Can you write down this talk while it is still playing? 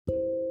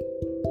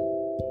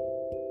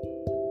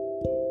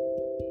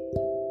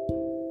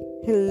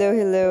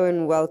Hello,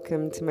 and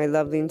welcome to my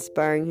lovely,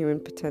 inspiring human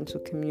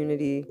potential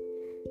community.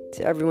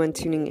 To everyone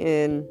tuning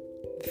in,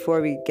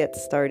 before we get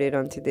started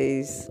on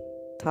today's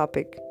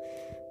topic,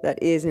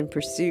 that is in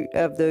pursuit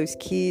of those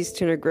keys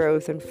to inner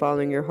growth and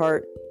following your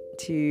heart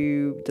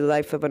to the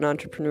life of an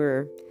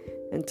entrepreneur,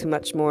 and to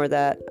much more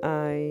that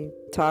I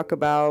talk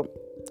about,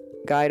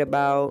 guide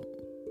about,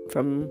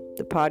 from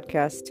the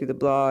podcast to the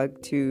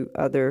blog to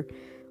other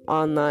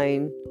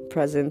online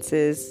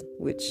presences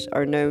which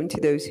are known to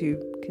those who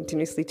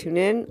continuously tune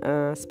in.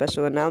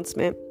 Special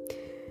announcement: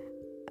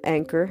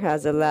 Anchor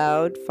has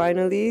allowed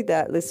finally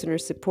that listener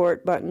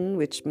support button,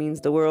 which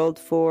means the world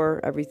for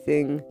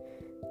everything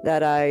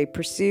that I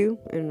pursue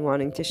and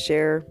wanting to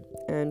share,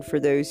 and for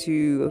those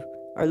who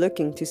are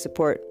looking to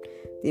support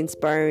the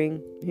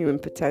inspiring human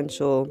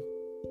potential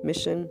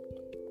mission,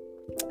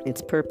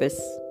 its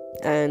purpose,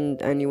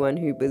 and anyone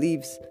who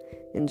believes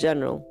in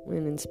general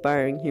in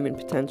inspiring human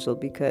potential,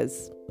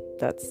 because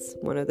that's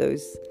one of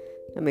those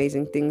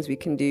amazing things we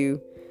can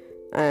do,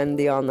 and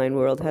the online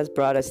world has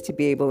brought us to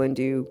be able and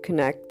do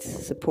connect,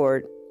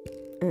 support,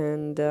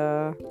 and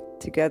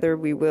together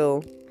we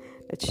will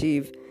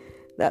achieve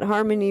that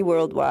harmony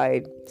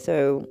worldwide.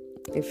 So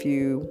if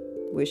you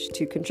wish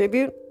to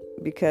contribute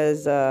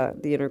because the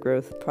inner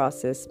growth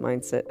process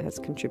mindset has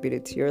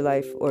contributed to your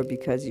life, or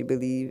because you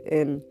believe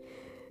in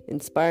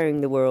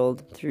inspiring the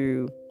world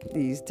through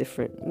these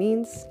different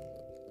means,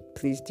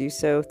 please do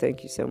so.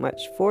 Thank you so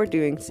much for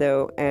doing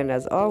so. And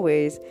as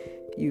always,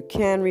 you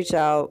can reach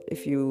out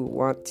if you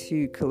want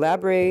to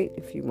collaborate,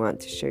 if you want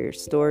to share your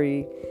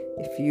story,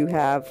 if you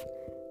have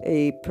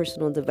a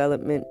personal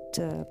development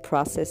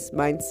process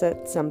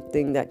mindset,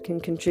 something that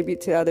can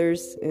contribute to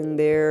others in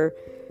their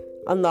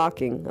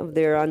unlocking of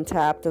their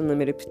untapped,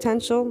 unlimited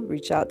potential.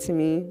 Reach out to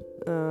me.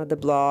 The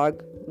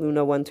blog,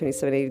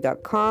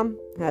 luna12780.com,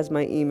 has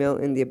my email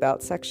in the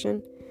About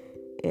section.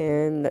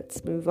 And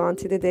let's move on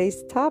to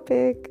today's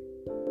topic.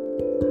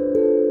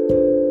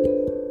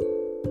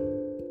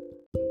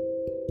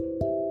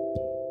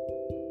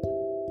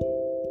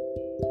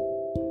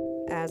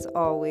 As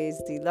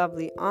always, the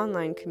lovely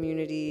online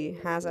community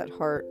has at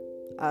heart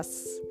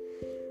us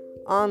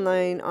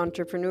online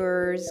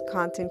entrepreneurs,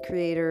 content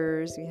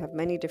creators. We have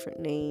many different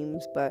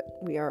names, but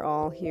we are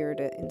all here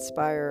to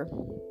inspire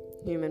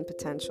human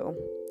potential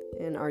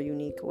in our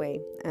unique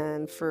way.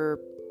 And for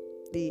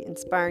the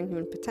Inspiring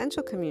Human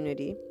Potential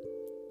community,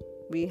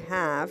 we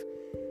have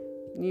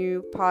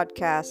new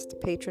podcast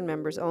patron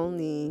members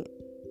only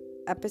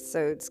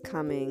episodes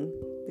coming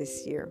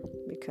this year,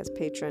 because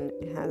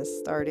Patreon has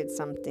started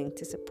something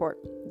to support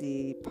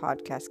the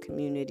podcast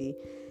community,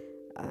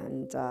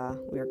 and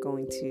we are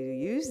going to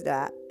use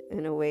that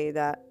in a way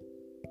that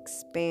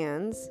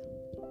expands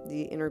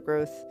the inner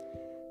growth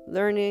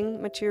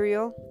learning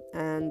material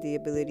and the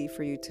ability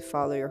for you to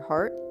follow your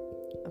heart,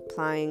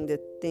 applying the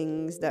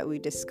things that we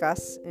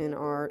discuss in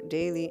our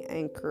daily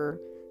Anchor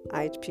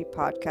IHP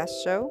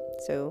podcast show.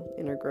 So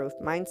inner growth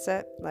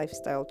mindset,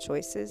 lifestyle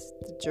choices,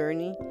 the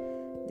journey,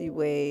 the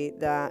way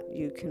that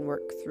you can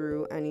work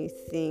through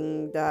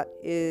anything that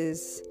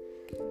is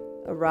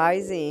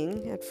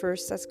arising at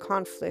first as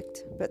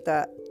conflict, but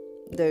that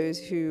those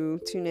who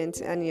tune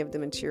into any of the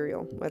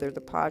material, whether the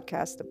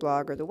podcast, the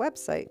blog, or the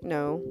website,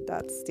 know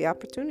that's the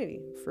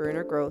opportunity for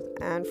inner growth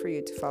and for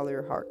you to follow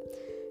your heart.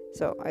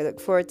 So I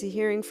look forward to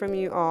hearing from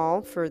you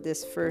all for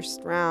this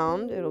first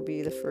round. It'll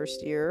be the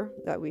first year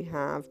that we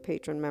have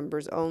patron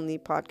members only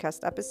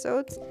podcast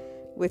episodes.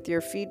 With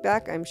your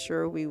feedback, I'm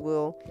sure we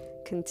will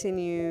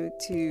continue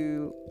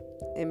to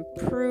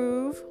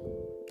improve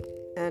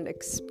and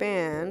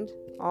expand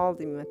all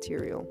the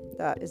material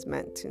that is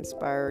meant to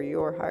inspire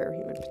your higher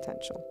human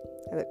potential.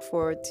 I look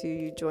forward to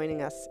you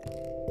joining us.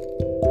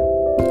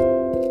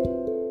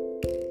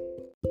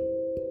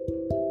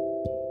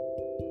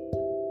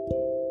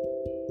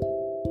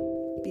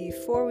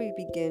 Before we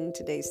begin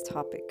today's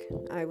topic,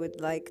 I would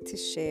like to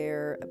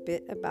share a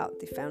bit about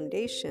the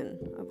foundation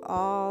of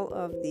all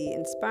of the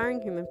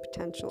Inspiring Human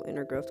Potential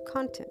inner growth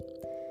content.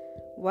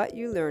 What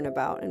you learn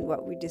about and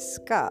what we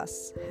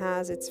discuss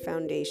has its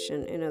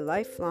foundation in a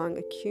lifelong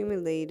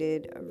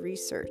accumulated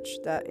research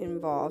that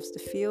involves the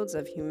fields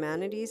of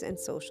humanities and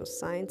social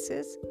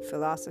sciences,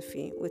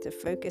 philosophy with a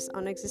focus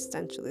on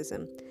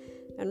existentialism,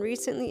 and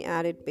recently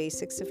added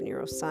basics of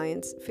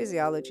neuroscience,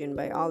 physiology, and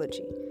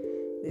biology.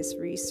 This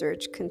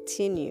research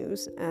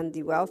continues, and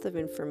the wealth of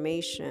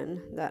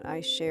information that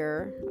I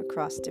share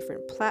across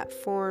different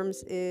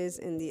platforms is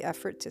in the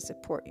effort to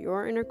support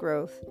your inner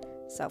growth,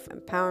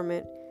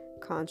 self-empowerment,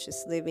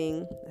 conscious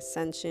living,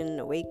 ascension,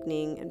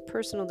 awakening, and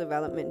personal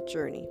development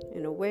journey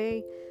in a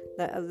way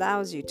that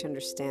allows you to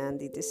understand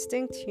the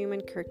distinct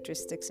human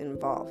characteristics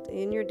involved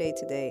in your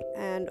day-to-day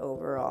and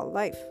overall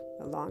life,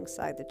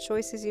 alongside the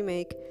choices you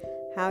make,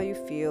 how you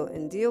feel,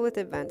 and deal with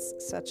events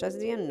such as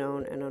the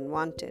unknown and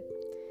unwanted.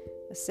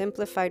 A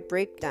simplified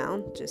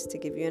breakdown, just to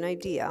give you an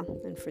idea,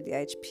 and for the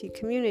IHP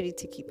community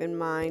to keep in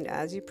mind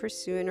as you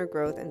pursue inner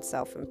growth and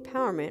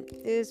self-empowerment,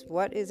 is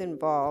what is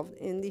involved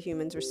in the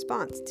human's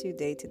response to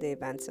day-to-day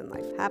events and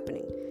life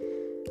happening.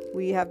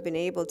 We have been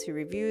able to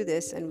review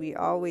this, and we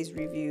always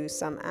review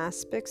some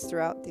aspects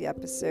throughout the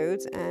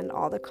episodes and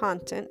all the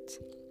content.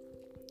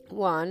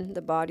 1,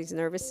 the body's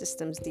nervous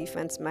system's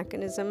defense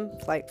mechanism,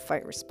 flight,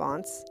 fight,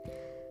 response.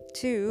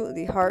 2,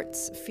 the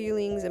heart's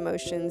feelings,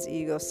 emotions,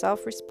 ego,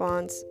 self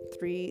response.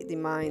 3, the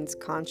mind's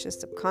conscious,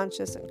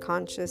 subconscious, and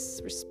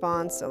conscious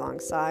response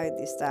alongside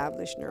the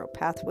established neural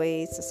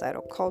pathways,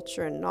 societal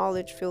culture and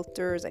knowledge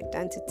filters,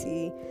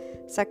 identity,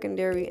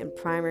 secondary and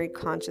primary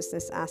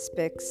consciousness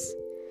aspects.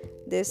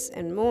 This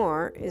and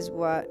more is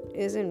what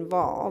is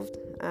involved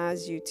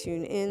as you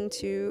tune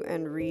into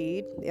and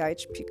read the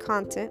IHP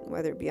content,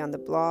 whether it be on the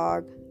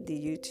blog, the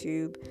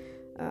YouTube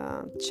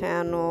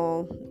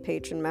channel,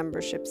 patron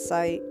membership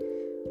site,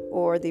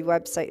 or the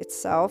website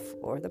itself,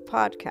 or the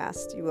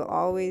podcast. You will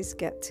always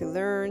get to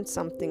learn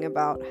something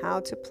about how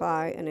to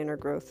apply an inner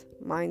growth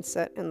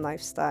mindset and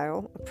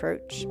lifestyle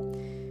approach,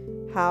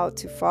 how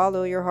to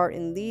follow your heart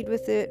and lead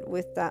with it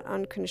with that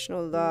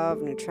unconditional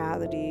love,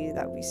 neutrality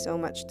that we so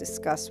much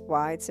discuss,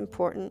 why it's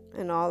important.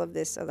 And all of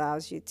this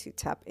allows you to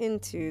tap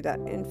into that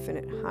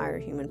infinite higher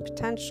human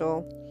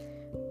potential,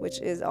 which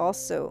is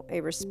also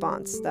a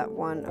response that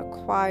one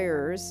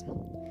acquires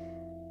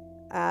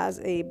as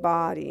a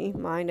body,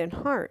 mind, and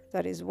heart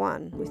that is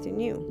one within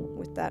you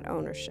with that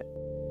ownership.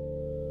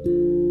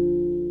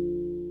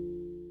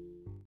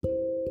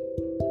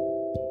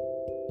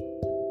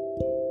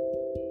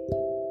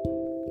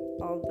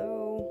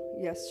 Although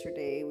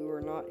yesterday we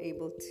were not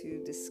able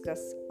to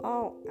discuss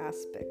all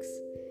aspects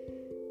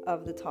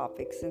of the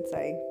topic, since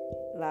I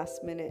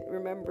last minute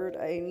remembered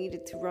I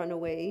needed to run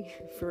away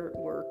for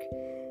work,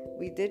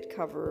 we did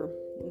cover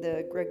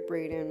the Gregg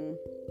Braden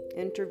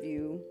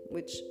interview,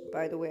 which,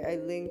 by the way, I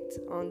linked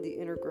on the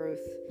Inner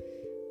Growth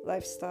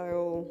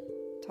Lifestyle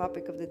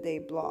Topic of the Day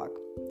blog.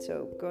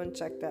 So go and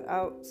check that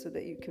out so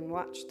that you can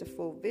watch the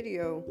full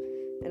video.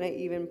 And I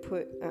even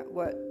put at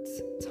what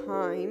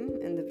time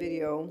in the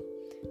video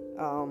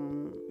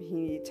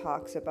he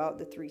talks about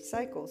the 3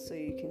 cycles, so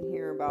you can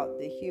hear about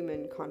the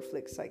human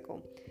conflict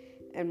cycle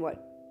and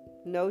what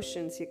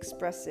notions he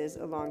expresses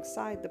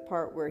alongside the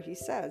part where he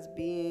says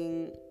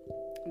being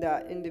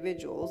that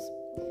individuals,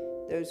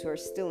 those who are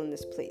still in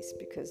this place,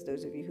 because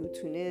those of you who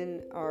tune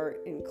in are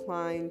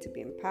inclined to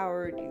be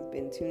empowered. You've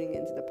been tuning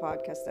into the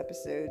podcast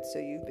episodes, so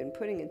you've been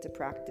putting into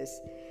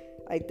practice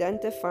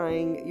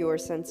identifying your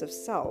sense of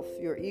self,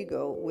 your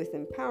ego, with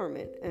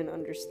empowerment and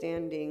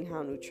understanding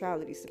how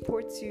neutrality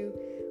supports you.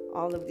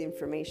 All of the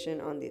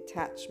information on the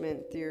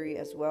attachment theory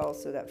as well.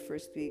 So that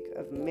first week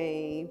of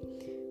May,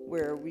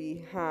 where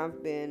we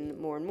have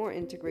been more and more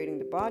integrating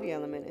the body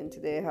element, and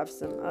today I have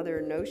some other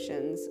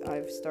notions.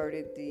 I've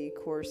started the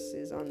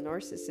courses on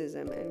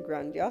narcissism and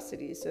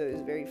grandiosity, so it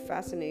was very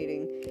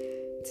fascinating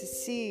to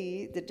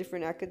see the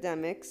different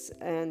academics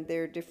and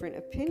their different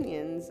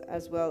opinions,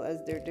 as well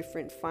as their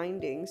different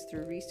findings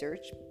through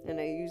research. And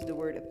I use the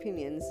word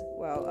opinions,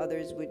 while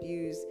others would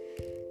use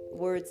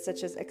words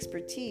such as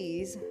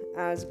expertise.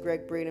 As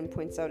Gregg Braden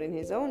points out in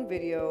his own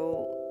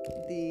video,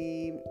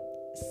 the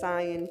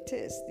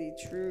scientist, the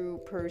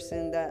true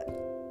person that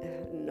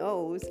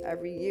knows,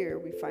 every year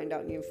we find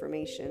out new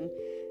information.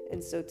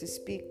 And so to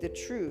speak the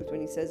truth, when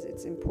he says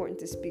it's important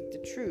to speak the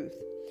truth,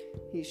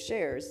 he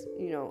shares,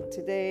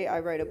 today I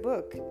write a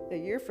book. A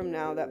year from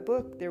now, that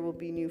book, there will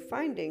be new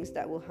findings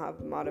that will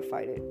have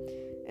modified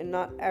it. And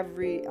not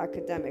every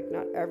academic,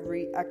 not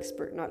every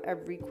expert, not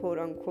every quote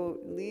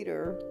unquote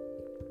leader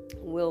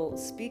will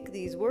speak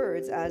these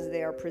words as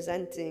they are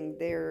presenting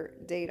their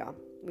data,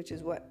 which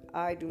is what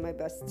I do my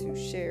best to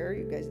share.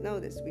 You guys know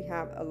this. We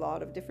have a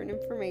lot of different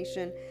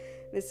information.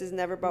 This is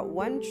never about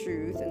one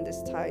truth, and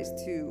this ties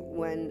to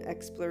when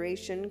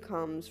exploration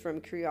comes from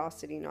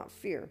curiosity, not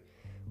fear,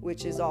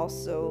 which is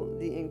also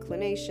the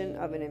inclination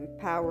of an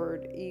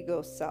empowered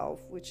ego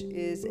self, which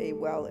is a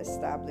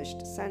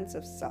well-established sense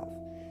of self.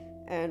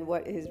 And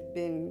what has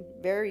been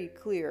very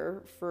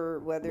clear for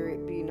whether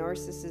it be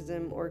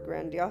narcissism or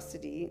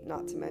grandiosity,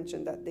 not to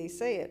mention that they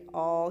say it,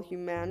 all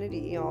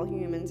humanity, all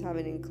humans have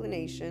an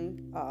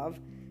inclination of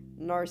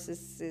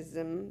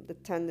narcissism, the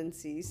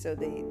tendency. So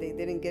they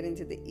didn't get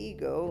into the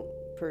ego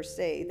per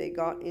se. They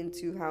got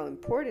into how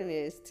important it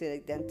is to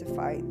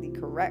identify the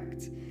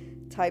correct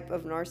type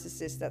of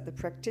narcissist that the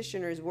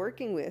practitioner is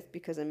working with,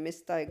 because a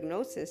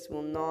misdiagnosis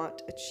will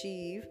not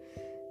achieve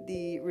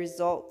the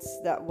results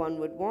that one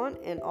would want.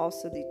 And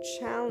also the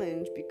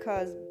challenge,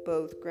 because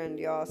both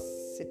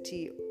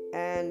grandiosity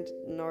and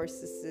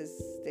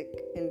narcissistic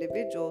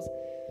individuals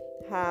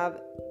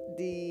have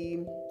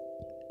the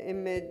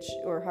image,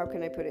 or how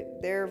can I put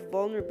it, their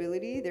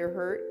vulnerability, their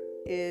hurt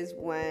is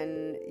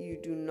when you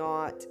do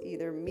not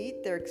either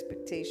meet their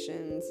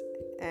expectations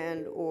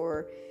and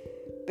or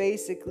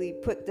basically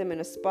put them in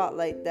a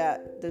spotlight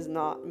that does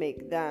not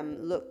make them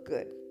look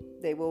good.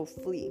 They will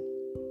flee.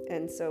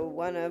 And so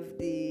one of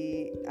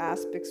the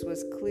aspects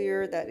was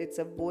clear that it's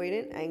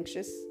avoidant,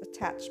 anxious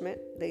attachment.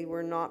 They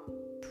were not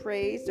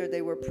praised, or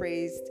they were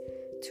praised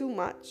too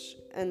much,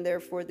 and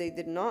therefore they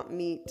did not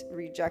meet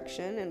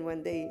rejection. And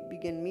when they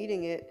begin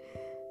meeting it,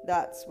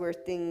 that's where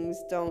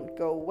things don't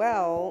go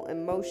well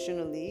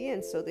emotionally,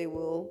 and so they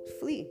will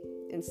flee.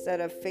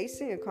 Instead of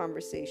facing a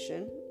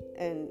conversation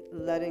and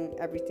letting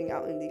everything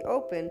out in the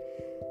open,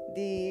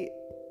 the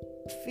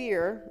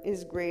fear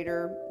is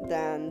greater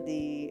than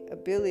the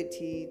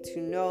ability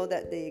to know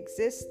that they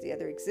exist. The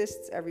other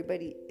exists.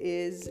 Everybody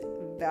is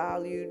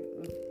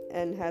valued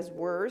and has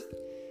worth.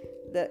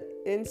 The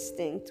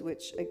instinct,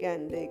 which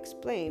again they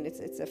explain,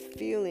 it's a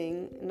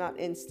feeling, not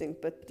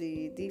instinct, but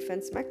the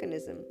defense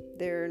mechanism.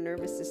 Their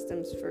nervous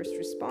system's first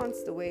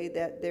response, the way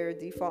that their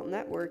default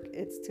network,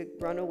 it's to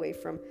run away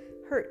from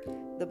hurt.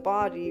 The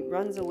body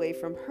runs away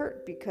from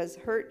hurt because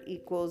hurt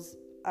equals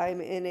I'm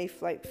in a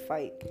flight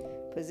fight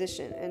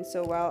position. And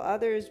so while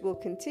others will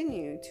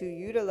continue to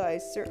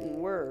utilize certain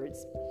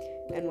words,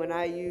 and when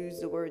I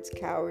use the words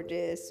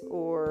cowardice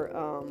or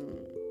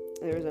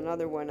there's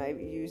another one I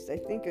used, I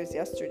think it was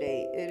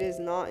yesterday, it is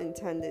not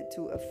intended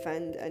to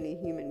offend any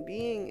human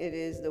being. It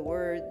is the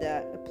word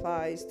that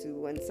applies to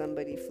when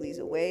somebody flees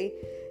away.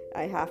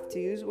 I have to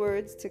use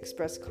words to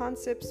express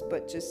concepts,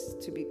 but just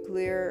to be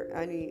clear,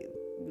 any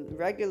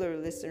regular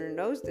listener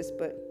knows this,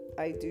 but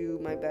I do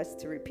my best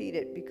to repeat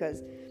it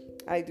because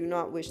I do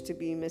not wish to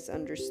be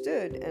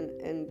misunderstood,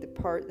 and the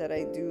part that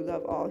I do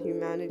love all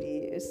humanity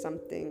is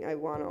something I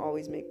want to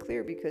always make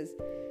clear, because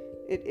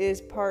it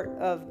is part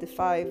of the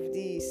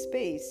 5D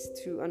space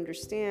to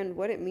understand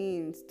what it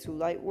means to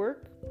light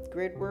work,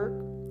 grid work,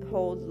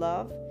 hold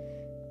love,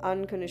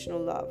 unconditional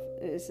love.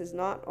 This is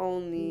not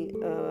only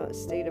a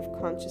state of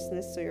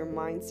consciousness, so your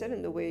mindset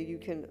and the way you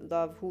can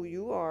love who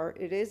you are.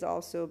 It is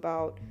also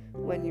about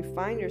when you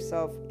find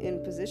yourself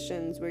in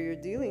positions where you're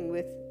dealing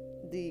with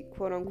the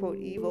quote-unquote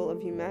evil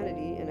of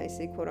humanity, and I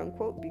say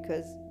quote-unquote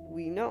because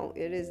we know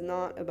it is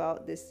not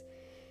about this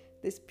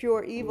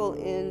pure evil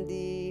in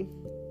the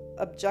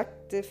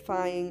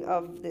objectifying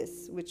of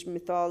this, which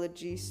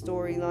mythology,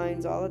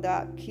 storylines, all of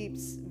that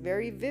keeps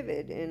very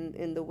vivid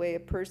in the way a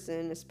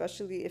person,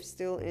 especially if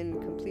still in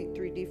complete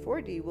 3D,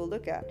 4D, will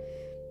look at.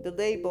 The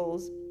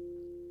labels,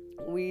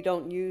 we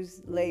don't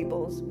use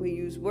labels, we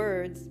use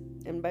words,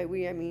 and by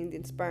we I mean the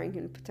Inspiring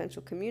Human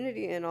Potential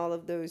community and all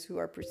of those who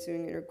are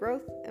pursuing inner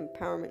growth,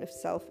 empowerment of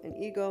self and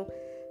ego,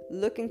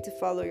 looking to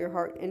follow your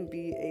heart and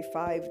be a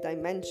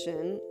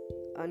 5-dimension,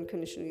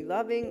 unconditionally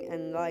loving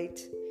and light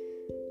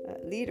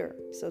leader.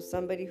 So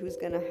somebody who's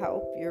going to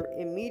help your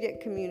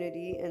immediate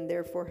community and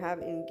therefore have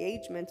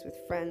engagements with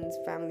friends,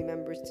 family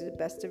members to the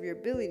best of your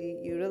ability,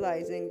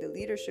 utilizing the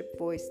leadership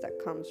voice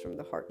that comes from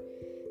the heart.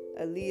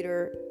 A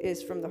leader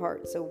is from the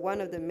heart. So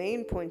one of the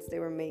main points they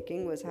were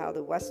making was how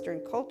the Western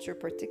culture,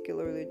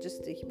 particularly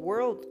just the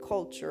world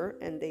culture,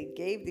 and they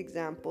gave the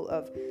example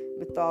of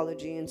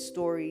mythology and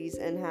stories,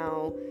 and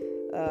how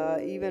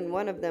even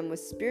one of them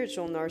was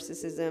spiritual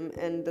narcissism,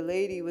 and the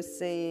lady was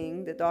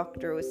saying, the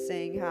doctor was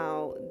saying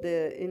how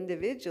the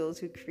individuals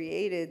who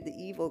created the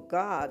evil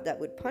god that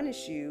would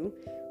punish you,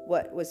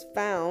 what was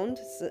found,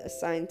 a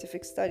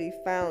scientific study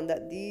found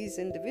that these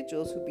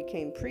individuals who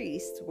became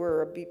priests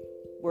were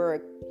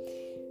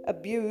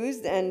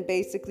abused and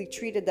basically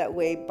treated that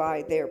way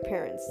by their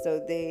parents.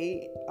 So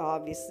they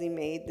obviously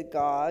made the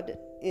god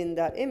in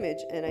that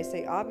image. And I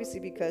say obviously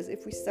because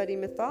if we study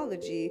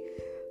mythology,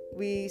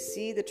 we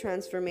see the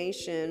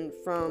transformation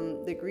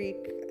from the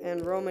Greek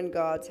and Roman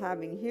gods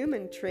having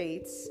human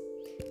traits,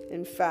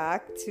 in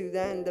fact, to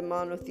then the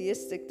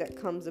monotheistic that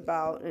comes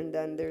about. And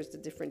then there's the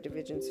different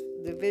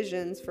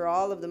divisions for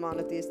all of the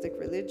monotheistic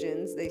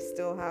religions. They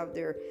still have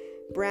their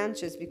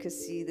branches, because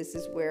see, this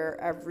is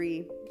where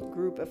every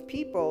group of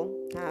people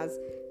has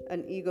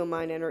an ego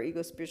mind and or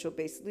ego spiritual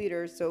based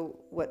leader. So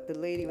what the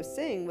lady was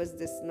saying was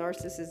this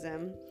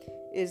narcissism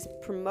is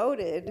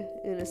promoted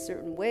in a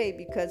certain way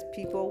because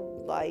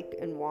people like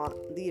and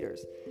want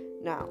leaders.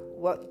 Now,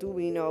 what do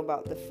we know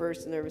about the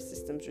first nervous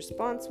system's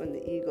response when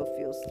the ego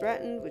feels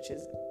threatened, which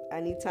is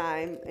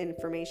anytime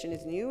information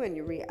is new and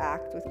you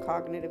react with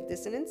cognitive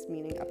dissonance,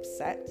 meaning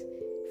upset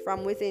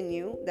from within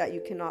you, that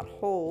you cannot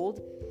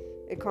hold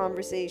a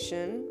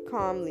conversation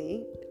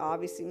calmly,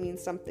 obviously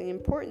means something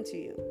important to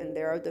you. And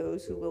there are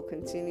those who will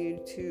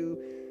continue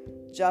to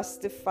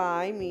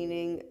justify,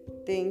 meaning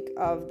think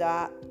of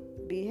that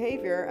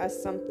behavior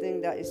as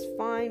something that is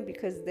fine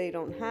because they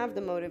don't have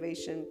the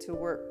motivation to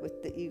work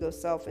with the ego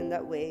self in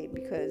that way,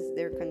 because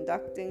they're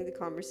conducting the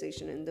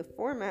conversation in the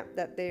format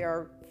that they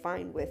are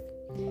fine with,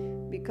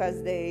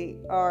 because they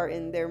are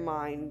in their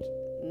mind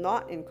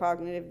not in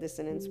cognitive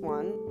dissonance.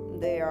 One,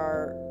 they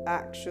are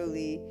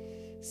actually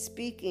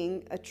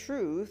speaking a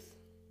truth,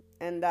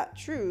 and that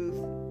truth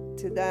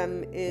to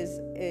them is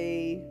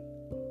a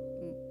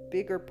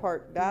bigger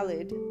part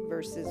valid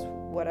versus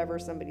whatever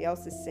somebody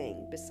else is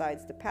saying,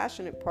 besides the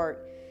passionate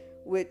part,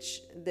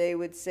 which they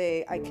would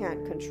say, I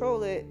can't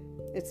control it,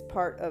 it's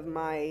part of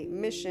my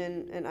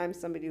mission. And I'm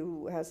somebody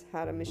who has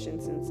had a mission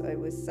since I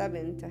was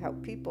 7 to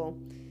help people,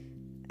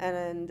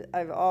 and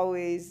I've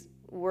always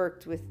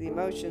worked with the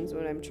emotions.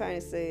 What I'm trying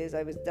to say is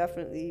I was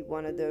definitely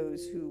one of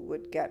those who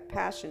would get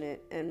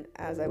passionate, and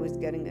as I was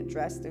getting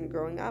addressed and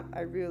growing up,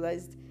 I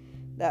realized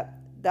that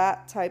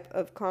that type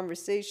of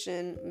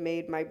conversation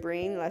made my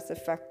brain less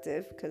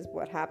effective, because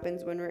what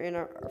happens when we're in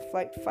our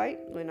flight fight,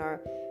 when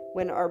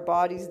our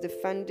body's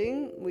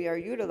defending, we are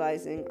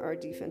utilizing our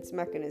defense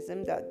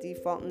mechanism, that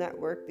default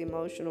network, the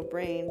emotional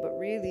brain, but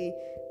really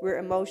we're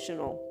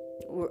emotional.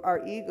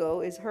 Our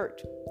ego is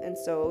hurt, and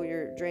so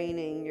you're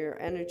draining your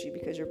energy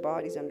because your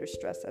body's under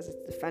stress as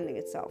it's defending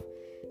itself.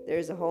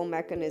 There's a whole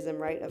mechanism,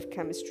 right, of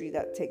chemistry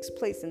that takes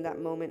place in that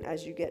moment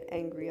as you get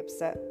angry,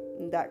 upset.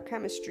 And that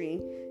chemistry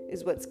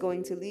is what's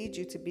going to lead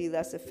you to be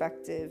less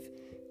effective,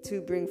 to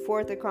bring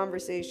forth a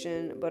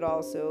conversation, but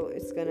also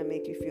it's going to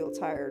make you feel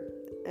tired.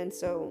 And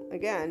so,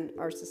 again,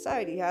 our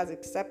society has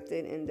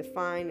accepted and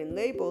defined and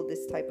labeled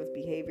this type of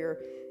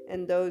behavior,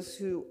 and those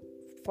who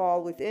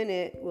fall within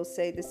it will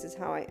say, this is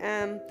how I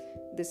am,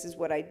 this is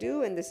what I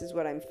do, and this is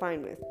what I'm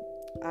fine with.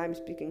 I'm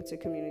speaking to a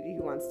community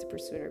who wants to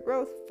pursue inner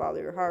growth, follow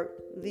your heart,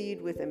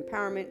 lead with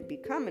empowerment,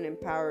 become an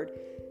empowered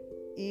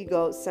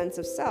ego sense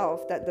of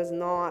self that does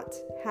not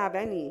have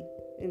any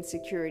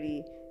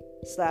insecurity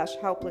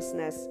 /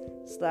 helplessness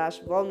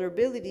 /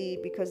 vulnerability,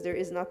 because there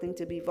is nothing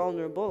to be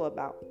vulnerable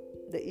about.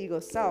 The ego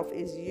self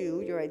is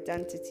you, your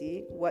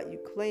identity, what you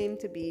claim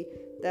to be,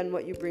 then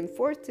what you bring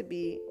forth to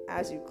be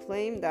as you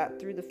claim that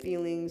through the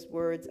feelings,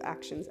 words,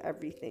 actions,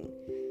 everything.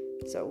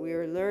 So we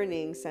are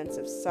learning sense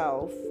of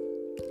self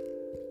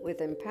with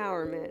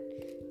empowerment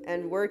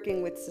and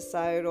working with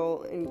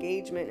societal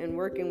engagement and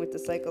working with the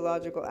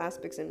psychological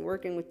aspects and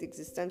working with the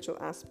existential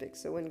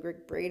aspects. So when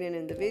Gregg Braden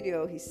in the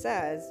video, he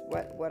says,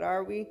 what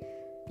are we?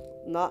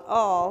 Not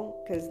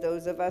all, because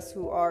those of us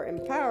who are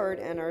empowered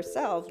and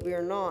ourselves, we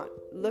are not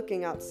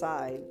looking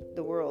outside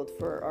the world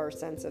for our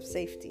sense of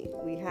safety.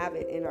 We have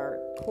it in our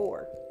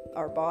core,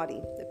 our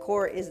body. The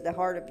core is the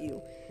heart of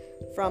you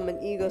from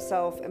an ego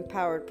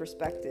self-empowered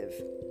perspective.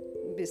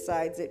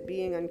 Besides it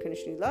being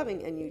unconditionally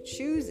loving and you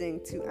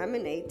choosing to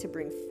emanate, to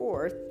bring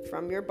forth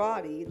from your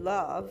body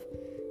love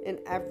in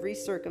every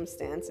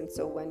circumstance. And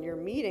so when you're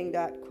meeting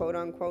that quote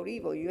unquote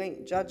evil, you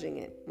ain't judging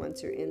it.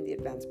 Once you're in the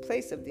advanced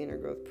place of the inner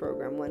growth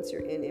program, once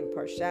you're in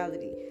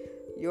impartiality,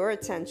 your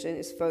attention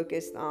is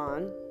focused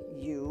on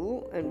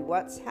you and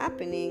what's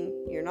happening.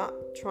 You're not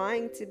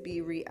trying to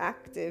be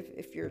reactive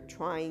if you're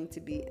trying to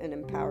be an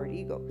empowered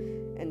ego.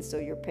 And so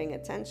you're paying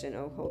attention.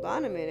 Oh, hold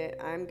on a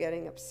minute, I'm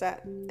getting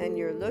upset. And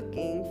you're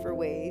looking for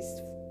ways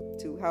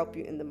to help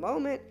you in the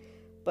moment.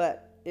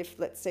 But if,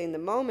 let's say, in the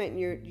moment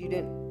you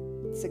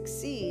didn't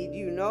succeed,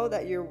 you know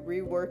that you're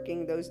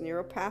reworking those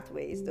neural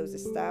pathways, those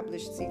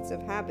established seats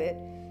of habit,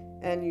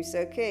 and you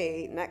say,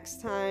 okay,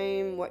 next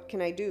time, what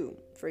can I do?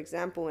 For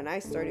example, when I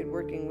started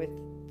working with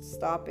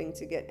stopping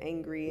to get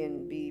angry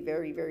and be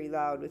very, very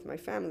loud with my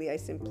family, I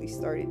simply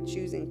started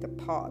choosing to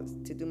pause,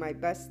 to do my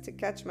best to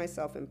catch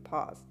myself and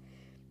pause.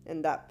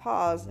 And that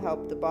pause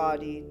helped the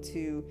body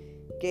to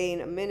gain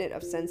a minute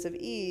of sense of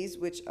ease,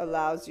 which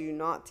allows you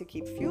not to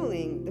keep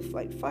fueling the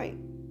flight fight.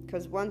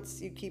 Because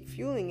once you keep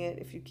fueling it,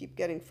 if you keep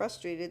getting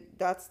frustrated,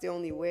 that's the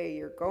only way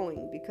you're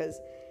going. Because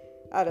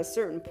at a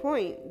certain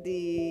point,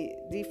 the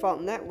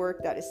default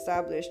network that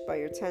established by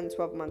your 10,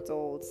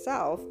 12-month-old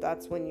self,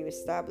 that's when you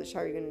establish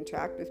how you're going to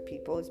interact with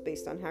people, is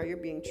based on how you're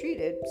being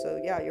treated.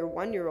 So yeah, your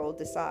 1-year-old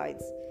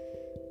decides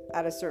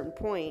at a certain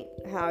point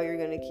how you're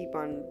going to keep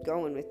on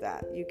going with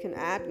that. You can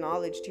add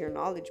knowledge to your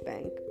knowledge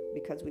bank,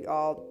 because we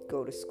all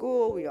go to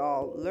school, we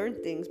all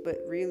learn things, but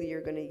really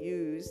you're going to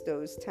use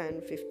those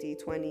 10, 50,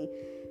 20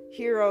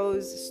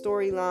 heroes,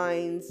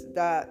 storylines,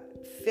 that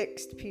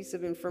fixed piece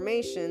of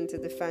information to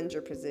defend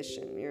your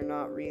position. You're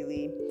not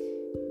really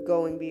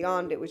going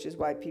beyond it, which is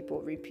why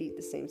people repeat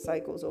the same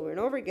cycles over and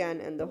over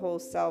again. And the whole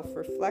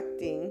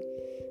self-reflecting,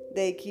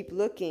 they keep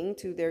looking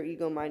to their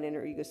ego mind and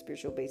their ego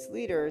spiritual based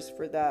leaders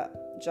for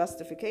that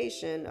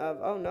justification of,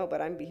 oh no,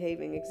 but I'm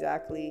behaving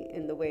exactly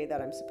in the way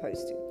that I'm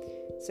supposed to.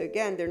 So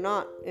again, they're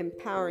not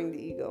empowering the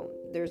ego.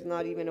 There's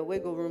not even a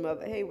wiggle room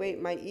of, hey,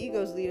 wait, my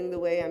ego's leading the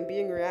way, I'm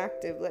being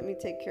reactive, let me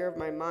take care of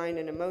my mind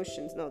and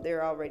emotions. No,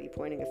 they're already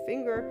pointing a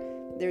finger.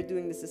 They're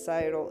doing the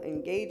societal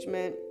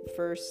engagement,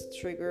 first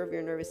trigger of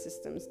your nervous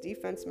system's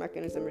defense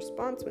mechanism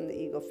response when the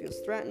ego feels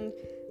threatened.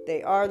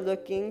 They are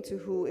looking to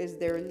who is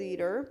their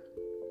leader,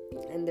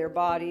 and their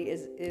body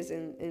is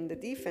in the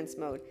defense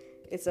mode.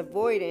 It's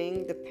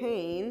avoiding the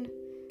pain,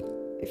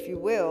 if you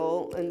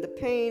will, and the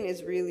pain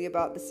is really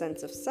about the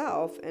sense of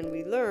self. And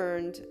we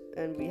learned,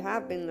 and we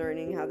have been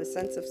learning, how the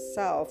sense of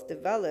self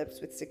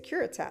develops with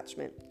secure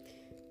attachment,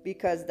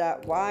 because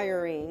that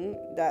wiring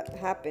that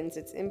happens,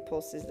 it's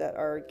impulses that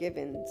are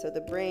given. So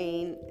the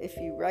brain, if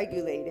you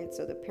regulate it,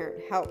 so the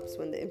parent helps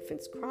when the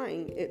infant's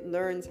crying, it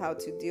learns how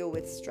to deal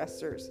with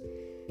stressors.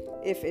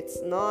 If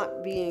it's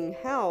not being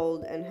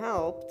held and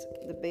helped,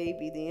 the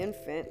baby, the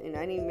infant, in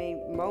any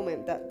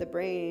moment that the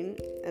brain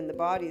and the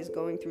body is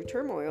going through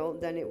turmoil,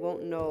 then it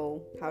won't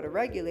know how to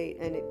regulate,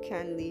 and it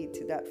can lead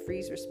to that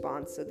freeze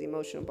response. So the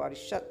emotional body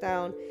shut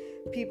down,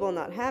 people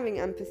not having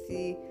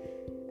empathy,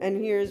 And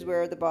here's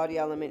where the body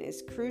element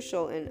is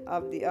crucial and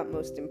of the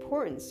utmost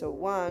importance. So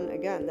one,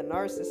 again, the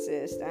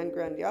narcissist and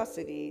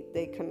grandiosity,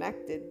 they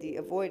connected the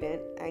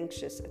avoidant,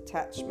 anxious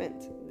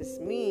attachment. This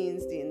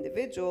means the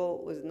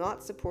individual was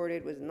not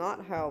supported, was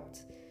not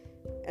helped,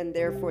 and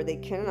therefore they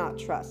cannot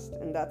trust.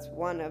 And that's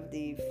one of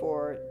the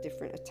 4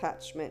 different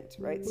attachment,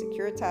 right?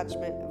 Secure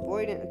attachment,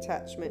 avoidant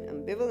attachment,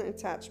 ambivalent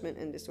attachment,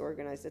 and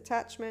disorganized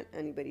attachment.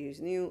 Anybody who's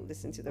new,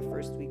 listen to the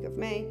first week of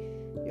May.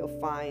 You'll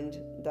find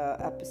the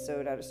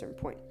episode at a certain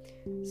point.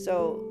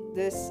 So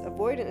this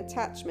avoidant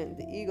attachment,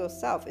 the ego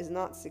self, is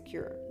not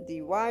secure.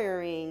 The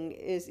wiring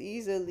is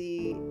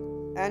easily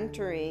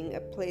entering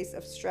a place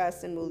of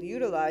stress and will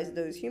utilize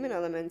those human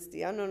elements,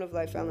 the unknown of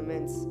life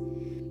elements,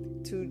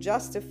 to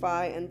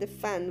justify and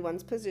defend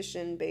one's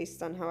position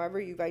based on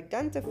however you've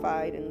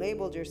identified and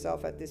labeled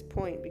yourself at this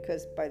point,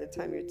 because by the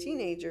time you're a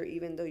teenager,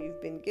 even though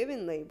you've been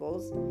given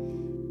labels,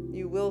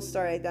 you will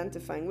start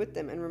identifying with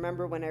them. And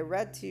remember when I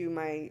read to you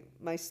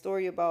my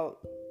story about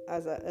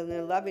as an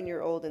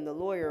 11-year-old and the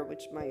lawyer,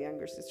 which my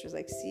younger sister's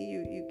like, see,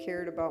 you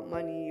cared about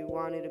money, you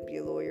wanted to be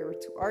a lawyer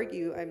to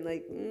argue. I'm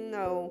like,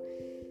 no,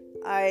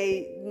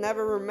 I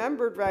never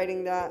remembered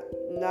writing that.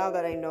 Now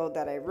that I know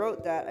that I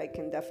wrote that, I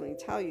can definitely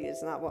tell you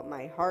it's not what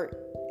my heart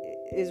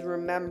is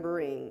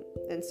remembering.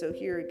 And so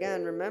here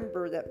again,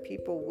 remember that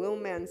people will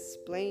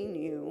mansplain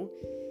you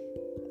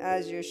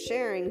as you're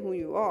sharing who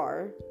you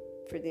are.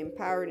 For the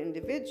empowered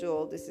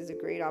individual, this is a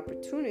great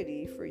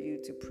opportunity for you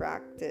to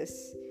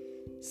practice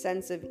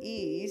sense of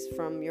ease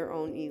from your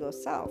own ego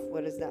self.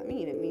 What does that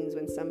mean? It means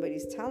when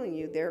somebody's telling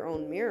you their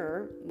own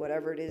mirror,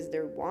 whatever it is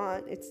they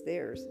want, it's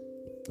theirs.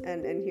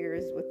 And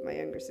here's with my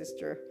younger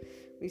sister,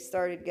 we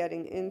started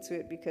getting into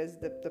it because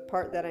the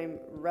part that I'm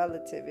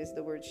relative is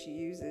the word she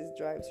uses,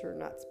 drives her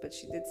nuts. But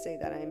she did say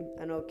that I'm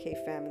an okay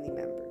family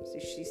member. So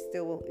she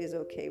still is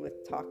okay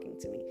with talking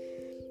to me.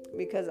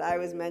 Because I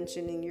was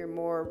mentioning you're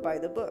more by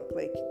the book.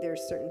 Like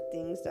there's certain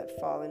things that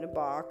fall in a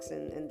box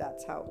and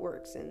that's how it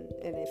works. And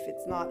if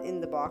it's not in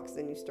the box,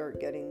 then you start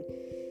getting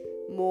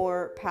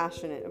more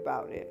passionate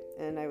about it.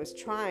 And I was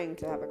trying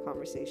to have a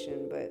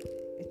conversation, but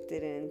it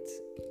didn't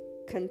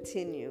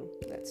continue.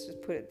 Let's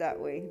just put it that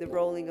way. The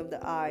rolling of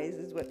the eyes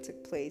is what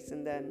took place.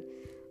 And then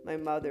my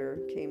mother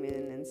came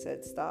in and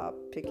said, stop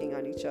picking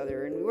on each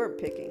other. And we weren't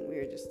picking, we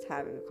were just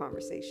having a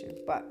conversation.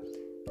 But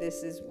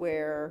this is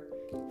where,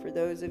 for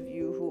those of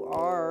you who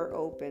are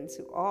open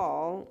to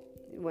all,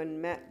 when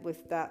met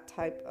with that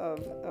type of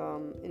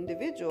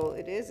individual,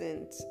 it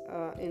isn't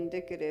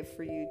indicative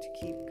for you to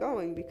keep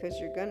going because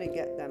you're going to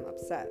get them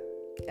upset.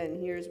 And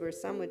here's where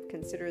some would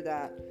consider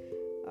that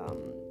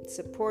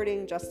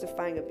supporting,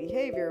 justifying a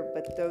behavior,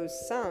 but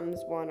those somes,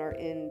 one, are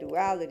in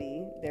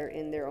duality. They're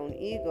in their own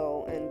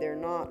ego, and they're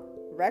not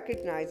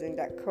recognizing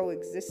that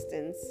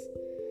coexistence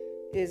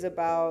is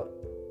about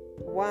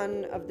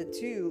one of the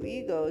 2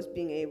 egos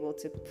being able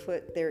to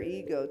put their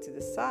ego to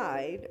the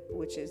side,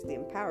 which is the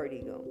empowered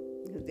ego.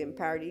 Because the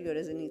empowered ego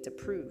doesn't need to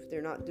prove.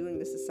 They're not doing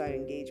the society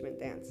engagement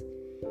dance.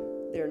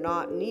 They're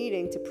not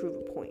needing to prove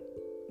a point.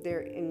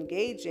 They're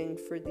engaging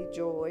for the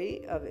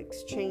joy of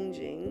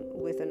exchanging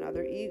with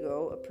another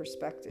ego a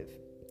perspective.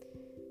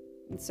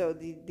 And so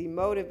the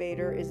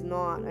motivator is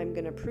not, I'm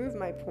going to prove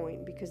my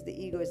point, because the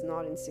ego is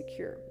not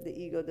insecure. The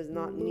ego does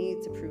not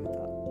need to prove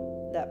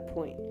that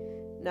point.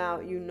 Now,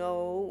 you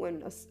know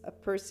when a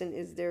person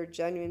is their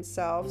genuine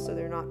self, so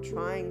they're not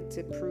trying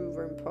to prove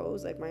or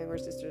impose. Like my younger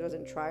sister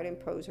doesn't try to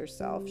impose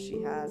herself.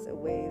 She has a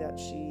way that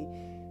she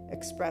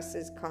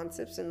expresses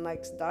concepts and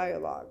likes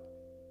dialogue.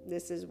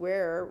 This is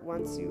where,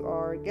 once you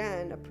are,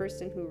 again, a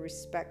person who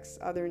respects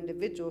other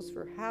individuals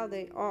for how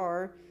they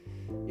are,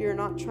 you're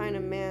not trying to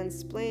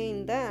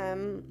mansplain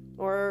them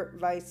or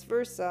vice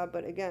versa.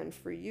 But again,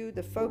 for you,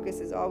 the focus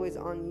is always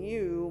on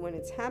you when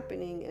it's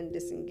happening, and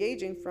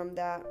disengaging from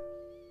that.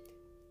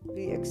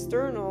 The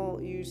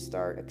external, you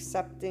start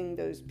accepting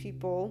those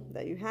people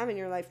that you have in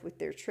your life with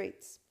their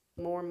traits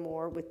more and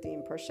more, with the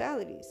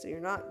impartiality. So you're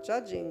not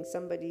judging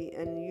somebody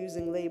and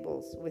using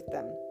labels with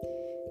them.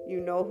 You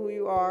know who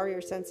you are,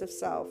 your sense of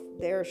self.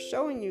 They're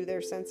showing you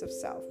their sense of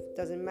self.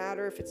 Doesn't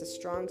matter if it's a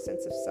strong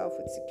sense of self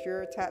with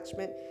secure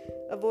attachment,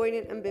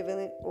 avoidant,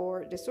 ambivalent,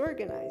 or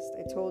disorganized.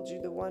 I told you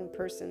the one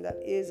person that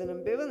is an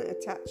ambivalent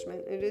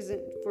attachment, it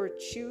isn't for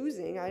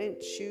choosing. I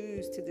didn't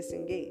choose to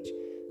disengage.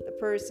 The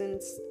person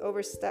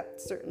overstepped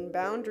certain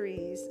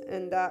boundaries,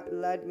 and that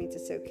led me to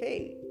say,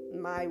 okay,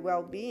 my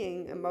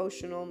well-being,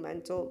 emotional,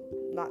 mental,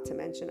 not to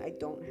mention I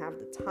don't have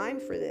the time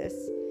for this,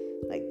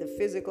 like the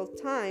physical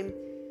time,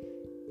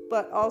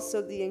 but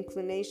also the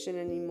inclination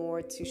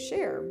anymore to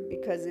share.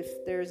 Because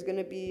if there's going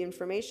to be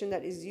information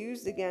that is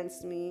used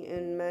against me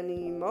in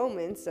many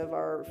moments of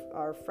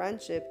our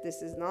friendship,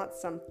 this is not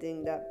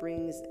something that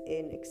brings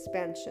in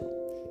expansion.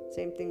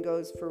 Same thing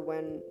goes for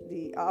when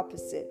the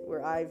opposite,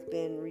 where I've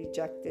been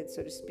rejected,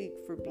 so to speak,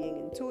 for being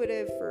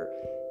intuitive, for,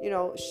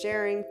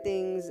 sharing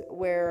things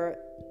where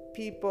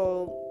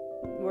people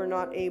were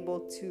not able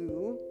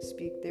to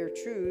speak their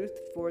truth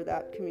for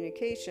that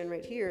communication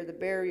right here, the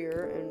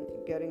barrier, and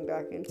getting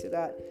back into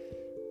that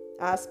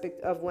aspect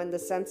of when the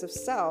sense of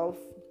self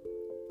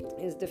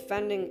is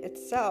defending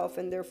itself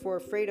and therefore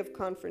afraid of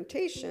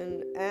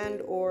confrontation,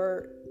 and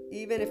or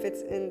even if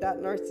it's in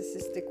that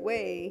narcissistic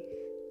way,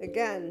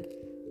 again,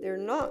 they're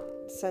not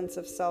sense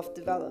of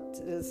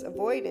self-developed. This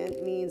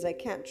avoidant means I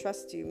can't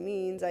trust you,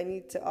 means I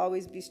need to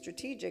always be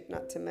strategic,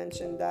 not to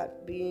mention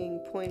that being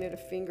pointed a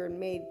finger and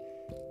made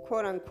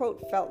quote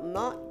unquote felt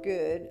not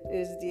good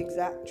is the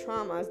exact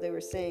trauma, as they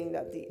were saying,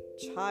 that the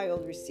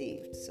child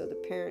received. So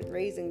the parent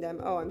raising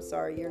them, oh, I'm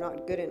sorry, you're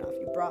not good enough,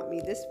 you brought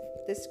me this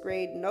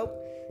grade, nope,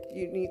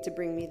 you need to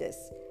bring me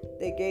this.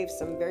 They gave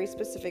some very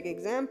specific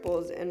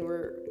examples and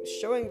were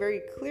showing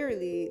very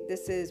clearly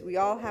we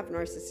all have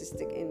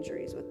narcissistic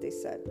injuries, what they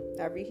said.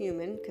 Every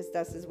human, because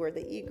this is where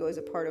the ego is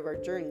a part of our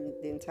journey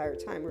the entire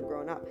time we're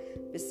growing up,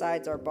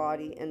 besides our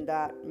body and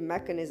that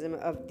mechanism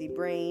of the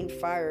brain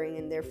firing,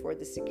 and therefore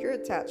the secure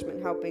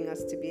attachment helping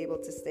us to be able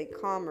to stay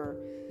calmer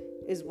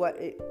is what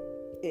it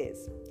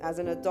is. As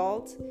an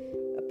adult,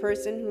 a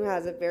person who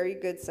has a very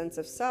good sense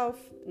of self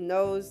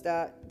knows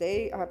that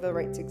they have the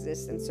right to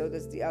exist, and so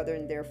does the other,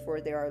 and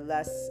therefore there are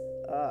less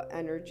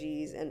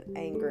energies and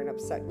anger and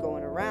upset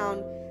going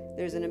around.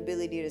 There's an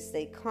ability to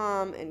stay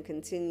calm and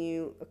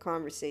continue a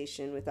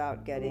conversation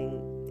without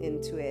getting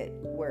into it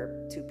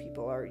where two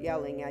people are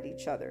yelling at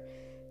each other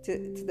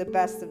to the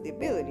best of the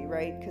ability,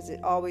 right? Because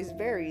it always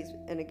varies,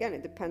 and again,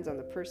 it depends on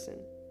the person.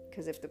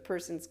 Because if the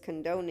person's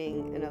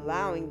condoning and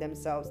allowing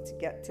themselves to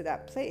get to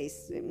that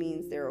place, it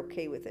means they're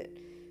okay with it.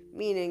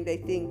 Meaning they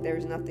think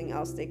there's nothing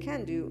else they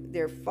can do.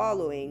 They're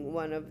following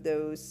one of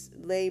those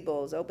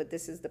labels. Oh, but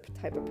this is the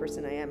type of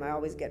person I am. I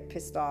always get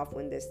pissed off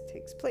when this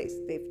takes place.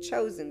 They've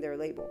chosen their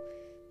label.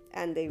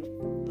 And they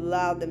will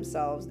allow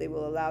themselves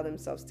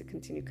to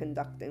continue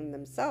conducting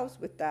themselves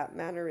with that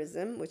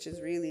mannerism, which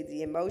is really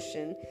the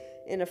emotion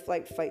in a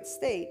flight-fight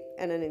state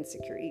and an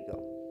insecure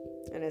ego.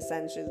 And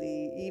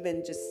essentially,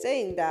 even just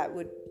saying that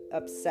would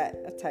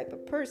upset a type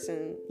of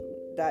person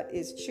that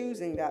is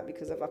choosing that,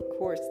 because of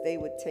course they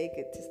would take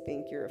it to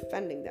think you're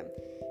offending them.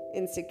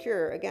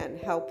 Insecure, again,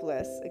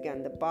 helpless,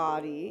 again, the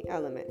body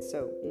element.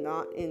 So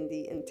not in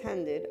the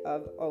intended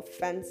of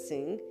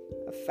offending.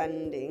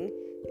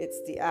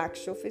 It's the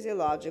actual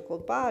physiological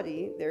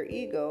body. Their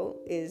ego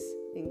is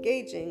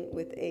engaging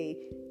with a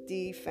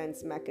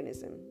defense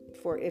mechanism.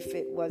 For if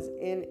it was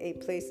in a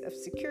place of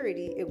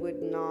security, it would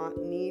not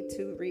need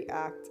to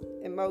react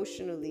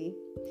emotionally,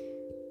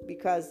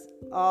 because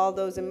all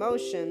those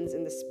emotions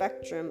in the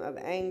spectrum of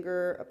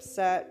anger,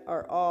 upset,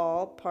 are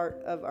all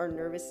part of our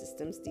nervous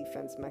system's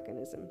defense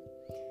mechanism.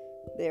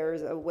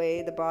 There's a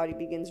way the body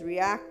begins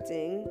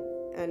reacting,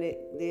 and it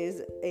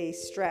is a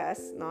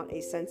stress, not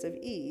a sense of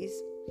ease.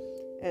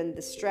 And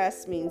the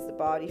stress means the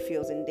body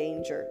feels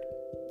endangered.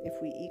 If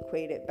we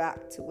equate it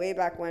back to way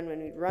back when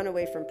we'd run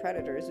away from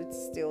predators, it's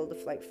still the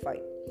flight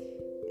fight.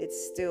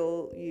 It's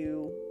still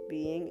you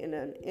being in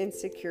an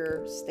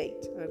insecure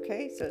state,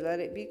 okay? So let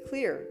it be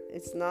clear.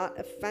 It's not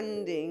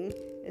offending.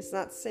 It's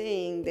not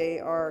saying they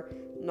are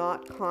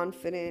not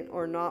confident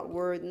or not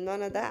worthy,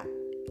 none of that.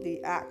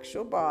 The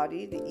actual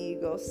body, the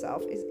ego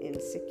self, is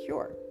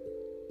insecure.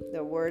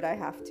 The word I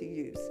have to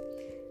use.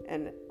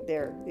 And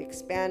they're the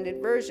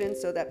expanded version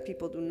so that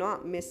people do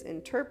not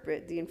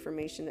misinterpret the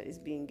information that is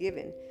being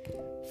given.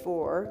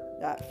 For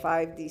that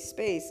 5D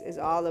space is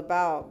all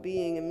about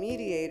being a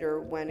mediator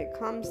when it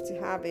comes to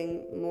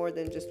having more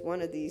than just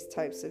one of these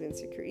types of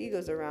insecure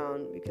egos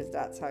around, because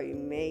that's how you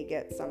may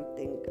get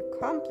something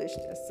accomplished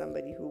as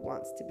somebody who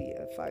wants to be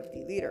a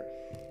 5D leader.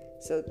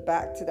 So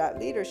back to that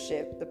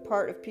leadership, the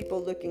part of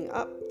people looking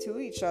up to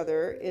each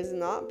other is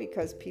not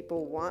because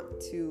people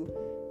want to,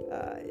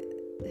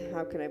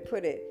 how can I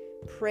put it,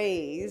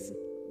 praise,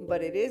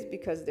 but it is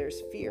because there's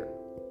fear.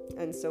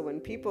 And so when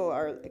people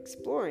are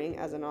exploring,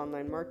 as an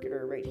online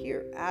marketer right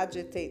here,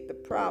 agitate the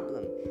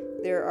problem,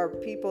 there are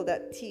people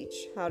that teach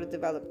how to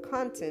develop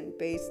content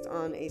based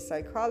on a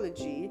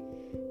psychology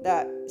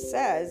that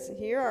says,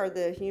 here are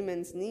the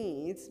human's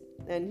needs,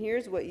 and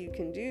here's what you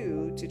can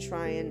do to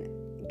try and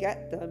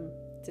get them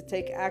to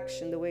take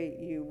action the way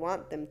you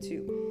want them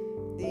to.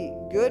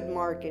 The good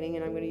marketing,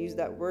 and I'm going to use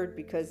that word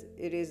because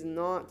it is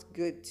not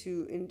good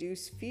to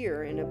induce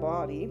fear in a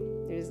body.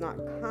 It is not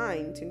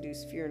kind to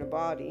induce fear in a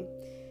body,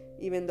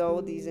 even though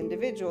these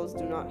individuals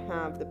do not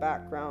have the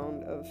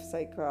background of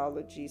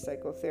psychology,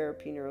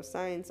 psychotherapy,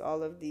 neuroscience,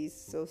 all of these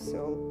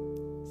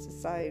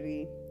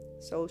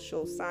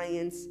social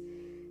science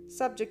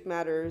subject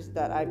matters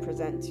that I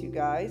present to you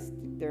guys.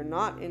 They're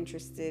not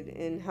interested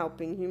in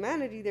helping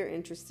humanity. They're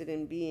interested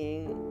in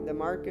being the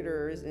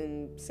marketers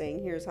and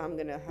saying, here's how I'm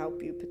going to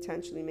help you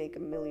potentially make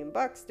 $1 million.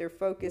 Their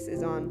focus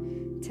is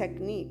on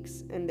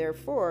techniques, and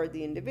therefore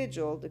the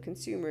individual, the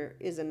consumer,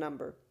 is a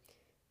number,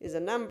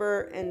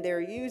 and they're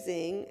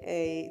using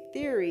a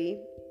theory.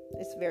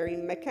 It's very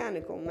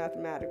mechanical,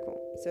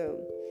 mathematical. So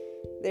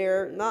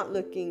they're not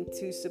looking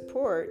to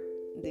support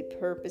the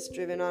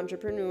purpose-driven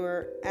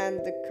entrepreneur and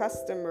the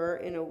customer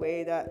in a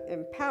way that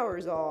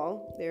empowers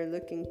all. They're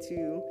looking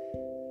to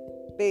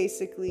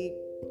basically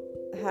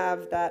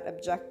have that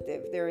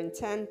objective. Their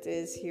intent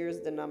is,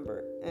 here's the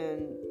number.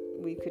 And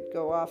we could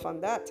go off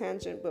on that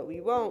tangent, but we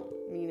won't.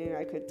 meaning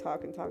I could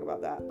talk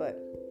about that, but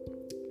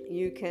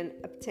you can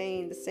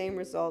obtain the same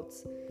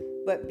results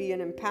but be an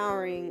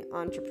empowering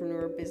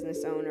entrepreneur,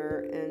 business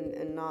owner,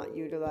 and not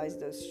utilize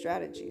those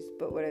strategies.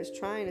 But what I was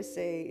trying to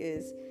say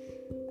is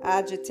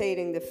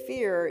agitating the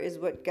fear is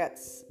what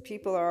gets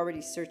people are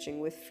already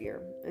searching with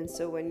fear. And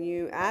so when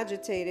you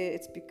agitate it,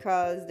 it's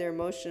because they're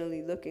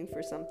emotionally looking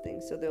for something.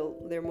 So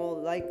they're more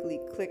likely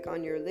click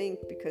on your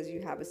link because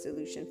you have a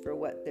solution for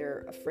what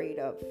they're afraid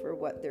of, for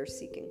what they're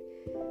seeking.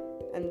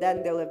 And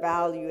then they'll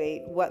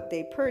evaluate what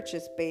they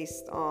purchase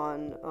based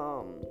on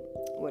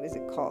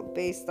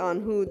based on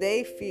who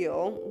they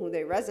feel, who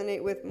they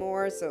resonate with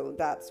more. So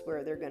that's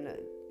where they're gonna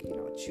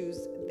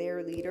choose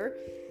their leader.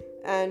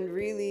 And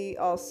really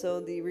also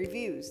the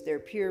reviews, their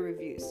peer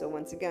reviews. So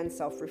once again,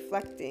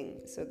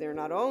 self-reflecting. So they're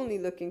not only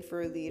looking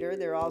for a leader,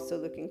 they're also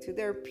looking to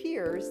their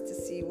peers to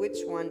see which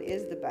one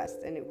is the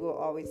best. And it will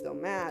always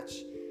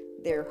match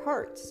their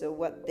heart. So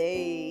what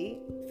they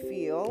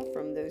feel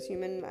from those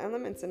human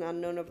elements and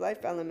unknown of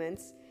life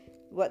elements,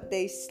 what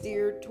they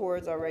steered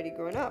towards already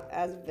growing up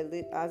as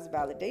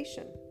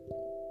validation.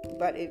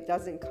 But it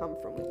doesn't come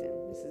from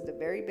within. This is the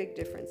very big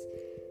difference.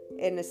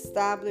 An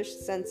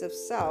established sense of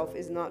self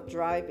is not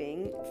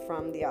driving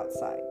from the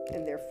outside.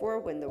 And therefore,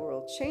 when the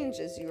world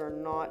changes, you are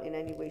not in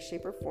any way,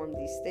 shape, or form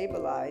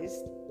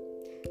destabilized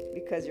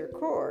because your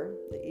core,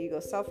 the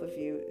ego self of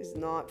you, is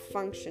not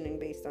functioning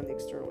based on the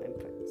external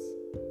inputs.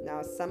 Now,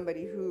 as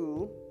somebody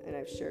who, and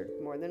I've shared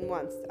more than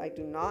once, I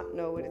do not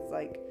know what it's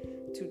like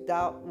to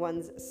doubt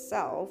one's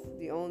self.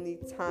 The only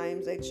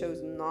times I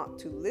chose not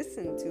to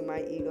listen to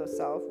my ego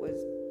self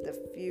was the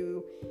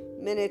few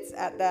minutes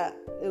at that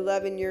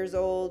 11 years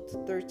old,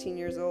 13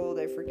 years old,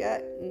 I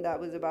forget, and that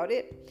was about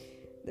it.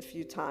 The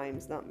few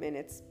times, not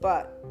minutes.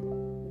 But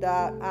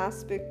that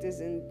aspect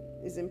is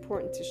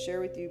important to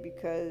share with you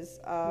because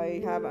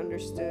I have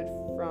understood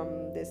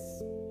from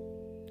this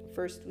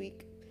first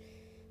week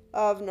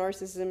of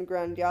narcissism,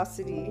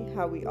 grandiosity,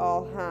 how we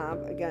all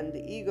have, again,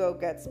 the ego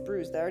gets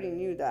bruised. I already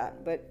knew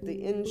that, but the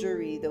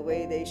injury, the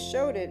way they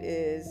showed it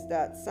is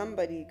that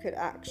somebody could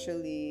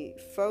actually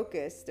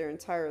focus their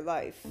entire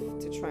life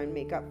to try and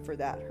make up for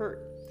that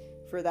hurt,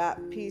 for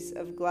that piece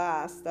of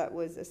glass that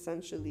was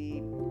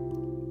essentially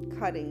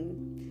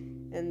cutting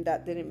and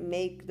that didn't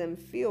make them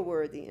feel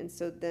worthy. And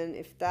so then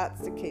if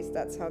that's the case,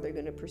 that's how they're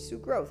going to pursue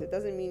growth. It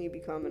doesn't mean you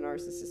become a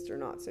narcissist or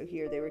not. So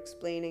here they were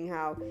explaining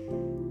how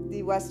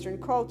the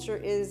Western culture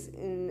is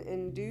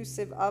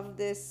inducive of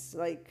this,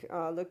 like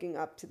looking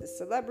up to the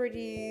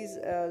celebrities,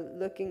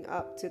 looking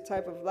up to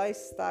type of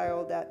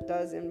lifestyle that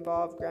does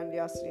involve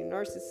grandiosity and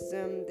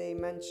narcissism. They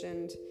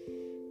mentioned,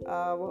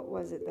 what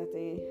was it that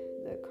the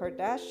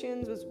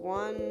Kardashians was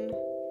one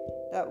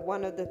that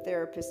one of the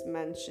therapists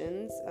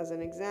mentions as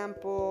an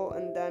example,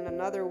 and then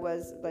another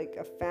was like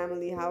a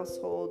family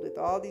household with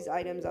all these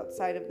items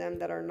outside of them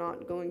that are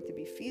not going to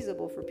be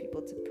feasible for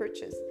people to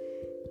purchase.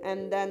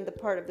 And then the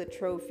part of the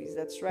trophies,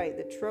 that's right,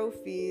 the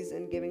trophies,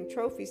 and giving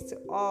trophies to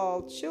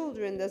all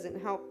children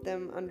doesn't help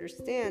them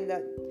understand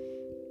that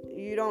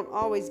you don't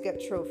always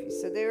get trophies.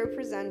 So they were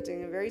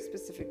presenting a very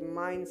specific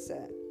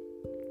mindset,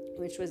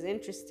 which was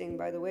interesting,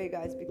 by the way,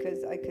 guys,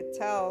 because I could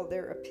tell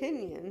their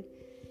opinion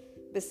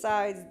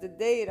besides the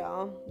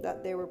data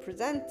that they were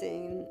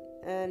presenting.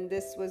 And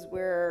this was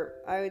where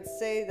I would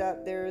say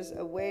that there's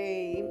a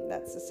way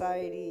that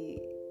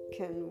society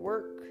can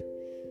work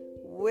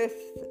with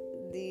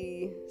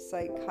the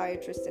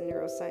psychiatrists and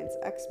neuroscience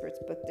experts,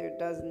 but there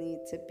does need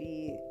to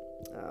be,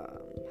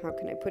 how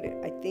can I put it?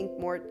 I think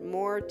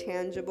more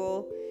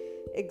tangible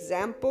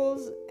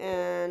examples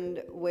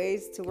and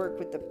ways to work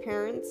with the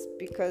parents,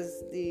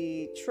 because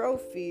the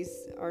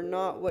trophies are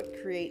not what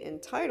create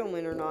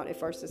entitlement or not.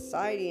 If our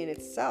society in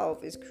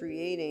itself is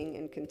creating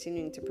and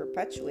continuing to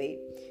perpetuate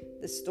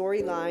the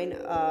storyline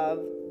of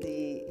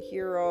the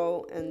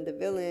hero and the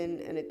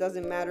villain, and it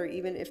doesn't matter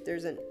even if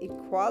there's an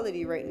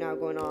equality right now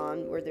going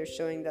on where they're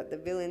showing that the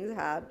villains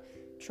had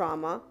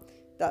trauma.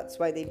 That's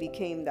why they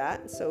became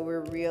that. So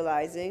we're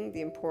realizing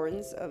the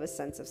importance of a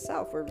sense of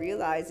self. We're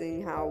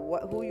realizing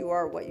who you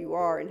are, what you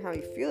are, and how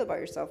you feel about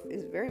yourself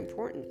is very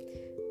important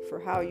for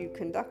how you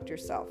conduct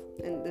yourself.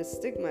 And the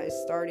stigma is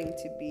starting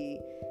to be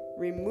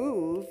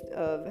removed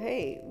of,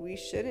 hey, we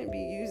shouldn't be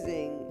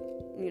using,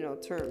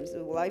 terms.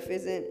 Life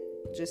isn't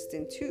just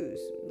in twos.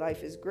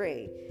 Life is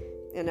gray.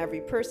 And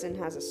every person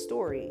has a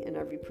story, and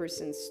every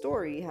person's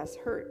story has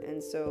hurt.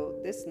 And so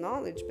this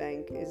knowledge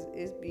bank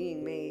is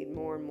being made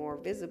more and more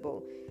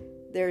visible.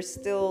 There's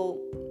still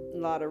a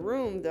lot of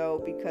room,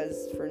 though,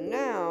 because for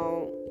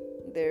now,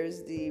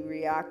 there's the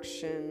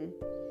reaction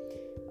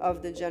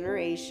of the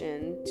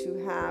generation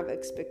to have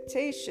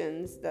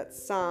expectations that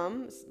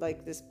some,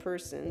 like this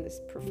person, this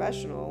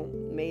professional,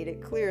 made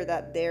it clear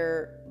that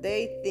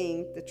they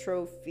think the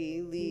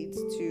trophy leads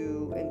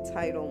to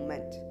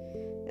entitlement.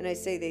 And I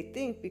say they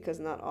think because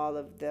not all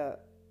of the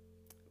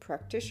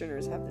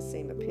practitioners have the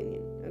same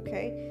opinion,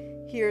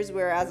 okay? Here's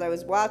where, as I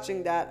was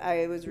watching that,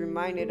 I was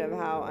reminded of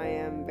how I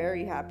am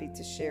very happy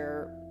to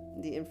share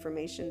the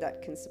information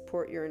that can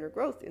support your inner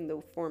growth in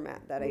the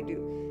format that I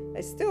do.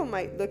 I still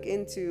might look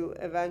into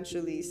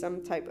eventually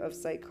some type of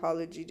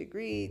psychology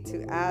degree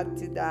to add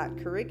to that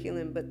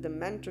curriculum, but the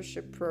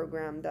mentorship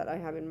program that I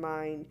have in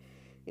mind,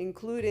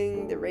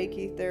 including the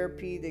Reiki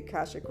therapy, the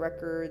Akashic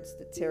records,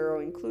 the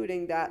tarot,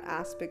 including that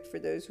aspect for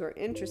those who are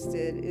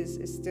interested, is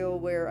still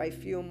where I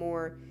feel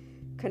more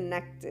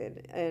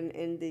connected. And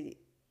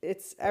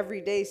it's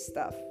everyday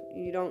stuff.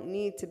 You don't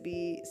need to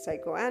be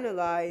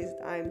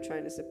psychoanalyzed. I'm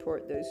trying to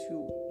support those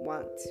who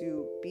want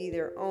to be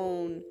their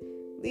own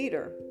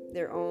leader,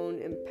 their own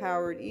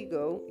empowered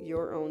ego,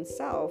 your own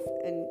self,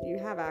 and you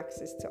have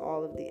access to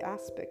all of the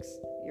aspects,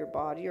 your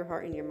body, your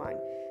heart, and your mind.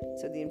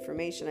 So the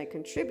information I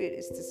contribute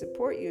is to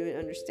support you in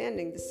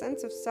understanding the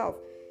sense of self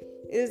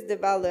is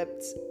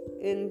developed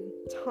in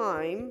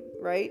time,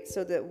 right?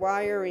 So the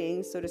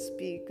wiring, so to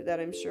speak, that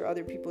I'm sure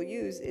other people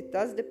use, it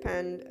does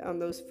depend on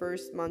those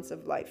first months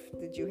of life.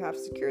 Did you have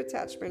secure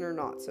attachment or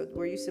not? So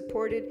were you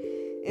supported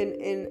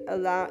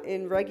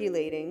in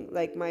regulating?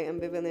 Like my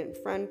ambivalent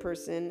friend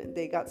person,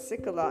 they got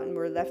sick a lot and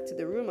were left to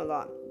the room a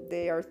lot.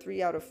 They are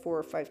 3 out of 4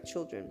 or 5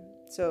 children.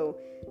 So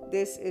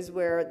this is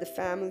where the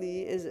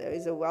family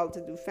is a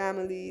well-to-do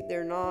family.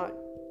 They're not,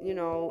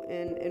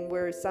 and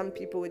where some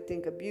people would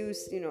think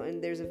abuse,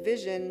 and there's a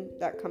vision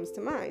that comes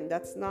to mind.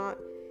 That's not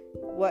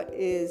what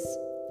is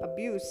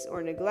abuse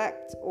or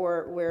neglect,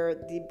 or where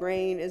the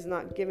brain is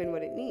not given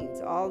what it needs.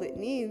 All it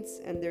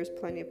needs, and there's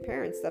plenty of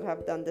parents that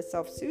have done the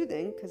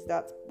self-soothing, because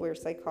that's where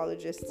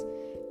psychologists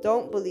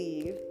don't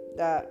believe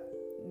that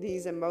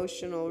these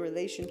emotional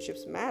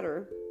relationships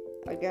matter.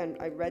 Again,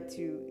 I read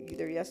to you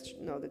either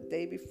the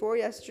day before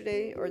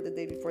yesterday or the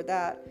day before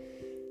that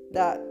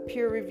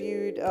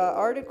peer-reviewed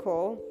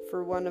article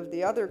for one of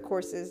the other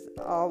courses,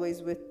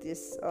 always with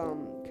this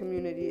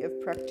community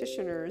of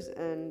practitioners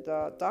and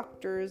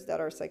doctors that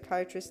are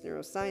psychiatrists,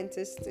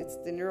 neuroscientists. It's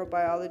the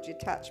neurobiology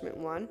attachment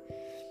one,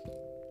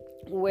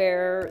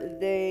 where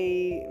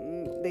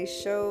they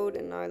showed,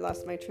 and now I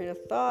lost my train of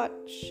thought,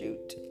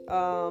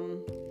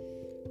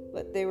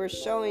 but they were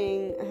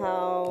showing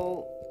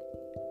how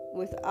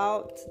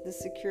without the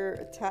secure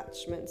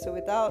attachment, so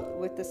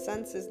with the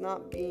senses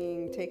not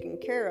being taken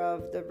care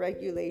of, the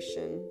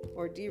regulation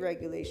or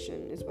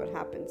deregulation is what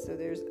happens. So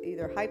there's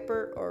either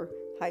hyper or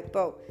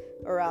hypo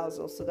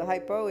arousal. So the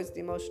hypo is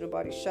the emotional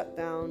body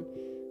shutdown,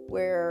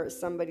 where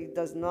somebody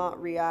does not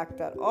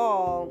react at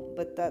all,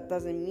 but that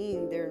doesn't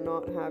mean they're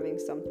not having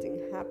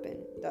something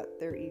happen, that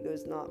their ego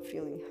is not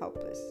feeling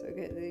helpless.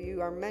 Okay, you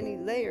are many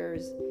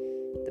layers.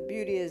 The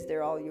beauty is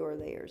they're all your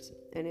layers,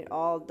 and it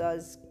all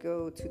does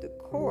go to the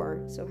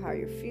core. So how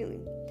you're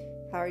feeling.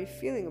 How are you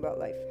feeling about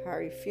life? How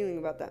are you feeling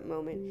about that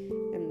moment?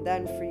 And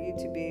then for you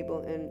to be able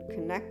and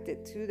connect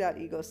it to that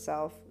ego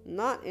self,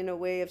 not in a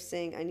way of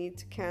saying, I need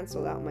to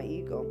cancel out my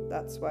ego.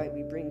 That's why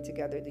we bring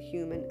together the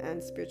human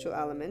and spiritual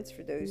elements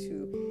for those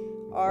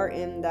who are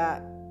in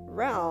that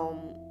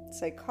realm.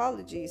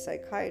 Psychology,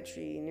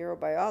 psychiatry,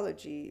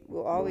 neurobiology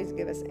will always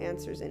give us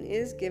answers, and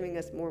is giving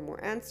us more and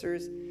more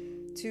answers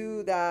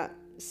to that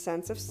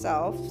sense of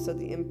self. So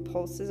the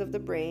impulses of the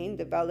brain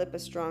develop a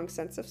strong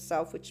sense of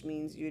self, which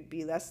means you'd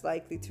be less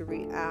likely to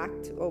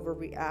react,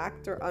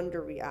 overreact, or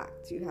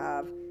underreact. You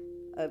have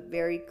a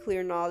very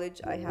clear knowledge,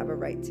 I have a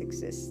right to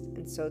exist,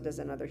 and so does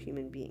another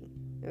human being.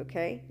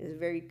 Okay? It's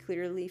very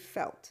clearly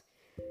felt.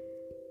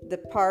 The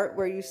part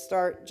where you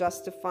start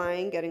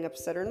justifying getting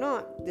upset or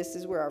not, this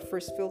is where our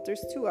first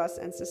filters to us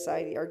and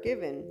society are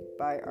given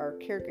by our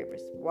caregivers.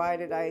 Why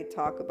did I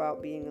talk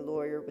about being a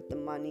lawyer with the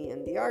money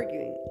and the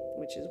arguing,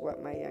 which is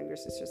what my younger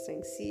sister was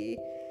saying? See?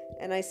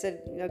 And I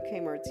said, okay,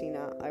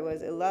 Martina, I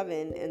was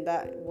 11, and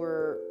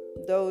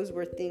those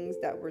were things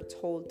that were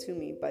told to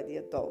me by the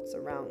adults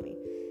around me.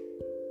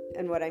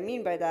 And what I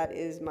mean by that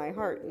is my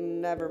heart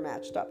never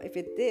matched up. If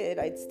it did,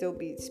 I'd still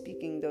be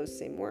speaking those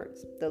same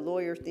words. The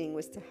lawyer thing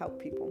was to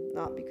help people,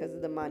 not because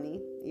of the money.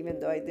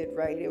 Even though I did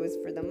right, it was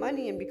for the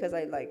money and because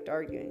I liked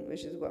arguing,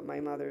 which is what my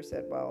mother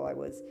said while I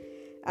was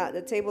at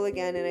the table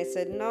again. And I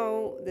said,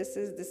 no,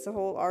 this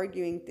whole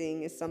arguing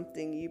thing is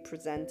something you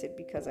presented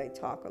because I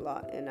talk a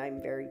lot and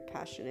I'm very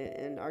passionate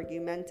and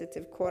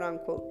argumentative, quote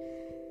unquote.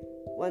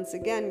 Once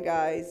again,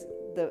 guys,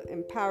 the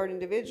empowered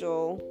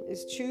individual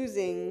is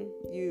choosing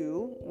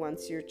you.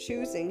 Once you're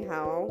choosing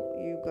how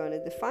you're going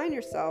to define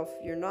yourself,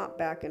 you're not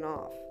backing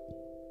off.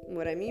 And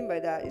what I mean by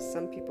that is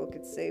some people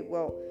could say,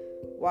 well,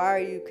 why are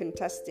you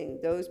contesting?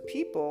 Those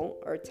people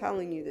are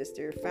telling you this.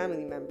 They're your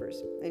family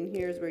members. And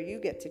here's where you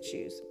get to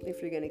choose.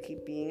 If you're going to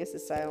keep being a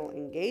societal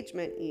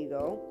engagement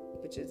ego,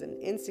 which is an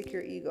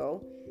insecure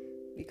ego,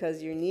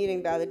 because you're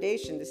needing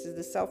validation. This is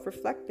the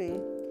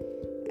self-reflecting.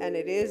 And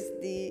it is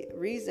the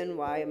reason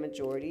why a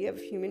majority of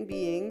human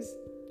beings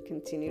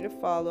continue to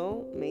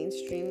follow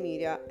mainstream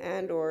media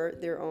and or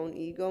their own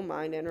ego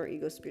mind and or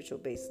ego spiritual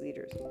based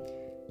leaders.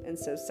 And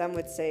so some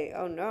would say,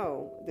 oh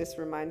no, this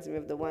reminds me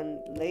of the one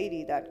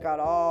lady that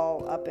got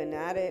all up and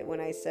at it when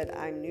I said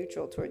I'm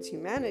neutral towards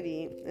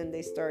humanity, and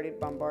they started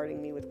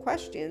bombarding me with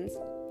questions.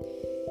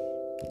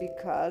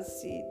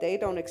 because, see, they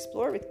don't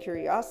explore with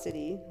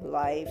curiosity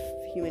life,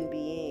 human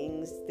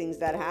beings, things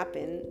that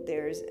happen.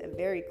 There's a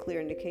very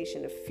clear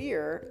indication of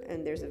fear,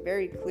 and there's a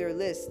very clear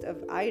list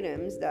of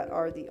items that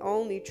are the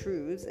only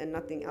truths and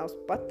nothing else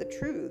but the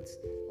truths.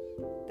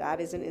 That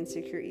is an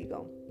insecure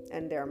ego.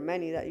 And there are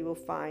many that you will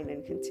find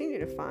and continue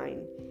to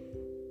find,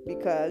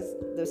 because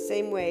the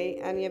same way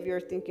any of you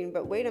are thinking,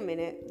 but wait a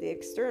minute, the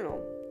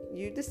external.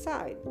 You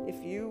decide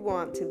if you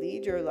want to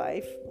lead your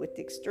life with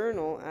the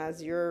external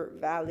as your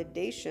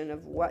validation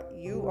of what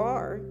you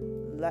are,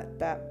 let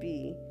that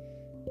be.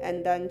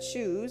 And then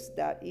choose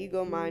that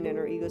ego mind and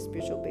or ego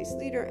spiritual based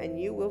leader, and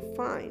you will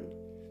find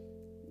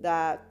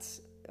that,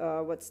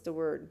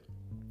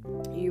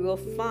 you will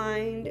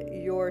find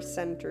your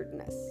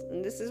centeredness.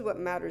 And this is what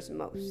matters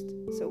most.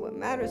 So what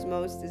matters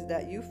most is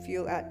that you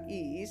feel at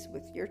ease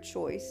with your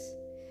choice,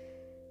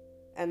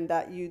 and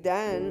that you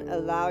then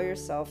allow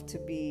yourself to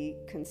be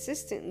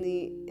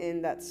consistently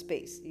in that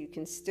space. You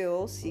can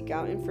still seek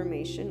out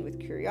information with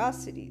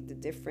curiosity. The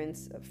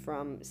difference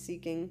from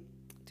seeking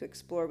to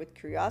explore with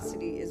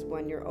curiosity is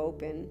when you're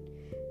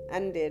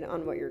open-ended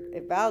on what you're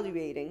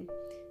evaluating.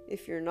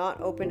 If you're not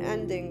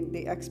open-ending,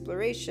 the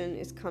exploration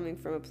is coming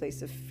from a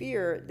place of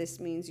fear. This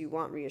means you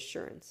want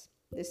reassurance.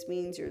 This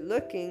means you're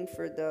looking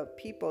for the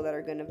people that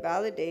are going to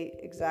validate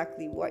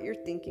exactly what you're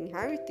thinking,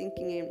 how you're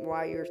thinking it, and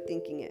why you're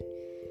thinking it.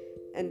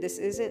 And this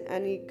isn't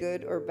any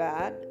good or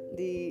bad.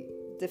 The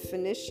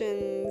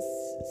definitions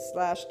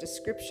 /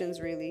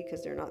 descriptions, really,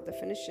 because they're not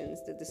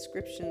definitions, the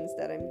descriptions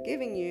that I'm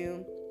giving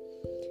you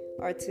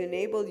are to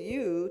enable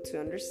you to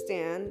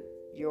understand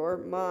your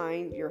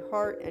mind, your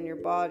heart, and your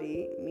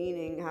body,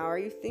 meaning how are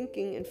you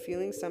thinking and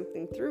feeling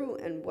something through,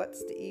 and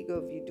what's the ego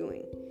of you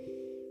doing.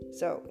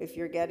 So if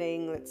you're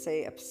getting, let's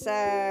say,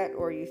 upset,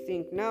 or you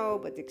think no,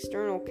 but the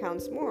external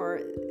counts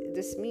more,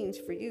 this means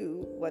for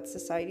you what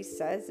society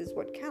says is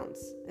what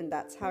counts, and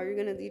that's how you're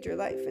going to lead your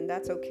life, and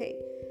that's okay.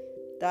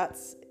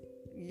 That's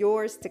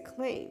yours to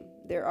claim.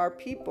 There are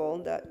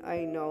people that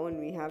I know, and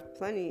we have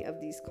plenty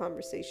of these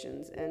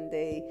conversations, and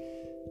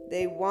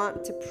they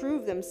want to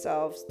prove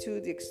themselves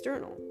to the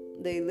external.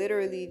 They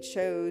literally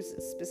chose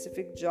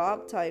specific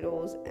job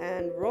titles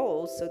and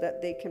roles so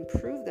that they can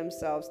prove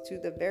themselves to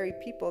the very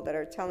people that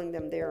are telling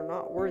them they are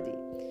not worthy.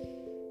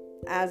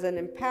 As an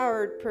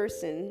empowered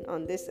person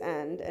on this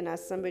end, and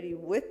as somebody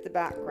with the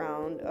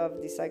background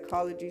of the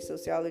psychology,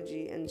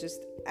 sociology, and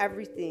just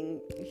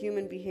everything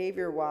human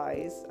behavior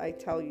wise, I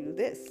tell you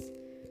this: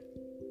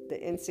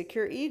 the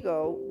insecure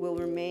ego will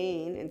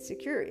remain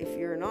insecure if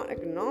you're not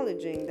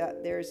acknowledging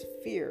that there's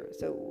fear.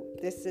 So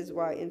this is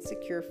why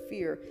insecure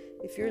fear,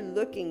 if you're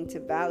looking to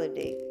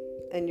validate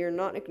and you're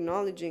not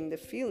acknowledging the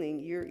feeling,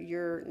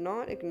 you're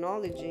not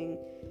acknowledging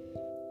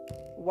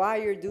why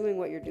you're doing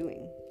what you're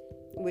doing.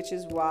 Which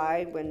is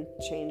why when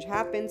change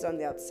happens on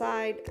the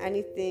outside,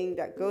 anything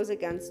that goes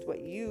against what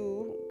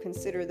you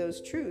consider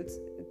those truths,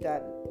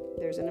 that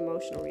there's an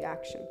emotional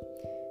reaction.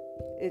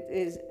 It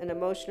is an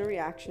emotional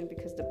reaction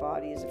because the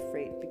body is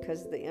afraid,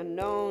 because the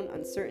unknown,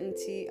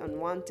 uncertainty,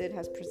 unwanted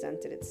has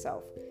presented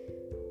itself.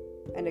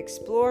 And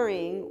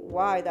exploring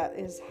why that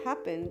has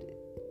happens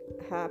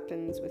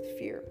with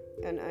fear.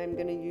 And I'm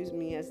going to use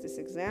me as this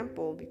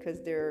example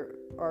because there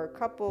are a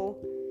couple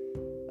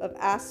of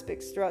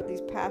aspects throughout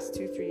these past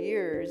 2-3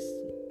 years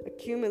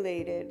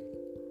accumulated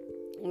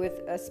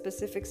with a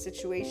specific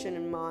situation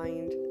in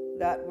mind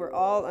that were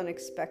all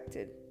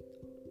unexpected,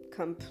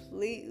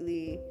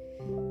 completely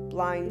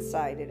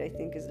blindsided, I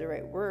think is the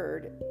right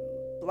word.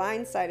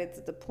 Blindsided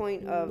to the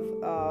point of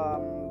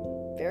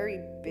very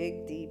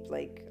big, deep,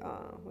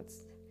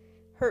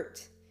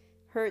 hurt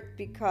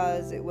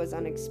because it was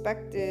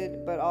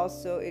unexpected, but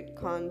also it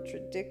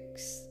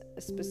contradicts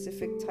a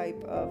specific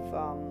type of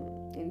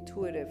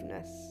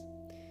intuitiveness.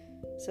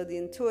 So the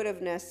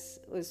intuitiveness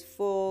was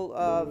full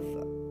of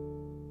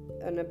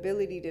an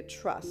ability to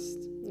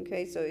trust.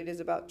 Okay, so it is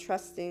about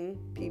trusting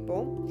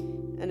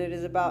people, and it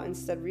is about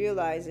instead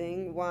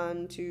realizing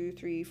 1, 2,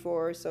 3,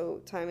 4,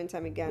 so time and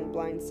time again,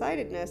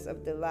 blindsidedness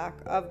of the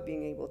lack of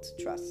being able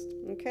to trust.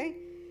 Okay,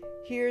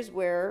 here's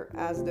where,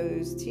 as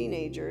those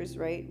teenagers,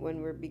 right,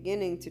 when we're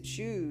beginning to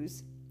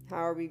choose how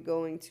are we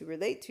going to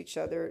relate to each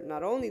other,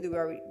 not only do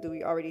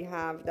we already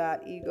have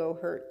that ego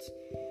hurt.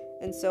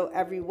 And so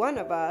every one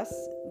of us,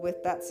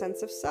 with that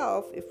sense of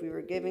self, if we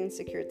were giving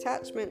secure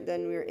attachment,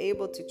 then we were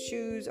able to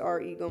choose our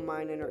ego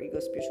mind and our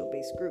ego spiritual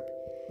based group.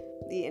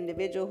 The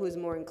individual who's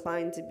more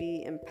inclined to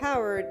be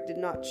empowered did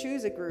not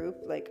choose a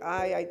group. Like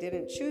I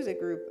didn't choose a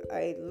group.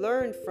 I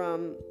learned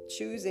from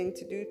choosing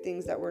to do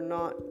things that were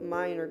not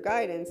mine or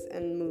guidance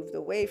and moved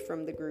away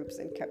from the groups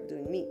and kept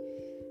doing me.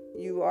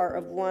 You are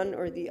of one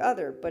or the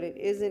other, but it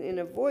isn't an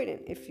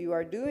avoidant. If you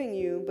are doing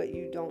you, but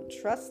you don't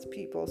trust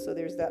people, so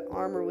there's that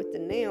armor with the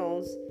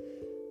nails,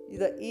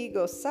 the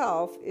ego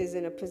self is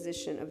in a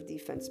position of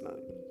defense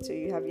mode. So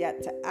you have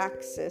yet to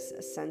access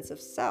a sense of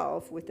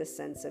self with a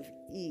sense of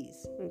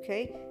ease,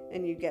 okay?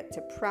 And you get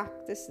to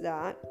practice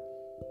that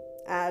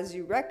as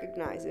you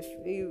recognize. If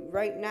you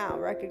right now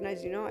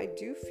recognize, I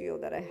do feel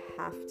that I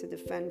have to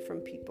defend from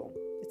people.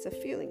 It's a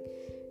feeling.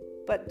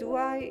 But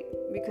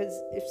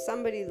because if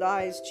somebody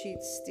lies,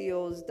 cheats,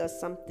 steals, does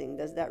something,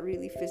 does that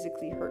really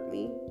physically hurt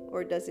me?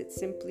 Or does it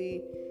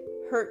simply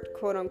hurt,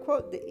 quote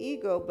unquote, the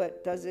ego,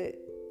 but does it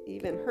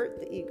even hurt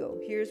the ego?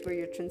 Here's where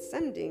you're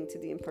transcending to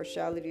the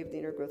impartiality of the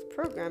inner growth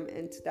program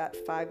and to that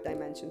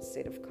 5-dimension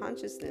state of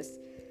consciousness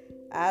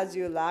as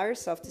you allow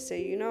yourself to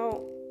say,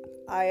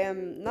 I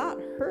am not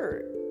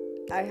hurt.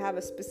 I have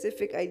a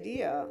specific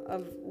idea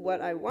of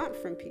what I want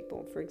from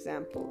people, for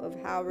example, of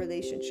how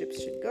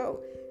relationships should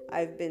go.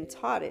 I've been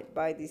taught it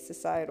by the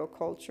societal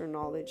culture,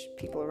 knowledge,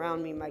 people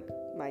around me, my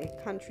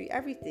country,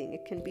 everything.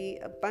 It can be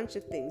a bunch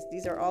of things.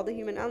 These are all the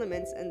human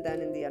elements. And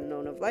then in the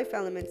unknown of life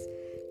elements,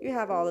 you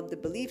have all of the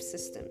belief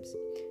systems.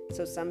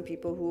 So some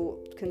people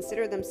who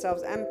consider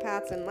themselves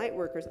empaths and light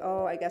workers,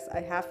 I guess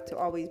I have to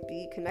always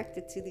be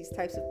connected to these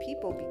types of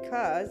people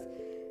because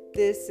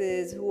this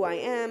is who I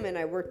am and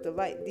I work the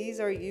light. These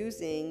are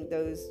using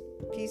those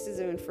pieces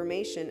of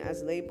information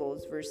as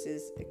labels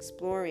versus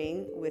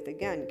exploring with,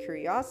 again,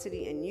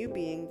 curiosity and you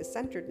being the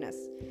centeredness.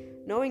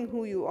 Knowing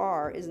who you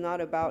are is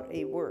not about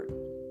a word.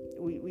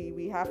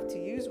 We have to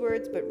use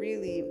words, but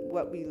really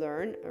what we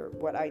learn, or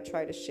what I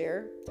try to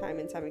share time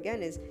and time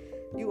again, is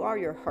you are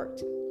your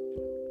heart.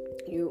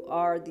 You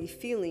are the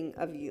feeling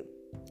of you.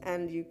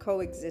 And you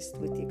coexist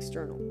with the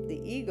external.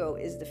 The ego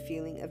is the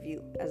feeling of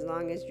you. As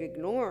long as you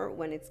ignore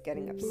when it's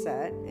getting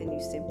upset and you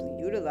simply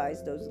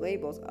utilize those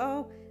labels.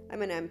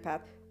 I'm an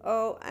empath.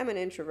 I'm an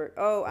introvert.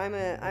 I'm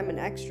an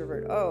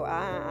extrovert.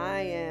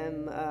 I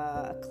am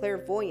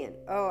clairvoyant.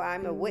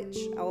 I'm a witch.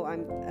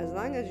 As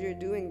long as you're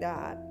doing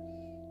that.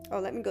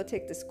 Let me go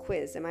take this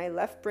quiz. Am I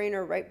left brain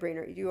or right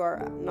brainer? You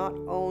are not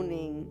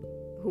owning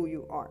who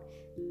you are.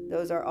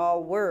 Those are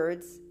all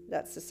words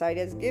that society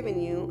has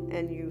given you,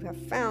 and you have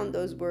found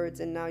those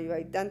words, and now you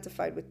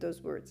identified with those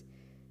words.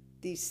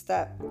 The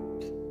step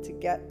to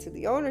get to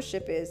the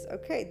ownership is,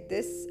 okay,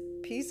 this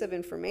piece of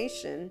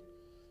information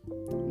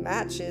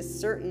matches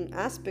certain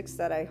aspects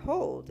that I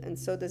hold, and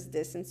so does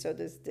this, and so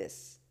does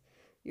this.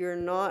 You're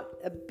not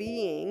a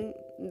being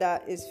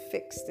that is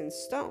fixed in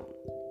stone.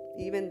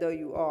 Even though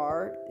you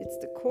are, it's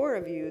the core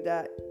of you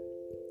that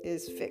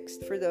is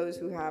fixed. For those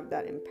who have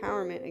that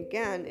empowerment,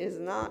 again, is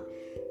not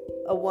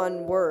a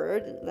one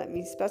word. Let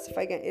me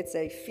specify again, it's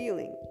a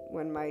feeling.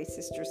 When my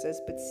sister says,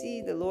 but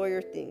see the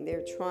lawyer thing,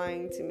 they're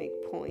trying to make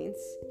points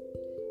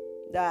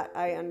that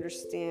I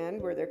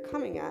understand where they're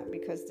coming at,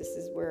 because this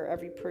is where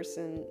every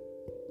person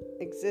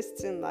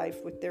exists in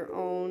life with their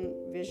own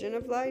vision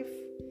of life.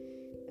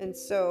 And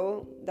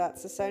so that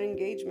society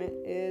engagement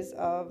is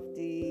of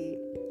the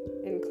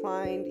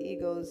inclined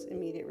ego's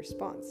immediate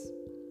response.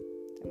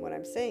 And what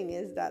I'm saying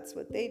is that's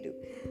what they do.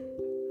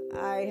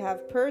 I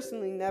have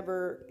personally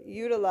never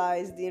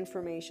utilized the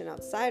information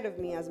outside of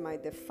me as my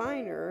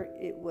definer.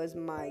 It was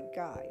my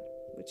guide,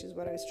 which is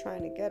what I was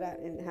trying to get at,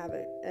 and have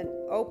an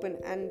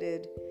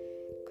open-ended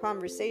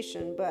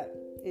conversation, but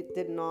it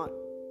did not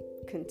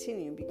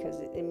continue because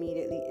it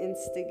immediately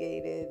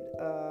instigated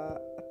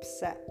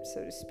upset,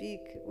 so to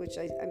speak, which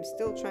I'm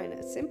still trying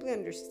to simply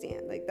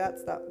understand. Like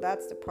that's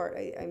the part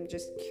I'm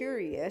just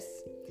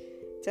curious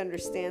to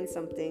understand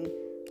something,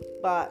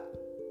 but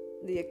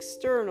the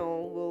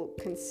external will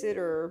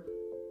consider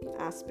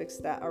aspects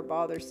that are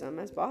bothersome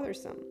as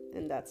bothersome,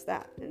 and that's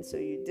that. And so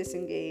you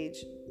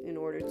disengage in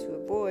order to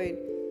avoid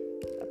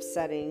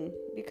upsetting,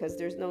 because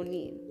there's no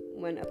need.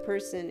 When a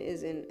person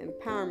is in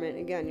empowerment,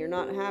 again, you're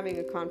not having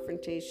a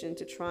confrontation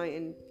to try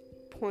and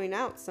point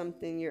out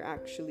something, you're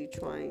actually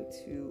trying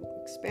to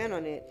expand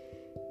on it.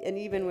 And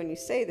even when you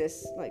say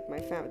this, like my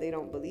family, they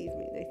don't believe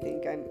me. They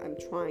think I'm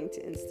trying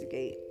to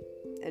instigate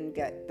and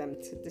get them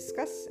to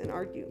discuss and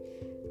argue.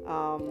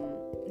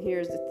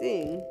 Here's the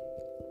thing.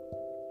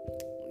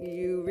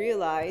 You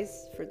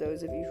realize, for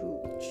those of you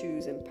who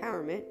choose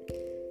empowerment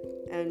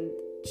and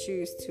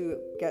choose to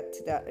get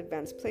to that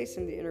advanced place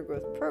in the inner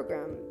growth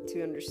program,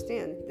 to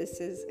understand this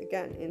is,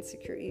 again,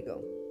 insecure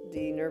ego.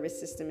 The nervous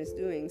system is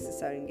doing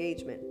society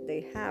engagement.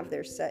 They have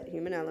their set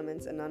human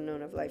elements and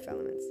unknown of life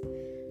elements.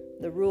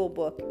 The rule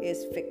book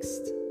is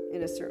fixed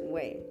in a certain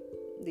way.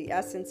 The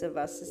essence of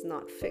us is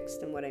not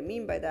fixed. And what I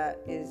mean by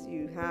that is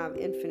you have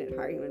infinite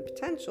higher human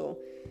potential.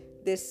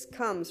 This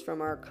comes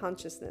from our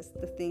consciousness,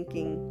 the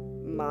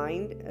thinking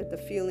mind. The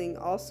feeling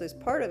also is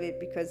part of it,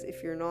 because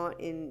if you're not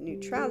in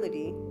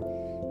neutrality,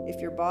 if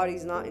your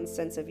body's not in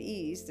sense of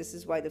ease, this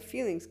is why the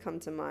feelings come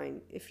to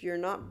mind. If you're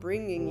not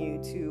bringing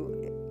you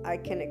to, I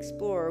can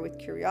explore with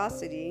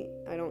curiosity,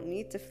 I don't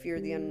need to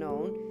fear the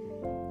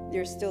unknown,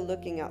 you're still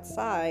looking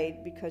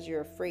outside because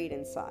you're afraid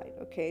inside.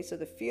 Okay, so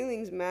the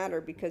feelings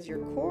matter because your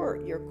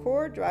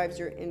core drives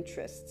your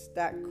interests.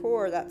 That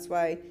core, that's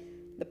why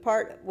the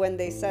part when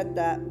they said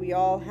that we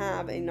all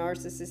have a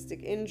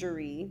narcissistic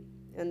injury,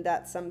 and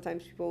that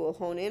sometimes people will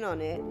hone in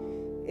on it,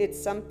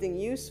 it's something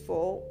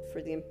useful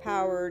for the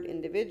empowered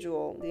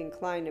individual, the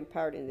inclined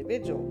empowered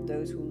individual.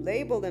 Those who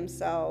label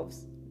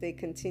themselves, they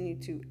continue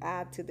to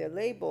add to their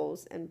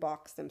labels and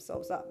box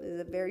themselves up.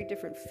 It's a very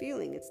different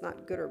feeling. It's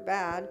not good or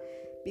bad,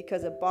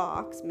 because a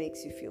box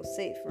makes you feel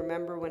safe.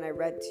 Remember when I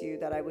read to you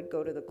that I would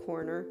go to the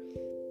corner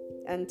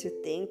and to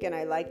think, and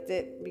I liked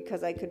it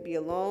because I could be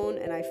alone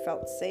and I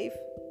felt safe.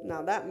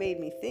 Now that made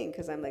me think,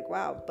 because I'm like,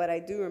 wow. But I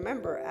do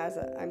remember,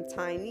 I'm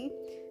tiny,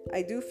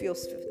 I do feel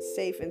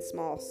safe in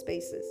small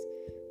spaces.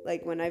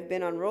 Like when I've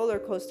been on roller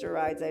coaster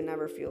rides, I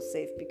never feel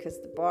safe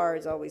because the bar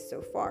is always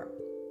so far.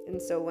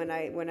 And so when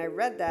I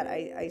read that,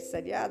 I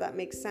said, yeah, that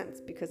makes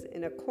sense, because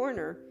in a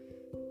corner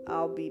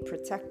I'll be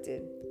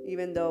protected.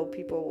 Even though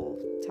people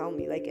will tell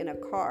me, like in a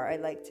car, I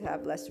like to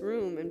have less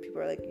room, and people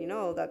are like,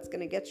 that's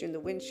gonna get you in the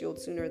windshield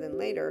sooner than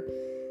later.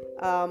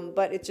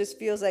 But it just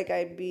feels like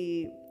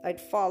I'd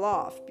fall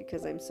off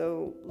because I'm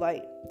so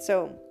light.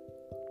 So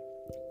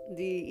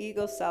the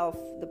ego self,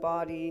 the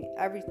body,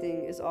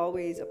 everything is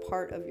always a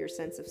part of your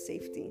sense of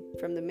safety.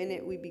 From the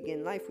minute we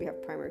begin life, we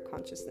have primary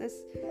consciousness.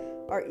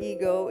 Our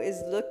ego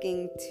is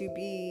looking to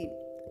be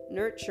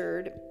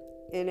nurtured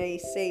in a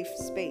safe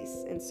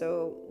space. And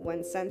so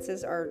when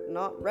senses are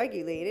not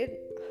regulated,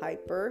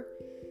 hyper,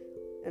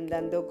 and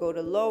then they'll go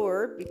to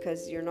lower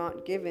because you're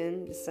not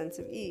given the sense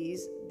of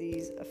ease,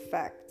 these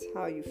affect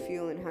how you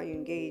feel and how you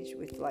engage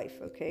with life,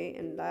 okay?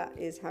 And that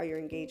is how you're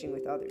engaging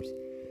with others.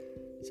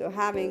 So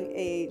having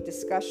a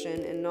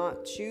discussion and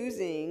not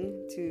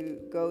choosing to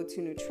go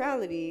to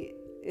neutrality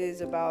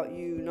is about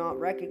you not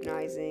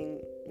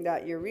recognizing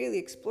that you're really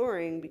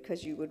exploring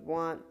because you would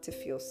want to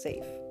feel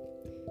safe.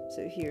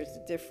 So here's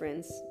the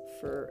difference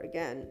for,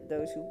 again,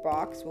 those who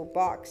box will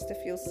box to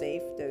feel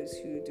safe. Those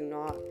who do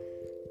not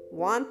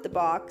want the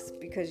box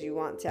because you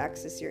want to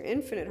access your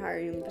infinite higher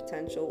human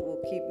potential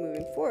will keep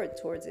moving forward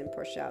towards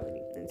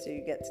impartiality. And so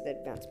you get to the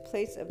advanced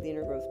place of the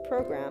inner growth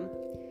program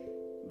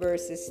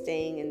versus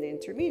staying in the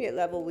intermediate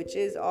level, which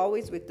is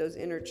always with those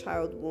inner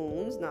child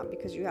wounds, not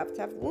because you have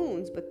to have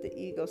wounds, but the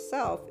ego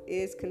self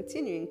is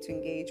continuing to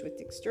engage with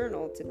the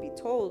external to be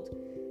told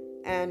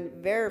and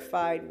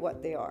verified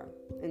what they are.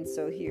 And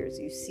so here's,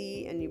 you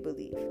see and you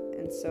believe.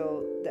 And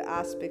so the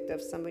aspect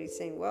of somebody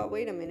saying, well,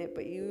 wait a minute,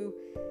 but you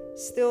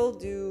still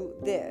do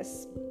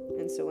this.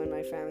 And so when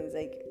my family's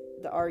like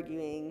the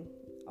arguing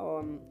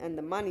and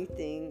the money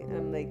thing, and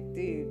I'm like,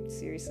 dude,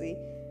 seriously,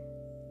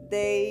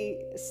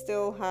 they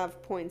still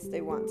have points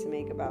they want to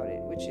make about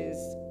it, which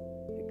is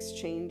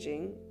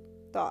exchanging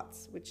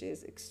thoughts, which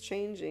is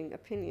exchanging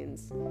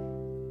opinions.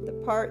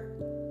 The part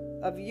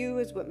of you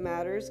is what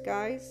matters,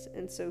 guys.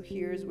 And so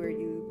here's where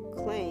you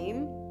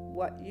claim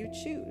what you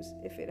choose.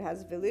 If it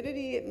has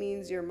validity, it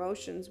means your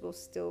emotions will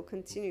still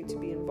continue to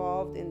be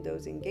involved in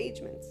those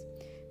engagements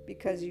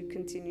because you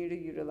continue to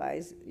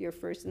utilize your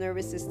first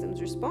nervous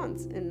system's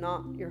response and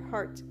not your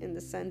heart, in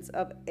the sense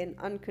of an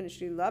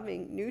unconditionally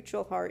loving,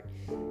 neutral heart,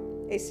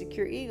 a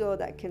secure ego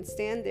that can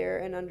stand there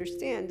and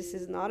understand this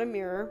is not a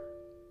mirror.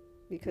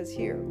 Because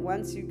here,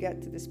 once you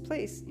get to this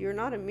place, you're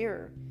not a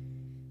mirror.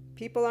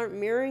 People aren't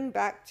mirroring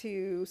back to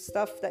you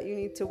stuff that you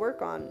need to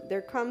work on.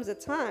 There comes a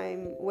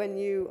time when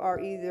you are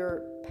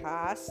either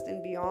past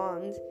and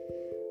beyond,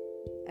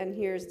 and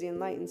here's the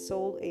enlightened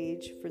soul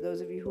age. For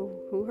those of you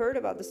who heard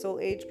about the soul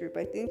age group,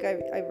 I think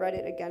I read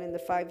it again in the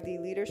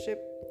 5D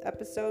leadership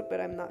episode, but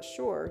I'm not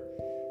sure.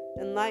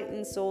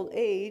 Enlightened soul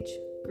age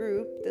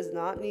group does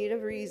not need a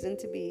reason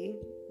to be.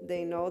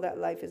 They know that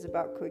life is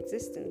about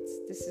coexistence.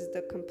 This is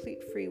the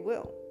complete free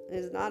will. It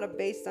is not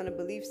based on a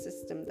belief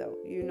system, though.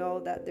 You know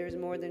that there's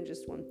more than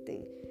just one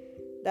thing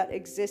that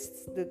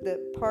exists.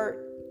 The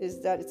part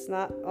is that it's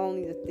not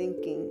only the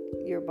thinking.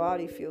 Your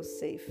body feels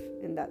safe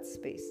in that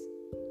space.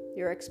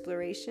 Your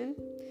exploration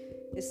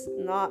is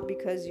not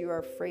because you are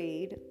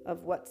afraid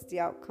of what's the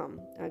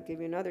outcome. I'll give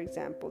you another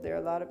example. There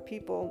are a lot of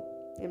people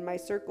in my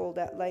circle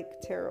that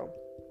like tarot.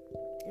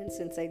 And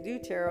since I do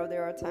tarot,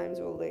 there are times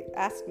where they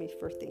ask me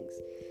for things.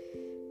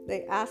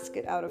 They ask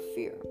it out of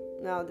fear.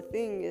 Now, the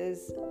thing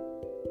is,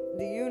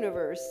 the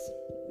universe,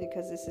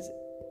 because this is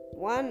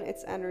one,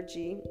 it's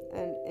energy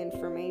and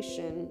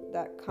information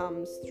that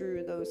comes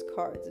through those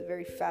cards. It's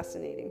very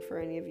fascinating for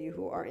any of you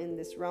who are in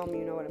this realm.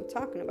 You know what I'm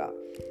talking about,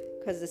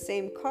 because the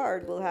same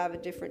card will have a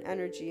different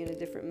energy and a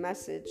different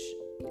message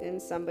in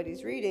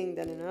somebody's reading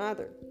than in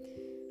another.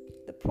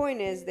 The point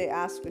is, they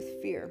ask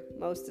with fear.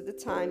 Most of the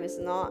time it's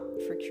not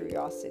for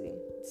curiosity.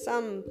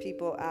 Some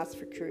people ask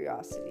for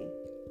curiosity.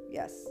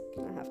 Yes,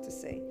 I have to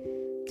say,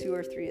 2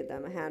 or 3 of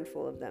them, a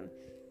handful of them.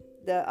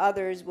 The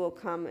others will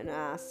come and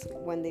ask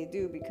when they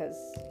do because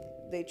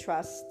they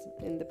trust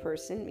in the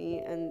person, me,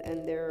 and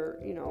they're,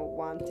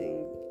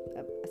 wanting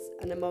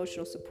an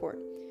emotional support.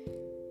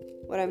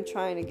 What I'm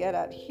trying to get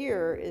at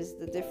here is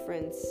the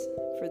difference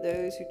for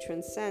those who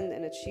transcend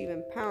and achieve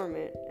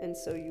empowerment. And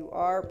so you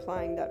are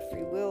applying that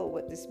free will.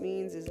 What this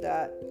means is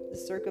that the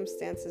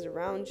circumstances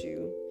around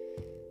you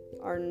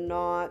are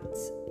not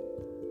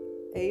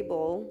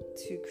able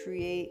to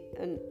create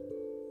an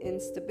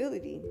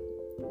instability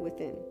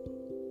within.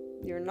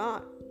 You're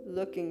not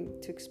looking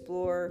to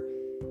explore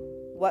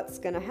what's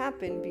going to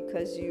happen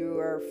because you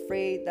are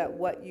afraid that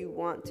what you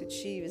want to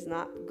achieve is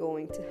not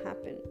going to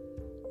happen.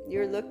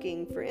 You're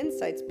looking for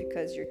insights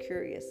because you're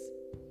curious.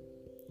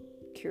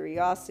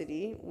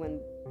 Curiosity,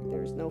 when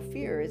there's no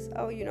fear, is,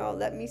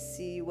 let me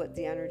see what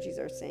the energies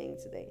are saying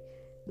today.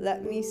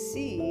 let me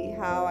see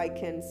how I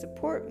can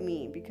support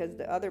me, because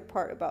the other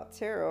part about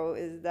tarot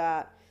is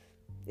that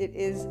it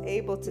is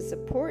able to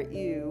support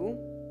you.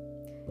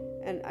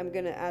 And I'm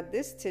going to add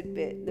this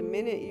tidbit: the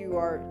minute you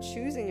are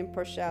choosing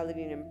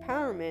impartiality and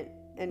empowerment,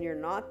 and you're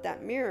not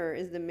that mirror,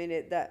 is the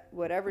minute that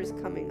whatever's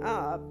coming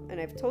up. And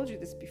I've told you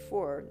this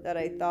before, that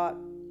I thought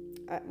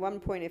at one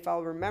point, if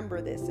I'll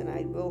remember this and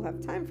I will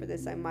have time for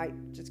this, I might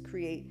just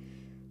create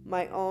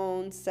my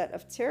own set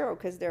of tarot,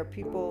 because there are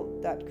people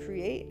that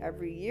create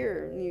every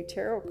year new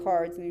tarot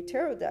cards, new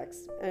tarot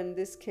decks. And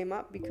this came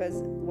up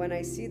because when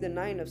I see the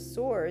Nine of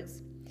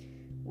Swords,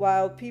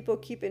 while people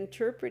keep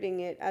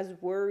interpreting it as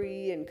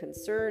worry and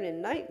concern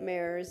and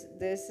nightmares,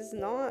 this is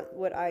not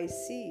what I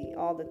see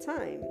all the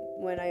time.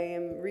 When I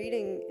am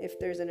reading, if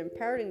there's an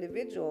empowered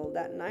individual,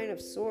 that Nine of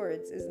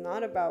Swords is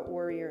not about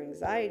worry or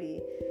anxiety,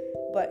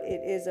 but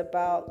it is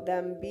about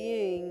them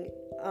being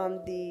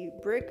on the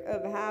brick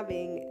of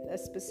having a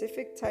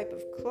specific type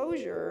of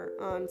closure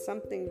on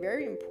something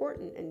very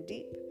important and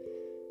deep.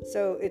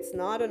 So it's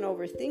not an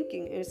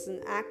overthinking, it's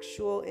an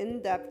actual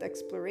in-depth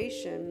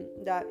exploration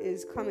that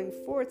is coming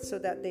forth so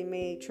that they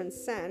may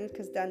transcend,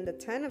 because then the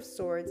Ten of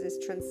Swords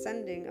is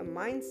transcending a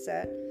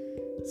mindset.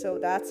 So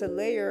that's a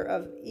layer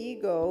of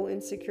ego,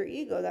 insecure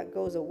ego, that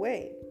goes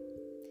away.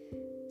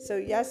 So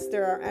yes,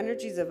 there are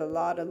energies of a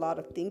lot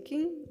of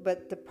thinking,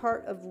 but the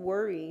part of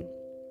worry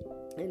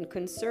and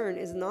concern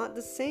is not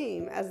the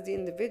same as the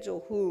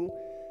individual who,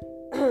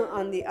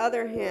 on the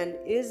other hand,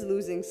 is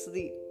losing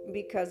sleep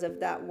because of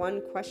that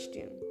one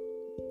question.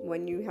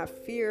 When you have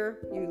fear,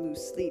 you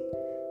lose sleep.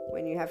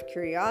 When you have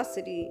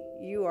curiosity,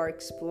 you are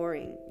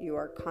exploring, you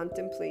are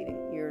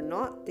contemplating, you're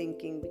not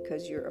thinking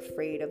because you're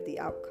afraid of the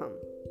outcome.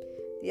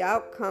 The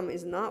outcome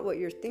is not what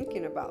you're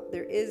thinking about.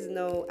 There is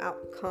no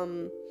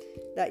outcome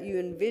that you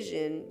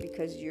envision,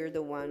 because you're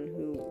the one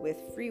who, with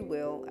free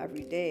will,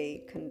 every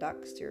day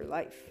conducts your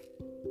life.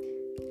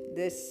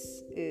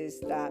 This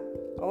is that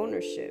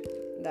ownership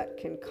that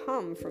can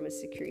come from a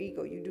secure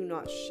ego. You do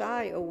not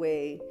shy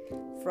away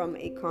from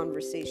a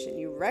conversation.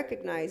 You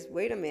recognize,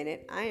 wait a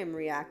minute, I am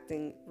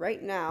reacting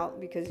right now,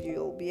 because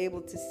you'll be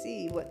able to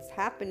see what's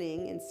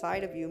happening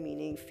inside of you,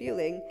 meaning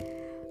feeling.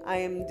 I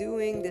am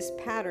doing this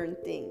pattern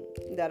thing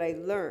that I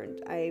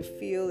learned. I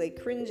feel a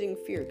cringing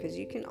fear, because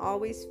you can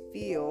always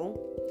feel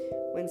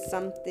when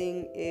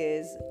something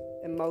is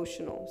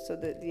emotional. So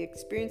the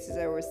experiences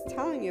I was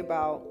telling you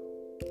about,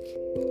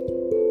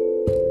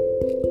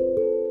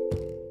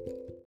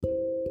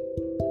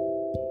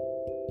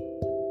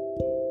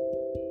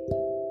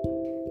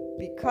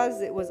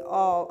 because it was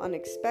all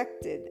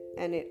unexpected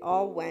and it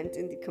all went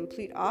in the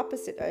complete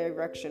opposite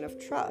direction of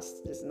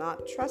trust. It's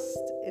not trust,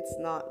 it's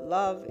not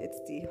love, it's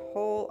the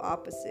whole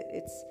opposite.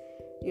 It's,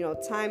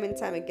 time and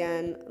time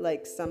again,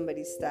 like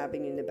somebody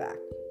stabbing you in the back,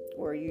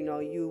 or,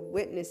 you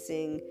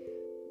witnessing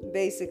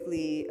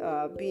basically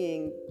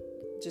being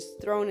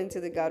just thrown into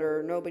the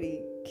gutter,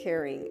 nobody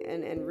caring,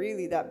 and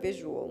really that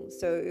visual.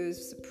 So it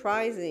was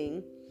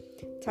surprising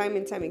time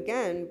and time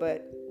again.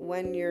 But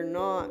when you're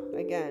not,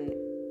 again,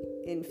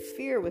 in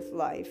fear with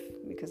life,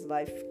 because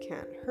life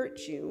can't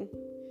hurt you,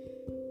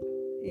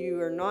 you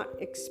are not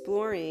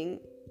exploring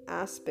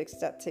aspects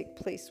that take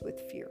place with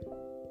fear.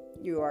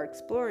 You are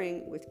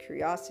exploring with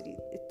curiosity.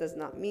 It does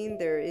not mean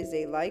there is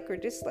a like or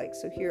dislike.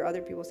 So here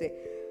other people say,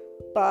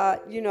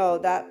 but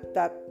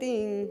that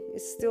thing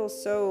is still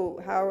so,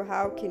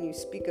 how can you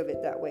speak of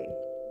it that way?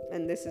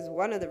 And this is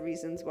one of the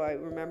reasons why,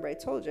 remember I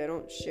told you, I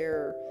don't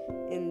share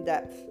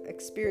in-depth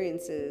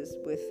experiences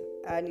with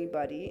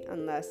anybody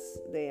unless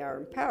they are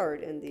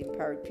empowered, and the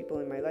empowered people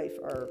in my life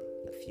are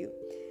a few.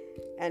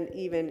 And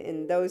even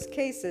in those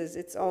cases,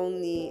 it's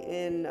only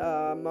in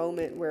a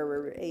moment where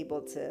we're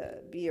able to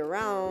be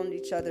around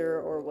each other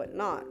or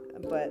whatnot.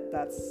 But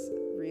that's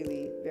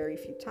really very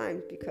few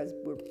times, because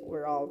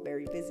we're all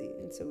very busy,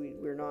 and so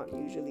we're not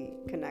usually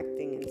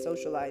connecting and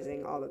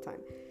socializing all the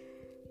time.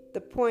 The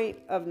point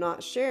of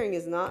not sharing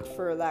is not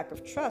for a lack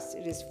of trust.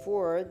 It is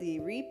for the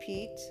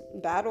repeat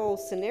battle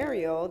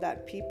scenario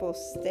that people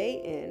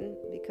stay in,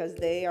 because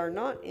they are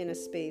not in a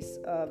space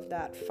of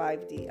that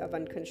 5D of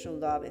unconditional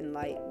love and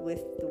light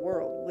with the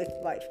world, with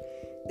life.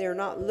 They're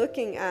not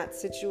looking at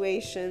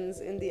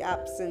situations in the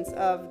absence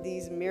of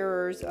these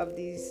mirrors, of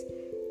these,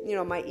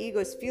 my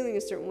ego is feeling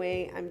a certain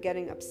way, I'm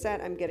getting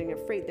upset, I'm getting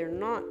afraid. They're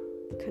not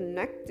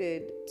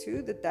connected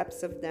to the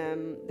depths of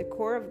them, the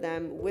core of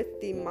them,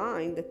 with the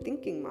mind, the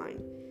thinking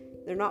mind.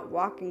 They're not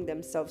walking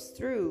themselves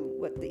through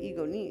what the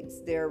ego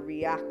needs. They're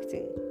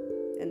reacting.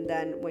 And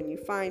then when you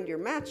find your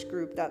match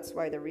group, that's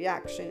why the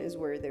reaction is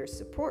where there's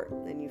support,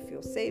 and you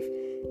feel safe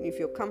and you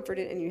feel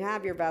comforted and you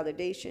have your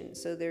validation.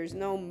 So there's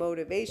no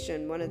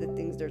motivation. One of the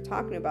things they're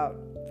talking about,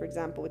 for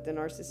example, with the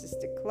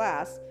narcissistic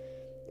class,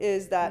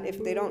 is that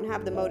if they don't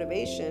have the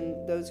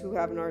motivation, those who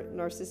have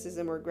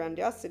narcissism or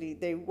grandiosity,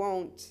 they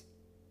won't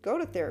go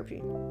to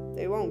therapy.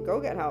 They won't go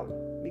get help,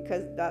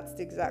 because that's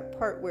the exact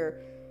part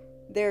where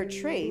their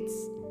traits,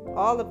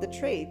 all of the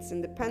traits,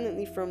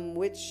 independently from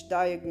which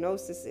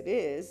diagnosis it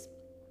is,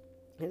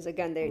 Because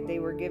again, they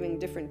were giving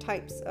different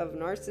types of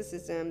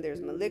narcissism. There's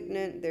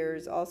malignant.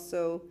 There's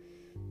also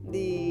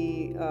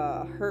the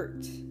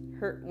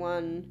hurt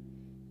one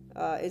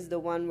is the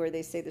one where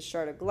they say the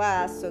shard of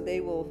glass. So they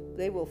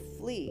will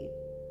flee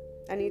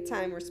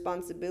anytime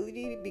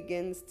responsibility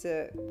begins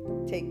to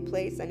take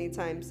place.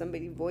 Anytime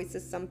somebody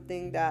voices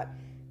something that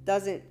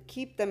doesn't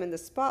keep them in the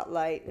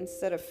spotlight,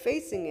 instead of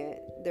facing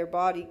it, their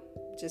body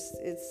just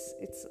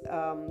it's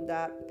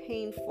that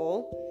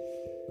painful,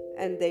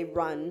 and they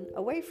run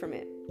away from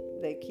it.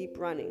 They keep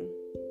running,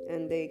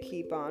 and they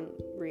keep on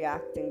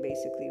reacting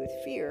basically with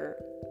fear.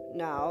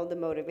 Now the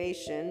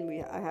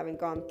motivation, I haven't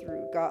gotten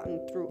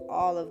through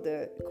all of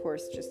the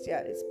course just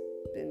yet. It's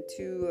been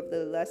 2 of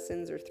the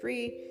lessons or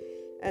 3,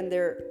 and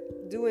they're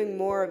doing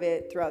more of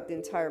it throughout the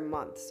entire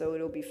month. So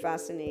it'll be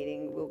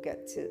fascinating. We'll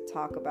get to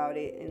talk about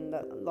it in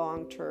the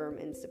long term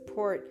and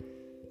support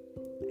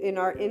in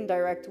our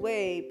indirect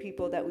way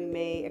people that we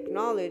may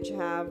acknowledge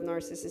have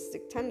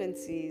narcissistic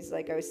tendencies.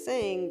 Like I was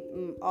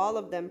saying, all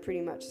of them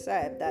pretty much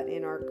said that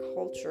in our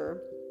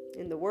culture,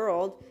 in the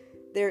world,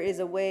 there is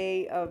a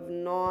way of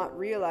not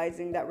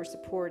realizing that we're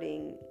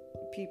supporting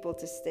people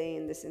to stay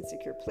in this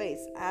insecure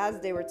place. As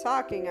they were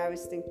talking, I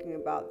was thinking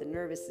about the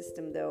nervous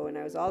system though, and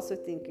I was also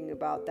thinking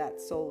about that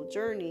soul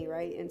journey,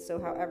 right? And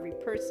so how every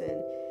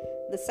person,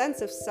 the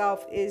sense of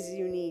self is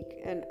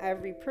unique, and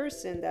every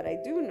person that I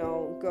do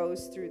know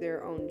goes through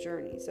their own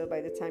journey. So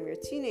by the time you're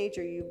a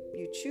teenager, you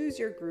choose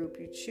your group,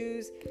 you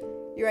choose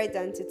your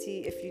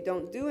identity. If you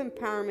don't do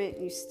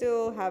empowerment, you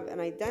still have an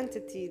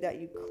identity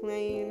that you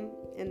claim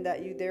and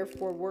that you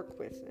therefore work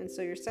with. And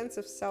so your sense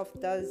of self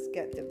does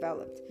get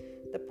developed.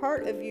 The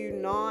part of you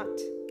not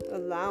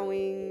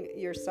allowing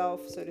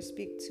yourself, so to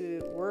speak,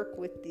 to work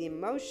with the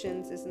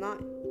emotions is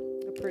not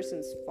a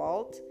person's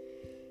fault,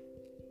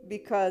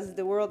 because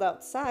the world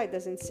outside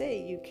doesn't say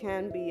you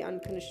can be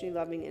unconditionally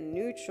loving and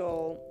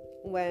neutral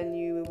when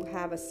you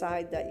have a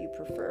side that you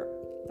prefer.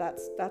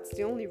 That's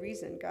the only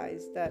reason,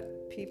 guys,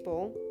 that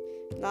people,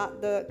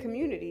 not the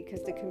community,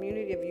 because the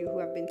community of you who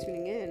have been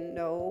tuning in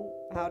know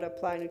how to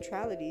apply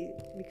neutrality,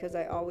 because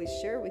I always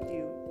share with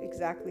you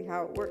exactly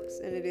how it works.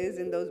 And it is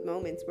in those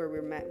moments where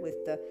we're met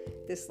with the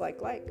dislike.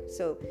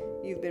 So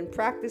you've been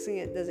practicing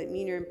it, doesn't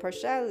mean your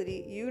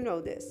impartiality. You know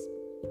this.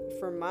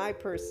 For my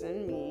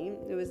person, me,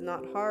 it was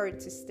not hard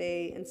to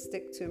stay and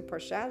stick to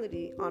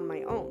impartiality on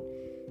my own.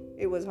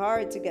 It was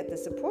hard to get the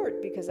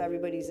support because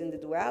everybody's in the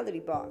duality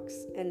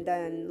box, and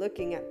then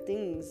looking at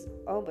things,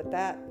 oh, but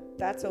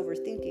that's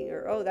overthinking,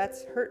 or oh,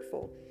 that's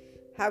hurtful.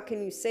 How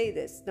can you say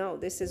this? No,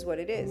 this is what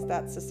it is.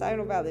 That's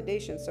societal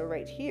validation. So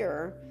right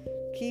here,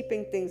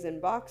 keeping things in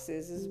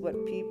boxes is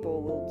what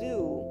people will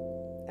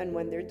do. And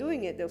when they're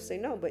doing it, they'll say,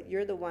 no, but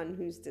you're the one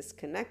who's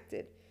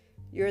disconnected.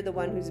 You're the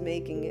one who's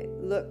making it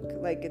look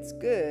like it's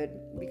good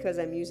because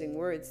I'm using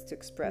words to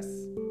express,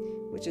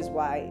 which is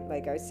why,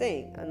 like I was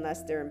saying,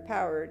 unless they're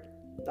empowered,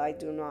 I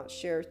do not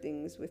share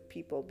things with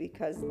people,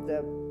 because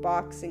the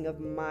boxing of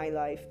my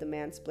life, the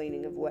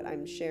mansplaining of what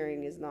I'm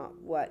sharing is not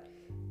what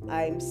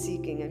I'm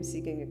seeking. I'm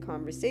seeking a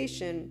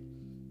conversation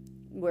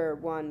where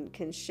one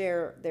can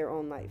share their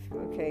own life,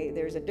 okay?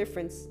 There's a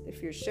difference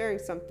if you're sharing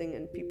something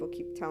and people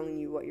keep telling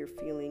you what you're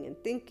feeling and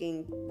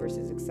thinking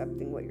versus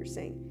accepting what you're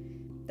saying.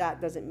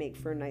 That doesn't make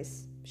for a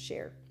nice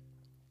share.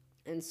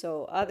 And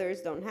so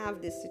others don't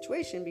have this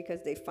situation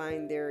because they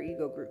find their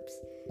ego groups,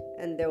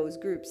 and those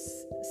groups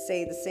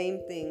say the same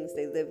things,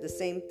 they live the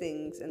same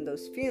things, and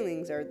those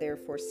feelings are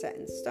therefore set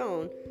in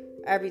stone.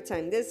 Every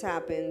time this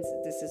happens,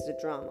 this is the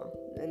drama,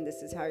 and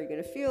this is how you're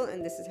going to feel,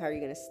 and this is how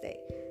you're going to stay,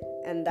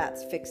 and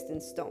that's fixed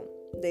in stone.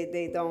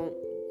 They don't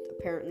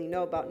apparently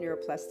know about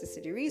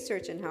neuroplasticity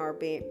research and how our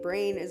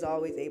brain is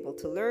always able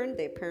to learn.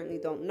 They apparently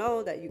don't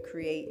know that you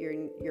create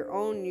your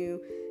own new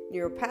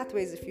neural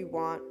pathways if you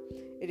want.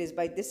 It is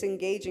by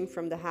disengaging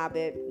from the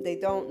habit. They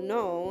don't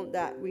know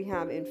that we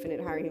have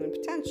infinite higher human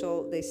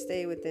potential. They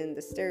stay within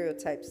the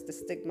stereotypes, the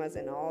stigmas,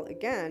 and all,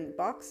 again,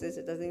 boxes.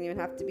 It doesn't even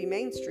have to be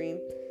mainstream.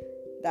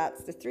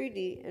 That's the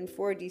 3D and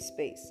 4D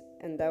space.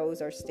 And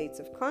those are states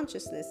of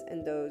consciousness,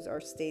 and those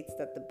are states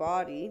that the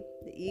body,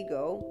 the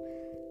ego,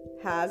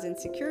 has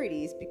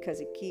insecurities because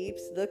it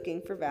keeps looking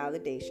for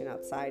validation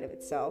outside of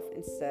itself,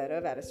 instead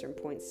of at a certain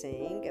point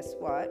saying, guess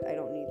what? I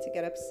don't need to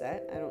get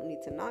upset. I don't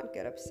need to not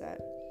get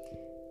upset.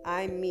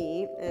 I'm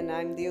me, and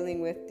I'm dealing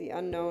with the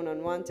unknown,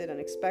 unwanted,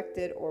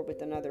 unexpected, or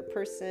with another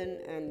person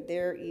and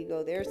their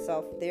ego, their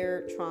self,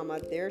 their trauma,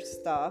 their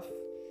stuff.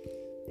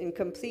 In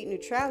complete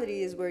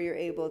neutrality is where you're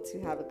able to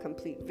have a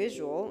complete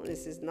visual.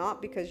 This is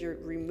not because you're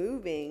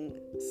removing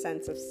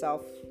sense of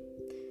self.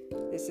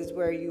 This is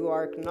where you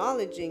are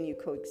acknowledging you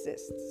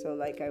coexist. So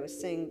like I was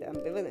saying, the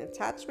ambivalent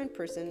attachment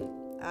person,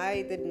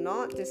 I did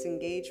not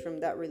disengage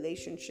from that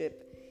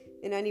relationship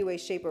in any way,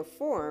 shape, or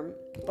form,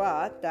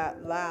 but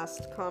that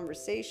last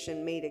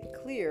conversation made it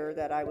clear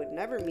that I would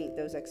never meet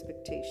those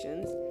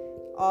expectations.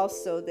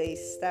 Also, they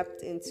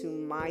stepped into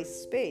my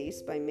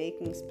space by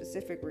making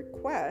specific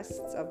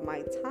requests of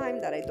my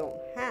time that I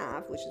don't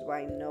have, which is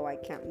why I know I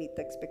can't meet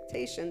the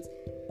expectations.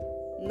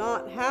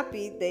 not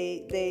happy,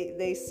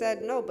 they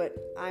said, no, but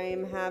I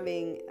am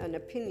having an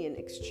opinion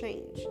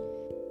exchange.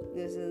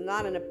 This is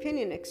not an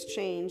opinion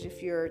exchange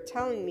if you're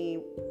telling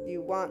me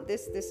you want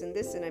this, this, and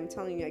this, and I'm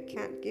telling you I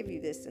can't give you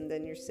this, and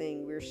then you're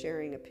saying we're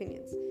sharing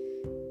opinions.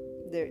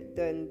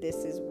 Then this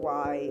is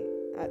why,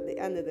 at the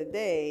end of the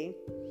day,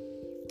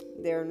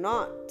 they're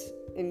not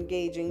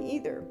engaging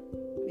either.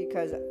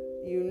 Because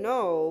you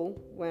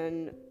know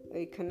when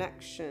a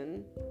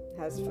connection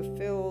has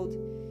fulfilled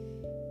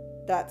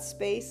that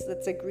space,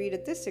 let's agree to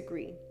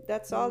disagree.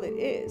 That's all it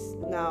is.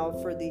 Now,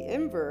 for the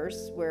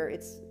inverse, where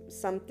it's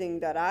something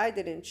that I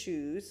didn't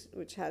choose,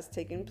 which has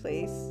taken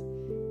place,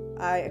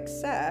 I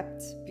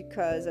accept,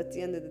 because at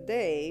the end of the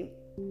day,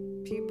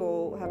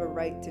 people have a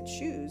right to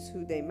choose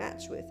who they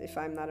match with. If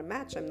I'm not a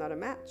match, I'm not a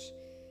match.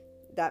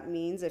 That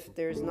means if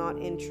there's not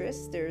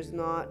interest, there's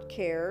not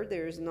care,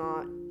 there's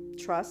not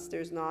trust,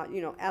 there's not,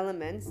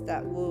 elements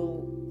that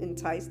will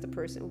entice the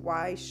person,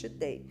 why should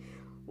they?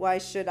 Why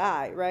should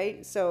I,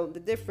 right? So the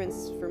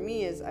difference for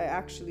me is I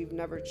actually have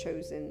never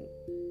chosen,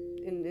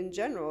 in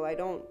general,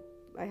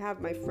 I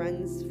have my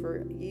friends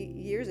for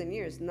years and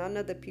years. None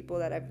of the people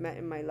that I've met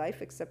in my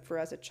life, except for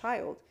as a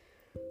child,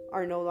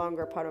 are no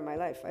longer a part of my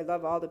life. I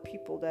love all the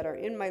people that are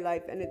in my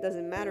life, and it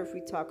doesn't matter if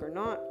we talk or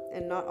not.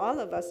 And not all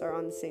of us are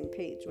on the same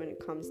page when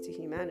it comes to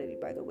humanity,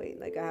 by the way.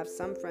 Like, I have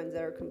some friends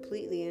that are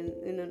completely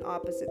in an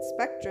opposite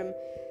spectrum.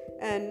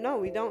 And no,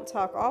 we don't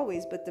talk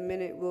always, but the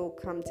minute we'll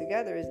come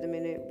together is the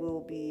minute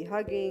we'll be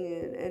hugging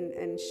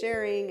and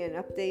sharing and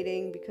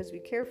updating, because we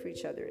care for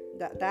each other.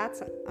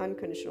 That's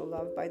unconditional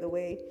love, by the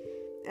way.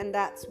 And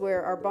that's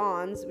where our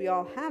bonds, we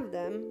all have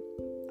them,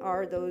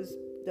 are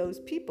those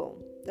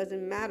people.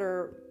 Doesn't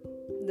matter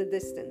the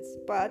distance,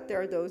 but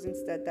there are those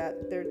instead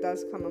that there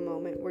does come a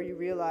moment where you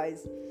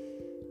realize,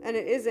 and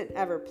it isn't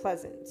ever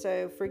pleasant.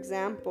 So, for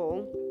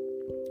example,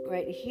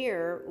 right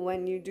here,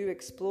 when you do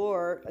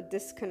explore a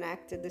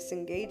disconnect, a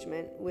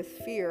disengagement with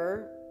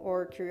fear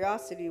or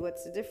curiosity,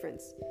 what's the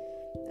difference?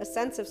 A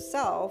sense of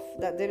self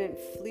that didn't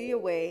flee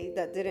away,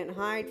 that didn't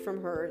hide from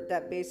her,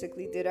 that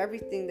basically did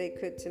everything they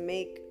could to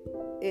make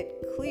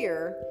it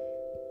clear.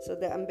 So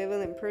the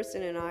ambivalent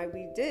person and I,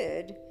 we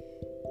did.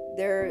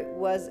 There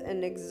was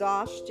an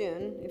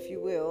exhaustion, if you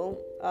will,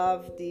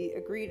 of the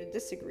agree to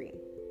disagree.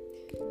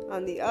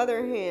 On the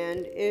other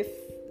hand, if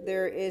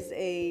there is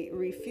a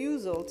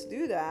refusal to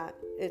do that,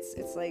 it's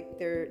like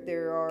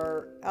there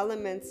are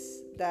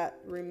elements that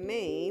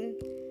remain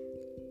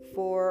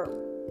for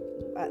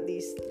at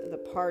least the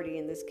party,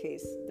 in this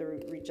case, the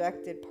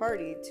rejected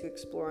party, to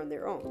explore on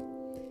their own.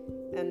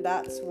 And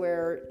that's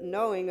where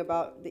knowing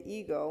about the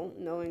ego,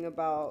 knowing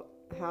about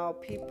how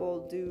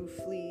people do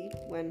flee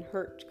when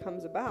hurt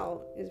comes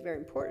about, is very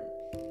important.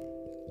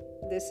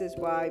 This is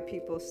why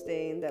people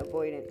stay in that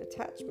avoidant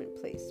attachment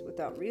place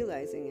without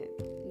realizing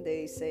it.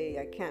 They say,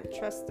 I can't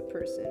trust the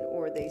person,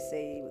 or they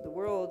say the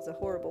world's a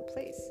horrible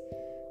place,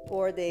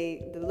 or they're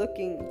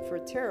looking for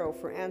tarot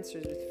for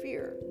answers with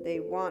fear. They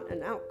want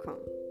an outcome,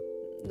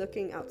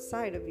 looking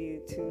outside of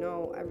you to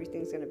know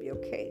everything's going to be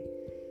okay.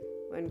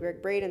 When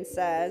Gregg Braden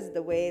says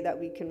the way that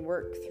we can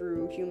work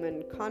through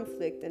human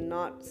conflict and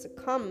not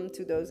succumb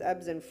to those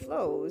ebbs and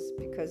flows,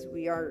 because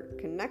we are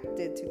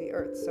connected to the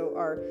earth. So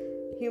our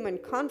human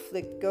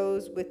conflict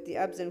goes with the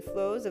ebbs and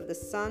flows of the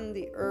sun,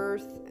 the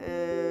earth,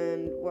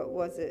 and what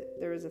was it?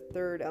 There was a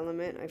third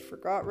element. I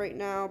forgot right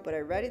now, but I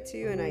read it to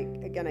you, and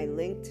I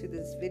linked to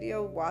this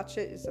video. Watch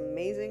it. It's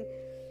amazing.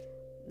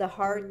 The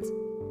heart,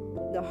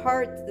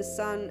 the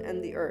sun,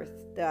 and the earth.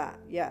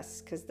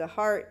 Yes, because the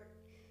heart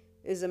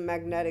is a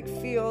magnetic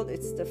field.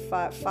 It's the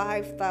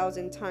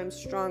 5,000 times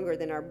stronger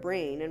than our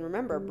brain. And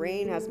remember, our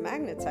brain has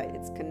magnetite.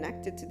 It's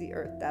connected to the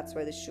earth. That's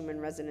why the Schumann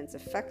resonance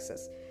affects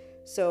us.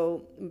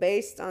 So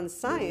based on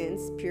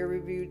science,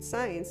 peer-reviewed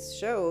science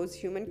shows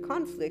human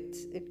conflict,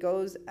 it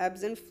goes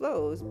ebbs and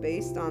flows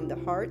based on the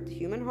heart,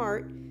 human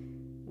heart,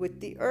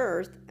 with the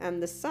earth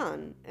and the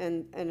sun,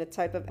 and a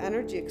type of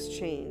energy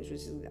exchange,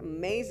 which is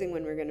amazing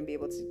when we're going to be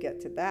able to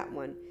get to that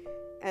one.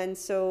 And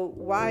so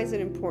why is it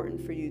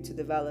important for you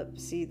to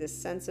see this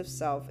sense of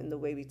self in the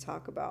way we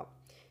talk about?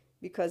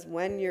 Because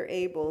when you're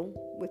able,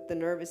 with the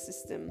nervous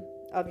system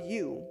of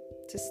you,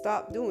 to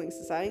stop doing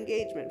societal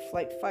engagement,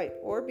 flight, fight,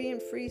 or be in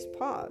freeze,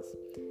 pause,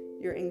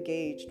 you're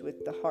engaged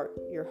with the heart.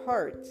 Your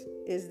heart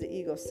is the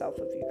ego self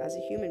of you as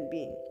a human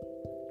being.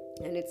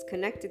 And it's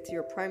connected to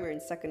your primary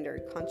and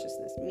secondary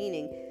consciousness,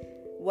 meaning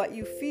what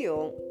you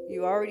feel,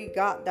 you already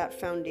got that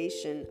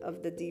foundation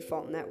of the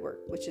default network,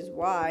 which is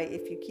why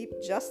if you keep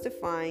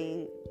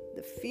justifying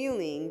the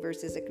feeling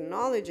versus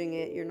acknowledging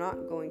it, you're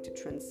not going to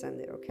transcend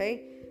it,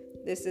 okay?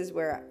 This is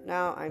where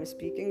now I'm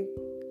speaking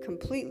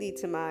completely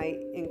to my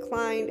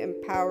inclined,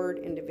 empowered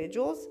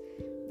individuals,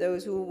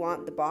 those who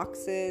want the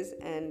boxes,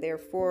 and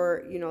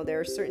therefore, there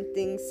are certain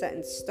things set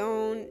in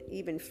stone,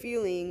 even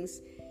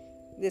feelings.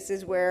 This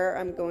is where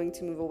I'm going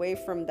to move away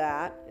from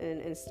that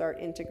and start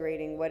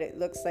integrating what it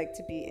looks like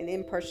to be an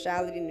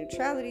impartiality,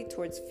 neutrality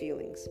towards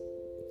feelings.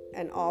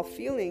 And all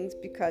feelings,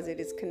 because it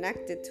is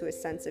connected to a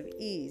sense of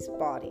ease,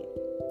 body,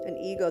 an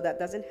ego that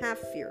doesn't have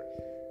fear.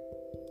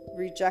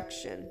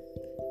 rejection,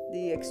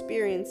 the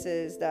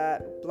experiences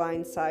that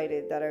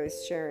blindsided that I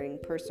was sharing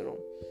personal.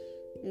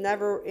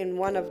 Never in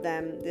one of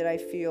them did I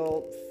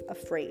feel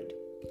afraid.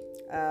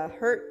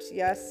 Hurt,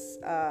 yes.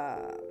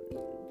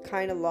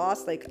 Kind of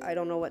lost, like I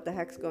don't know what the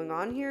heck's going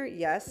on here,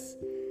 yes.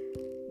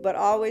 But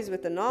always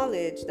with the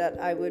knowledge that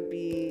I would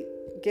be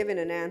given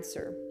an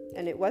answer.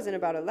 And it wasn't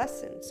about a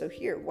lesson. So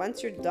here,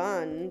 once you're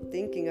done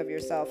thinking of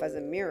yourself as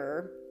a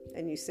mirror,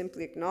 and you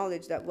simply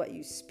acknowledge that what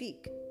you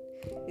speak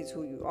is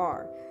who you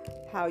are,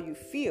 how you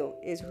feel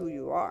is who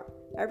you are.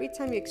 Every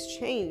time you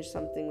exchange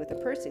something with a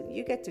person,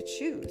 you get to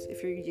choose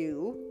if you're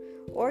you,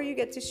 or you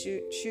get to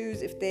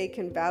choose if they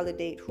can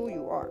validate who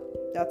you are.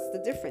 That's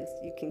the difference.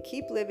 You can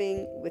keep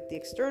living with the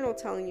external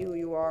telling you who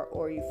you are,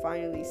 or you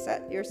finally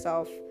set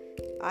yourself,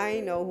 I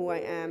know who I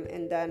am,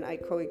 and then I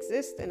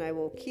coexist, and I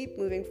will keep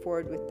moving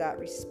forward with that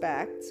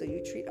respect. So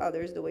you treat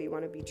others the way you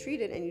want to be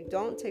treated, and you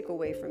don't take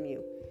away from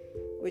you,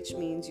 which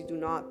means you do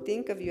not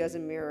think of you as a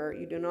mirror.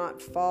 You do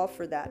not fall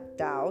for that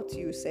doubt.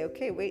 You say,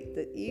 okay, wait,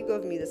 the ego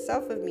of me, the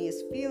self of me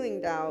is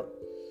feeling doubt.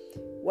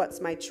 What's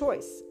my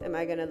choice? Am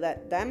I going to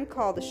let them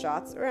call the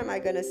shots, or am I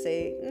going to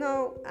say,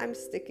 no, I'm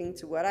sticking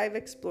to what I've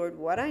explored,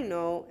 what I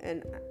know,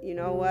 and you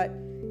know what?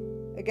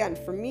 Again,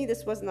 for me,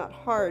 this was not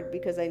hard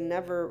because I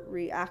never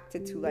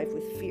reacted to life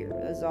with fear.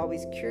 I was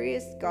always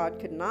curious. God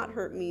could not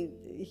hurt me.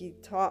 He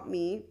taught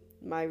me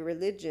my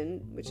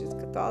religion, which is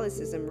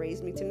Catholicism,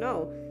 raised me to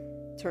know.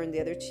 Turn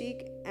the other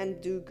cheek and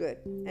do good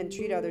and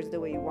treat others the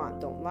way you want.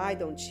 Don't lie,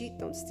 don't cheat,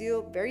 don't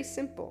steal. Very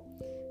simple.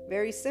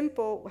 Very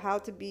simple how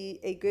to be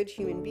a good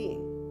human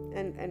being.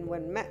 And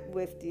when met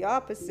with the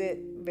opposite,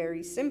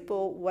 very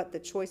simple what the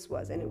choice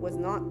was. And it was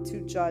not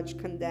to judge,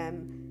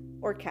 condemn,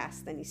 or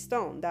cast any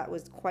stone. That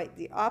was quite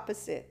the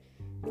opposite.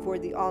 For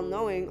the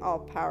all-knowing,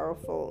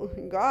 all-powerful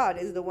God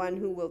is the one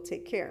who will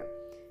take care.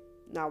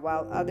 Now,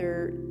 while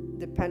other,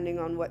 depending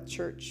on what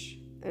church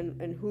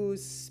and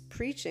who's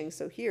preaching.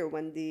 So here,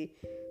 when the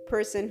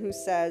person who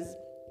says,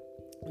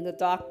 the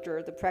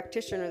doctor, the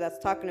practitioner that's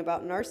talking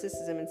about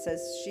narcissism and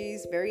says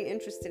she's very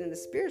interested in the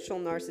spiritual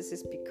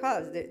narcissist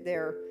because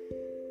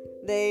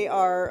they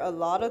are a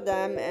lot of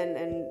them,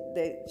 and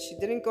she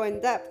didn't go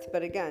in depth,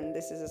 but again,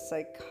 this is a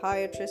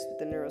psychiatrist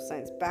with a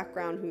neuroscience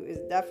background who is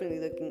definitely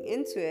looking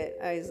into it.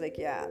 I was like,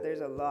 yeah,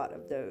 there's a lot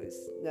of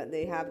those that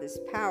they have this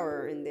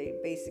power and they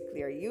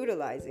basically are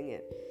utilizing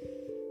it.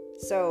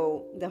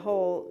 So the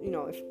whole,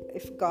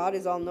 if God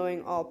is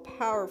all-knowing,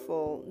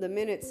 all-powerful, the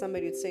minute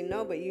somebody would say,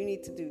 no, but you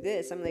need to do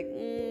this, I'm like,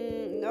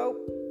 nope.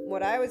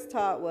 What I was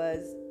taught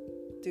was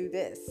do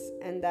this,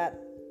 and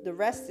that the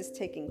rest is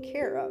taken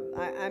care of.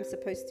 I'm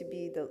supposed to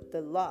be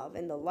the love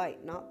and the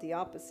light, not the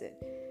opposite.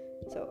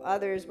 So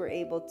others were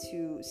able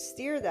to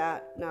steer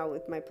that. Now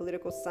with my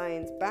political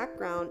science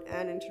background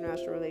and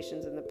international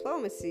relations and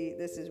diplomacy,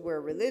 this is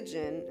where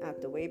religion,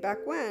 at the way back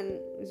when,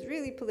 was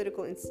really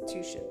political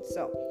institutions.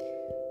 So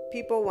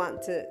people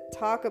want to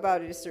talk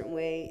about it a certain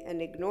way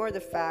and ignore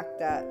the fact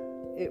that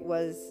it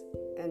was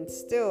and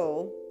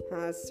still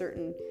has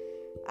certain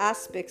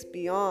aspects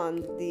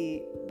beyond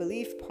the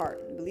belief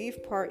part. The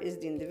belief part is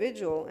the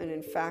individual, and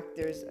in fact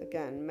there's,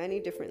 again, many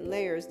different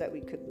layers that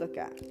we could look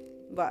at.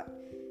 But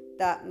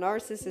that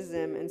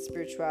narcissism and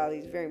spirituality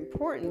is very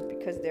important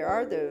because there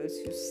are those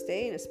who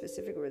stay in a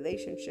specific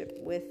relationship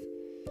with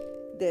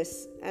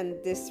this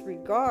and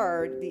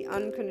disregard the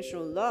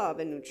unconditional love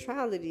and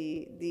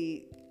neutrality.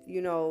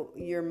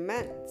 You're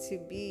meant to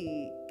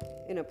be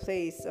in a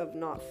place of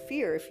not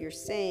fear if you're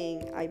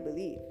saying I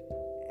believe.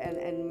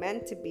 And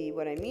meant to be,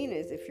 what I mean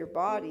is, if your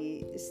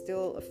body is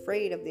still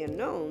afraid of the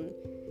unknown,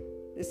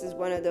 this is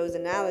one of those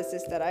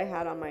analyses that I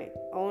had on my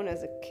own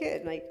as a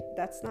kid. Like,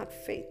 that's not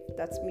faith.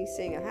 That's me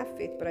saying I have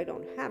faith, but I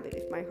don't have it.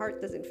 If my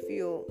heart doesn't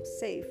feel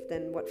safe,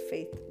 then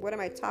what am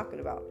I talking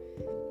about?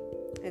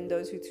 And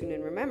those who tune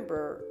in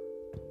remember,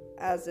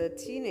 as a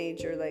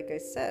teenager, like I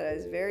said, I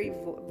was very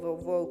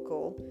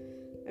vocal.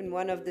 And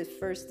one of the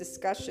first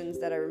discussions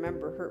that I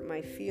remember hurt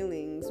my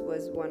feelings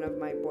was one of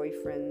my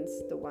boyfriends,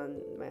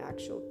 my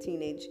actual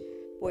teenage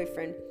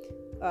boyfriend,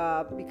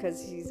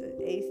 because he's an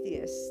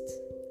atheist.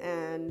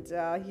 And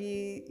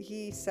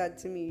he said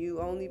to me, you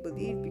only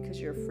believe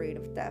because you're afraid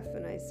of death.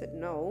 And I said,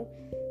 no,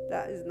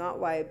 that is not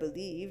why I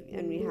believe.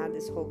 And we had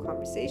this whole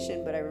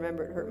conversation, but I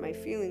remember it hurt my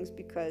feelings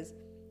because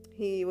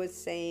he was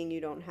saying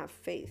you don't have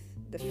faith,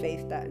 the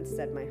faith that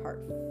instead my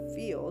heart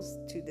feels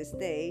to this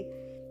day,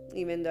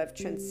 even though I've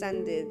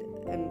transcended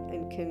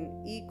and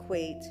can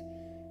equate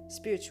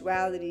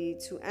spirituality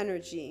to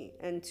energy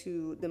and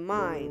to the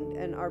mind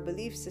and our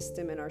belief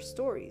system and our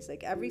stories.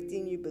 Like,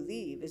 everything you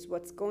believe is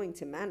what's going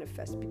to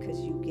manifest because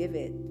you give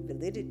it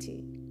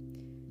validity.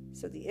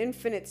 So the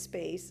infinite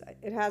space,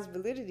 it has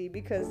validity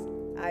because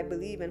I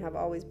believe and have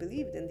always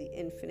believed in the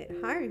infinite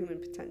higher human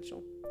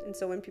potential. And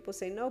so when people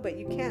say, no, but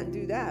you can't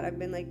do that, I've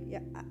been like,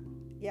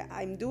 yeah,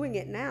 I'm doing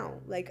it now.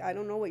 Like, I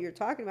don't know what you're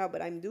talking about,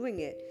 but I'm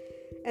doing it.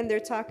 And they're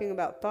talking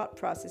about thought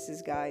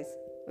processes, guys.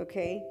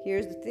 Okay,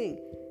 here's the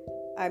thing.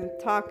 I'm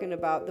talking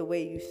about the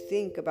way you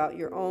think about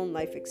your own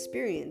life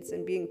experience,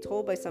 and being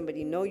told by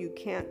somebody, no, you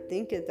can't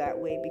think it that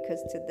way,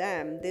 because to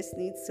them, this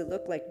needs to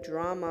look like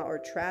drama or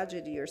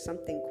tragedy or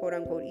something quote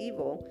unquote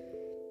evil.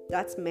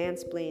 That's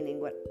mansplaining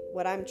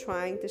what I'm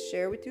trying to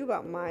share with you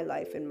about my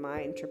life and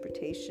my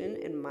interpretation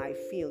and my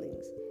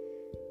feelings.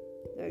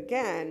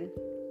 Again,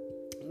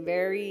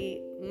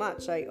 very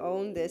much I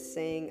own this,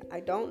 saying I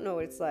don't know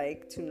what it's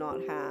like to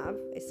not have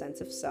a sense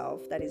of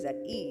self that is at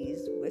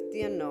ease with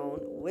the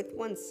unknown, with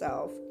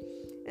oneself,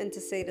 and to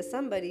say to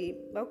somebody,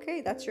 okay,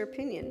 that's your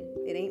opinion,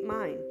 it ain't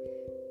mine,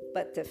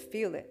 but to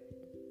feel it.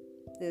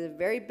 There's a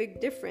very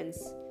big difference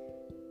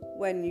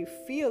when you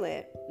feel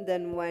it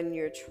than when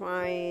you're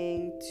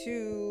trying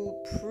to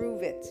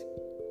prove it.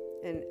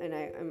 And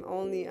I'm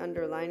only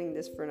underlining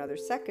this for another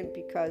second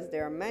because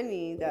there are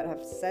many that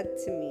have said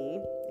to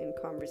me in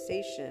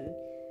conversation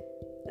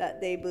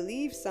that they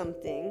believe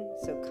something.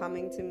 So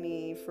coming to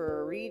me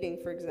for a reading,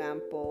 for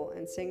example,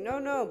 and saying,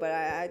 no, but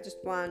I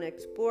just want to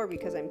explore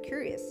because I'm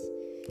curious.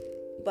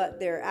 But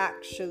they're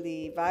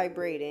actually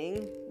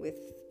vibrating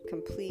with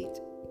complete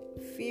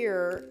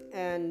fear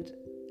and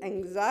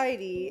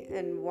anxiety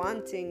and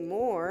wanting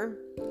more,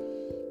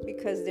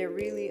 because they're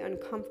really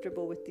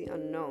uncomfortable with the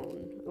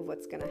unknown of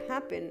what's going to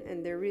happen,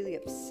 and they're really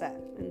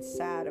upset and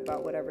sad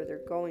about whatever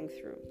they're going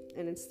through.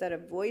 And instead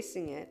of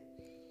voicing it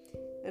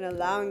and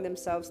allowing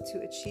themselves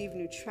to achieve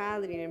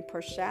neutrality and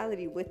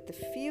impartiality with the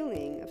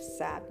feeling of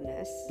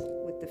sadness,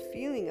 with the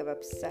feeling of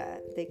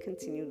upset, they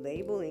continue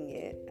labeling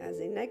it as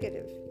a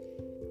negative,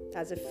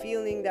 as a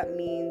feeling that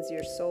means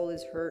your soul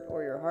is hurt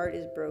or your heart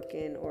is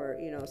broken or,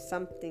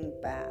 something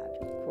bad,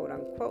 quote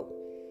unquote.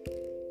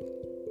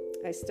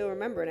 I still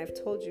remember, and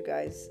I've told you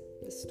guys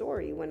the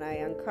story, when I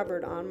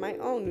uncovered on my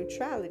own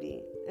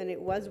neutrality, and it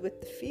was with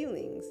the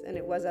feelings, and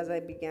it was as I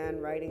began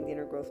writing the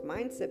Inner Growth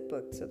Mindset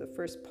book. So the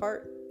first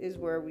part is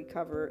where we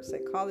cover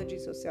psychology,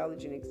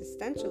 sociology, and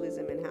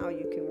existentialism, and how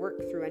you can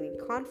work through any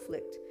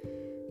conflict,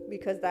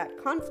 because that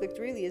conflict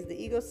really is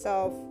the ego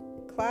self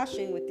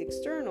clashing with the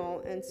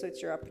external, and so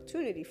it's your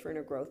opportunity for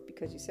inner growth,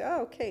 because you say,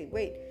 oh, okay,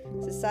 wait,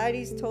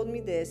 society's told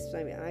me this,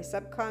 my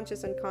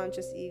subconscious,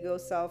 unconscious, ego,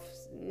 self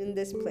in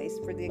this place.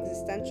 For the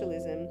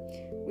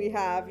existentialism, we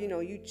have,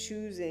 you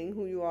choosing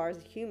who you are as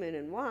a human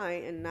and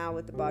why, and now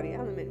with the body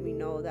element, we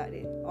know that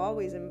it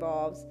always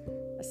involves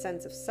a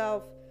sense of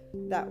self,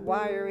 that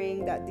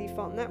wiring, that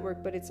default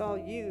network, but it's all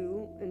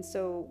you. And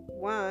so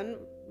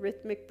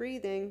rhythmic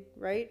breathing,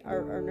 right?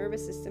 Our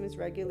nervous system is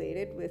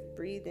regulated with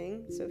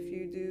breathing. So if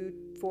you do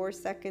 4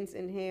 seconds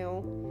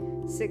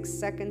inhale, 6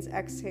 seconds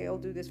exhale,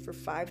 do this for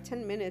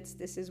 5-10 minutes.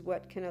 This is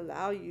what can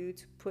allow you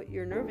to put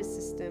your nervous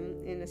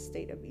system in a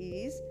state of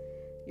ease.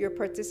 Your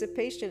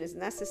participation is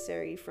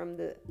necessary from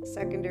the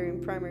secondary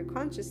and primary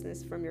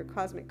consciousness, from your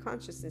cosmic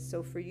consciousness.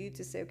 So for you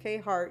to say, okay,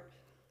 heart,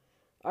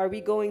 are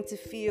we going to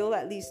feel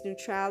at least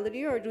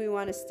neutrality, or do we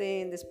want to stay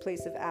in this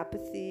place of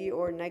apathy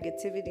or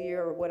negativity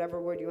or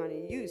whatever word you want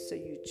to use? So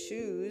you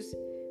choose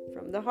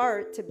from the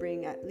heart to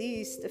bring at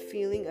least a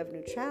feeling of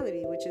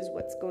neutrality, which is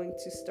what's going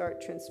to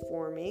start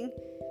transforming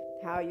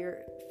how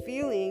you're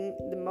feeling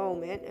the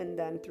moment, and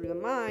then through the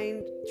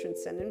mind,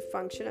 transcendent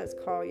function, as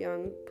Carl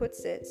Jung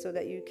puts it, so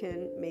that you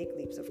can make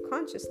leaps of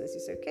consciousness. You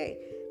say, okay,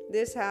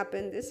 this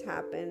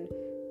happened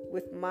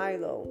with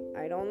Milo.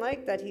 I don't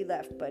like that he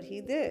left, but he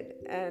did.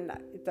 And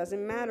it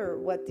doesn't matter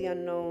what the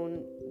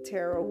unknown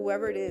tarot,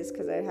 whoever it is,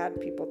 because I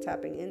had people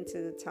tapping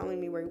into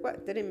telling me where he was.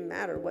 It didn't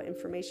matter what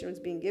information was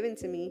being given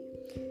to me.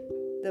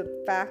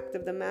 The fact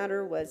of the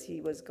matter was he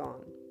was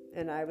gone.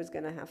 And I was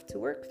going to have to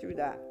work through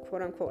that,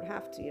 quote unquote,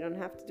 have to. You don't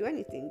have to do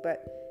anything.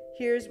 But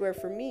here's where,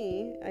 for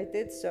me, I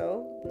did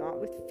so not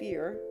with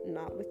fear,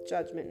 not with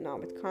judgment,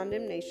 not with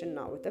condemnation,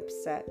 not with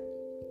upset,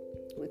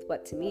 with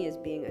what to me is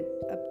being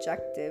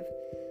objective,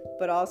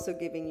 but also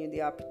giving you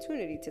the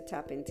opportunity to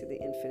tap into the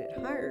infinite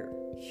higher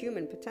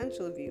human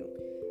potential of you.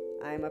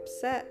 I'm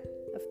upset.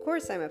 Of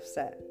course I'm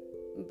upset,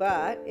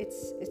 but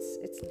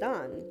it's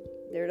done.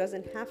 There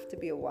doesn't have to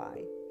be a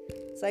why.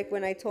 It's like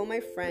when I told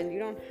my friend, you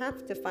don't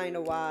have to find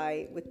a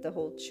why with the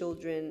whole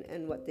children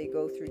and what they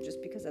go through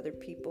just because other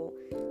people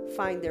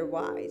find their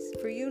whys.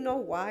 For you, no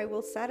why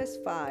will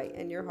satisfy,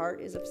 and your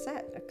heart is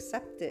upset.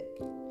 Accept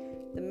it.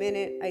 The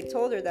minute I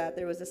told her that,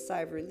 there was a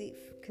sigh of relief,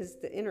 because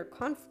the inner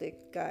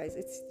conflict, guys,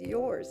 it's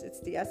yours. It's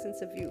the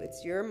essence of you.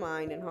 It's your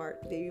mind and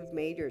heart that you've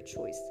made your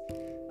choice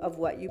of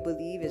what you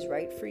believe is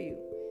right for you.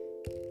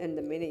 And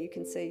the minute you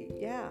can say,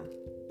 yeah,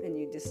 and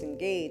you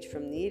disengage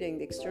from needing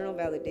the external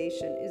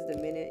validation, is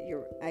the minute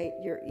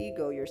your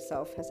ego,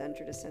 yourself, has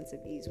entered a sense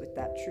of ease with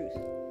that truth.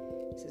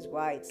 This is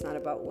why it's not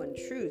about one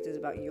truth. It's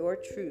about your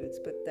truths.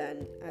 But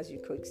then as you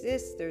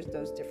coexist, there's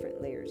those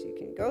different layers you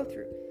can go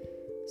through.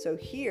 So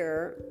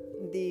here,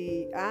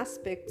 the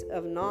aspect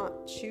of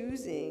not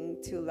choosing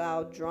to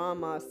allow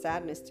drama,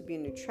 sadness to be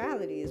in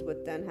neutrality is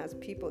what then has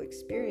people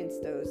experience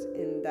those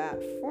in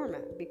that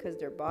format, because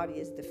their body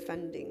is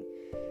defending.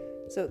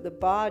 So the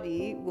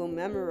body will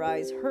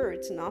memorize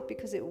hurt, not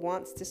because it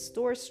wants to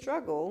store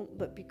struggle,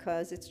 but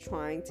because it's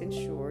trying to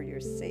ensure you're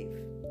safe.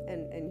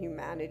 and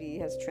humanity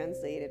has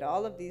translated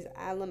all of these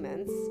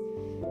elements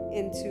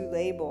into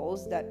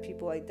labels that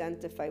people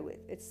identify with.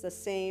 It's the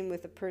same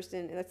with a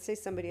person. Let's say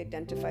somebody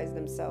identifies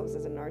themselves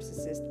as a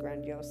narcissist,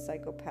 grandiose,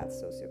 psychopath,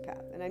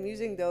 sociopath. And I'm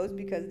using those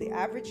because the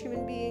average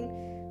human being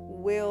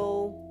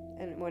will,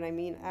 and when I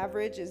mean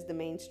average is the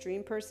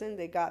mainstream person,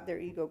 they got their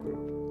ego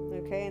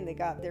group, okay? And they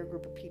got their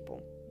group of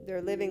people.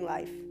 They're living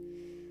life.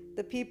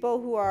 The people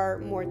who are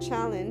more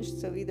challenged,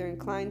 so either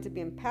inclined to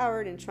be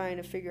empowered and trying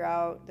to figure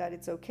out that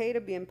it's okay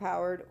to be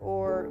empowered,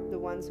 or the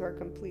ones who are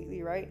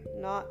completely, right,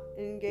 not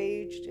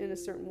engaged in a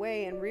certain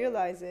way and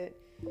realize it.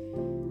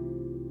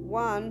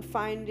 One,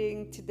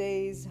 finding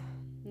today's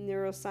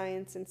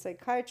neuroscience and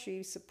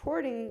psychiatry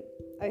supporting,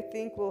 I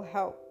think, will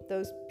help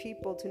those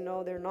people to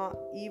know they're not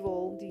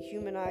evil,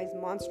 dehumanized,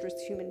 monstrous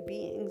human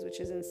beings, which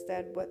is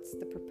instead what's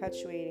the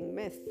perpetuating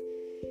myth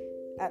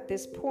at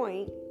this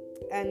point.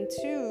 And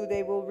two,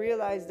 they will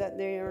realize that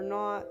they are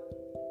not,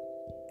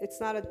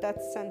 it's not a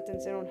death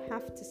sentence. They don't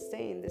have to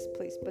stay in this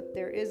place, but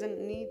there is a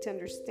need to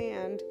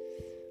understand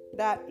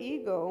that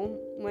ego,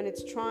 when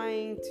it's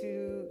trying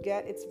to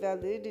get its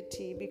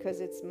validity, because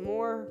it's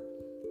more,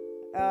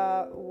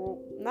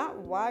 not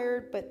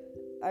wired, but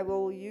I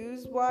will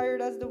use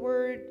wired as the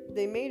word.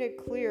 They made it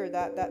clear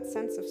that that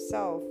sense of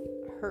self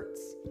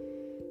hurts.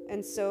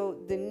 And so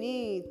the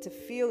need to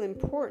feel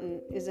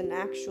important is an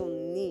actual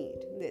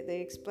need. They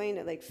explain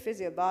it like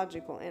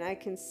physiological. And I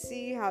can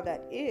see how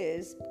that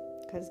is,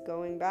 because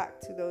going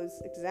back to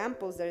those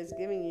examples that is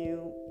giving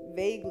you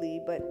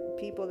vaguely, but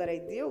people that I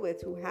deal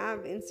with who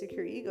have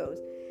insecure egos,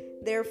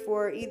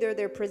 therefore either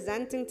they're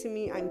presenting to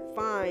me I'm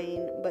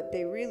fine, but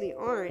they really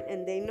aren't,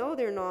 and they know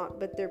they're not,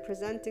 but they're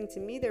presenting to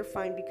me they're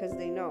fine because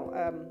they know.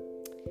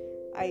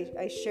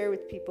 I share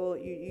with people,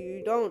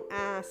 you don't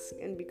ask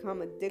and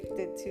become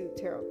addicted to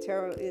tarot.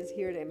 Tarot is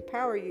here to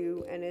empower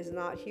you and is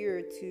not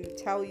here to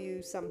tell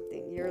you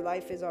something. Your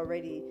life is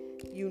already,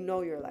 you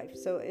know your life.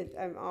 So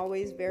I'm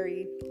always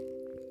very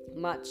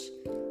much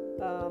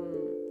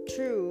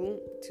true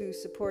to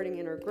supporting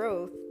inner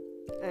growth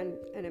and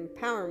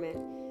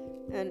empowerment.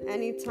 And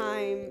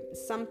anytime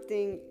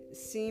something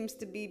seems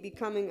to be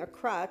becoming a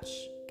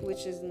crutch,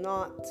 which is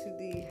not to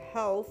the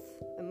health,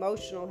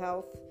 emotional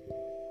health,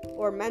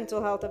 or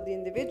mental health of the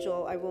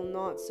individual, I will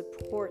not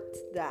support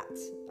that.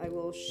 I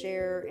will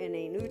share in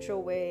a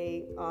neutral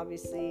way,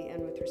 obviously,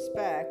 and with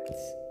respect,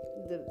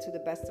 to the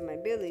best of my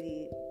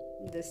ability,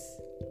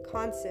 this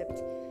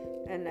concept,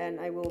 and then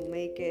I will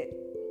make it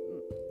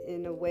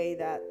in a way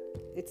that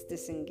it's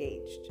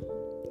disengaged.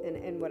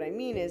 And what I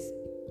mean is,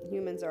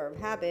 humans are of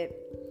habit.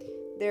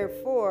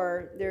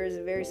 Therefore, there is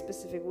a very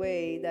specific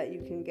way that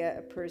you can get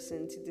a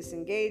person to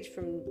disengage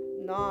from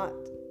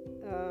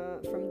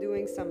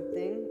doing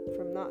something,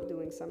 from not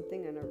doing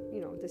something, and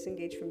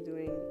disengage from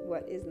doing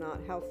what is not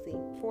healthy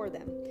for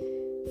them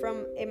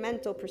from a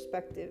mental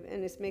perspective.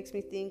 And this makes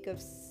me think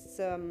of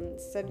some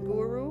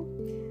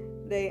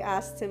Sadhguru. They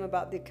asked him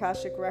about the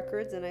Akashic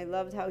records, and I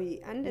loved how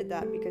he ended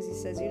that, because he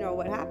says,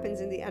 what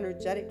happens in the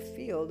energetic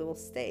field will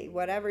stay.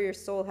 Whatever your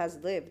soul has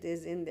lived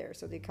is in there.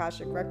 So the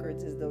Akashic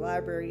records is the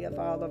library of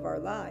all of our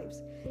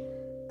lives.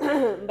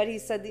 But he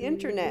said the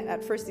internet,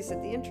 at first he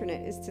said the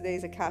internet is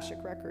today's Akashic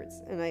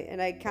records. And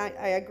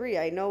I agree.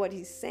 I know what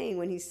he's saying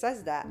when he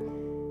says that.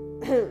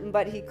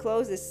 But he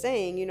closes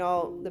saying,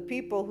 the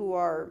people who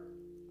are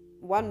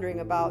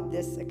wondering about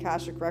this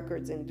Akashic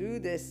records and do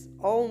this,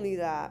 only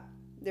that,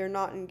 they're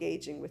not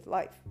engaging with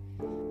life.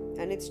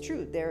 And it's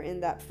true. They're in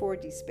that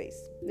 4D space.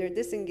 They're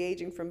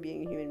disengaging from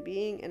being a human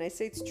being. And I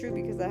say it's true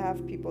because I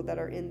have people that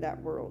are in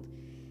that world.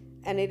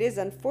 And it is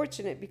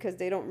unfortunate because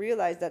they don't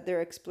realize that their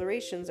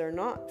explorations are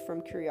not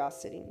from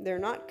curiosity. They're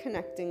not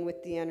connecting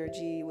with the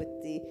energy, with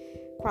the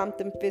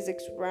quantum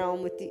physics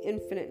realm, with the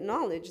infinite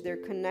knowledge. They're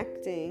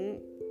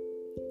connecting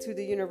to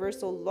the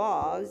universal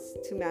laws,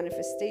 to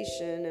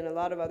manifestation, and a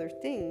lot of other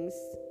things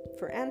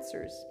for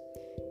answers,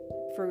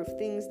 for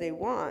things they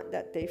want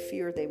that they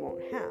fear they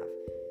won't have.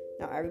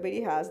 Now,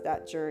 everybody has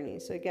that journey.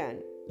 So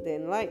again, the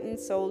enlightened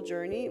soul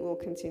journey will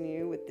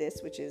continue with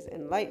this, which is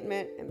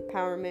enlightenment,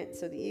 empowerment.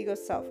 So the ego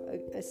self,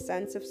 a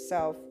sense of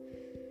self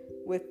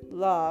with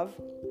love,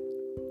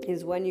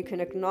 is when you can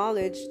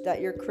acknowledge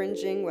that you're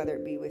cringing, whether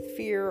it be with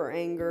fear or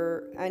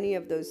anger, any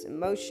of those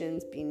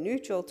emotions, be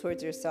neutral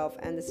towards yourself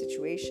and the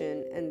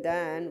situation, and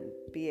then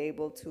be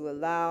able to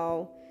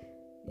allow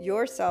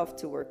yourself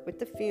to work with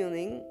the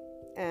feeling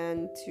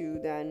and to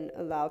then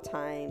allow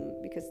time,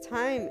 because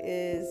time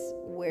is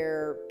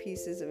where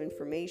pieces of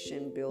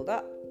information build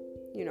up.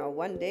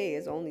 One day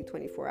is only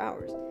 24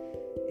 hours.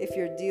 If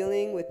you're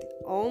dealing with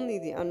only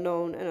the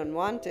unknown and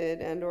unwanted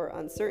and or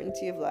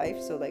uncertainty of life,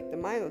 so like the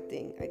Milo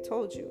thing, I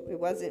told you, it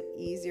wasn't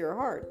easy or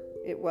hard.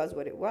 It was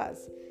what it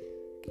was.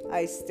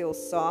 I still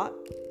sought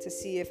to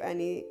see if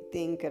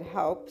anything could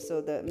help.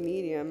 So there's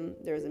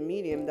a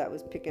medium that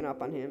was picking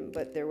up on him,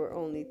 but there were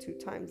only 2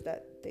 times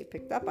that they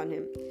picked up on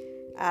him.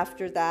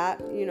 After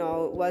that,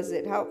 was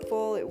it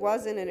helpful? It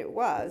wasn't, and it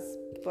was,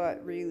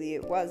 but really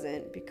it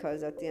wasn't,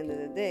 because at the end of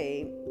the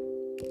day,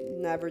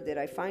 never did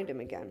I find him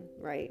again,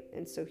 right?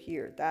 And so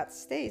here, that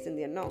stays in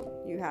the unknown.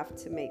 You have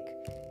to make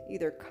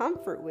either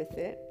comfort with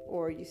it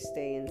or you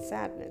stay in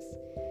sadness.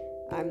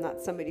 I'm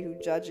not somebody who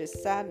judges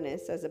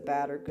sadness as a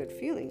bad or good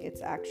feeling.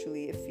 It's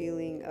actually a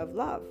feeling of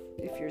love.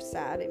 If you're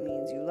sad, it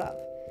means you love.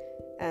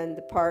 And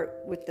the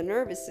part with the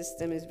nervous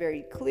system is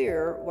very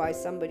clear why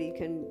somebody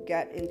can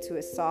get into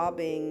a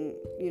sobbing,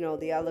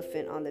 the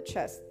elephant on the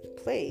chest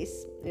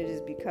place. It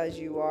is because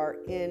you are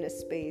in a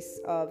space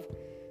of,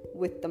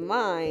 with the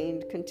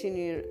mind,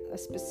 continuing a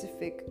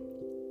specific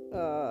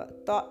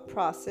thought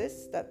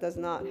process that does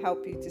not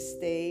help you to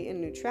stay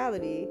in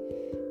neutrality.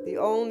 The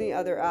only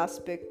other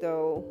aspect,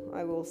 though,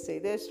 I will say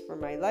this for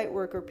my light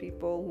worker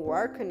people who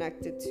are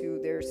connected to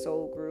their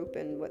soul group,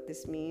 and what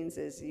this means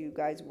is you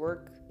guys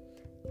work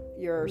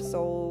your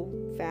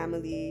soul,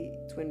 family,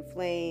 twin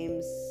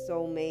flames,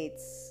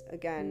 soulmates.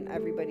 Again,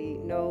 everybody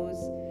knows.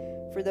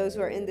 For those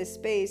who are in this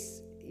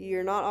space,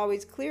 you're not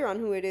always clear on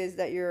who it is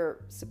that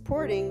you're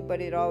supporting,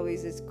 but it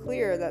always is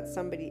clear that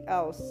somebody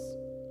else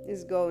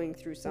is going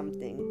through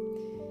something.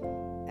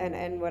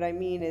 And what I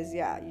mean is,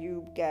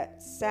 you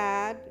get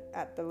sad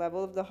at the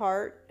level of the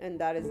heart, and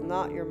that is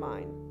not your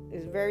mind.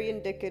 It's very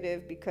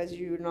indicative because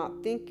you're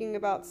not thinking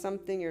about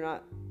something, you're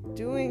not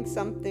doing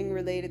something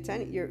related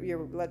to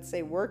you're let's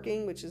say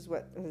working, which is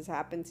what has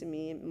happened to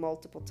me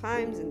multiple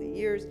times in the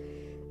years.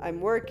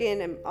 I'm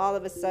working and all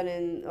of a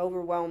sudden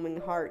overwhelming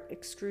heart,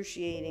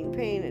 excruciating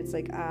pain. It's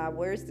like,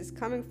 where's this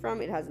coming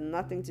from? It has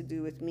nothing to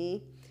do with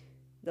me.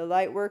 The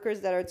light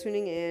workers that are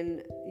tuning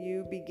in,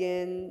 you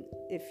begin,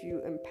 if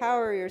you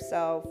empower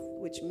yourself,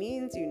 which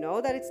means you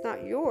know that it's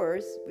not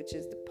yours, which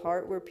is the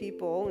part where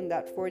people in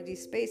that 4D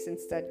space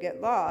instead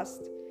get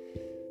lost.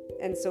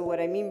 And so what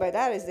I mean by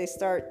that is they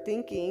start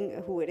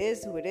thinking who it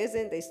is, who it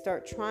isn't. They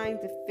start trying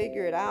to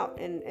figure it out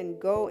and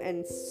go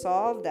and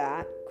solve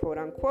that, quote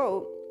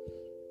unquote.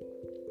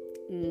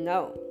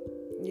 No.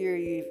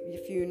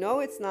 If you know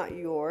it's not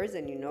yours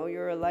and you know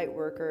you're a light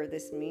worker,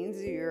 this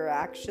means you're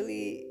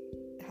actually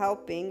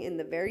helping in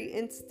the very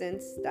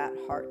instance that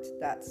heart,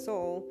 that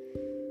soul.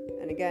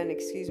 And again,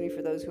 excuse me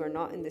for those who are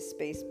not in this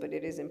space, but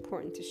it is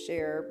important to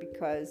share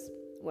because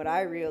what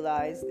I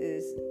realized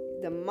is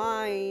the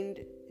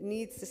mind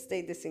needs to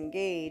stay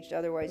disengaged.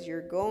 Otherwise,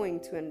 you're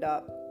going to end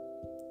up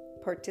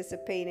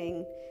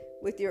participating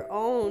with your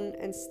own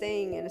and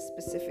staying in a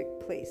specific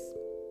place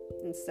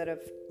instead of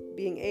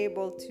being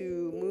able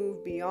to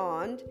move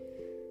beyond,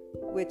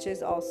 which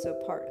is also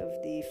part of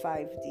the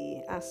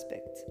 5D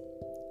aspect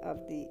of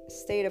the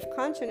state of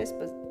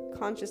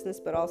consciousness,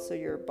 but also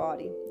your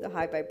body, the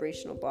high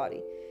vibrational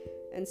body.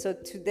 And so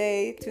to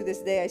this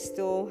day, I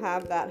still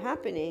have that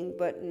happening,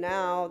 but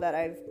now that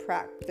I've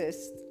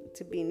practiced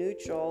to be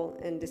neutral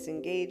and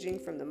disengaging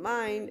from the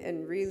mind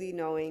and really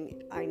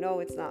knowing, I know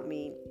it's not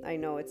me, I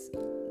know it's,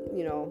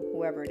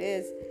 whoever it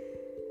is,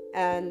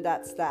 and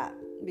that's that.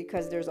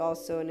 Because there's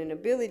also an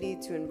inability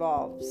to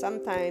involve.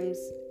 Sometimes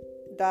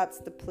that's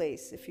the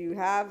place. If you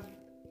have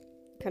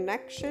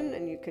connection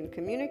and you can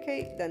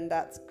communicate, then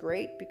that's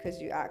great because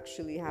you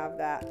actually have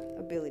that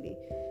ability.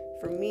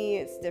 For me,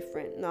 it's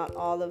different. Not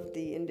all of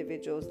the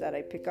individuals that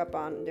I pick up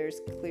on,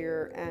 there's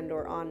clear and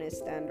or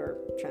honest and or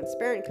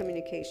transparent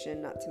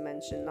communication, not to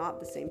mention not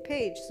the same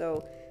page.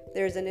 So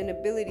there's an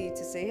inability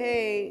to say,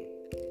 hey,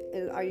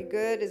 are you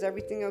good? Is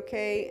everything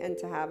okay? And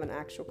to have an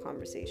actual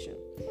conversation.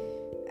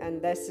 And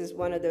this is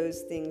one of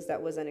those things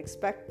that was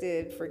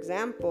unexpected, for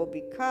example,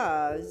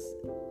 because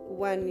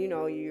when,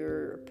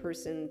 you're a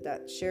person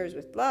that shares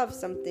with love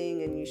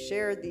something and you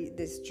share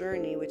this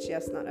journey, which,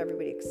 yes, not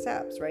everybody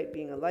accepts, right?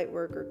 Being a light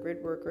worker,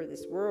 grid worker,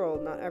 this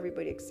world, not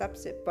everybody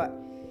accepts it. But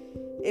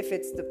if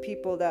it's the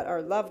people that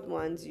are loved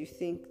ones, you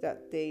think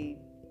that they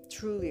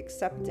truly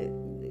accept it,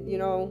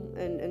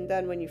 and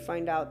then when you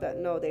find out that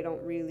no, they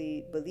don't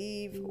really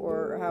believe,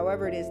 or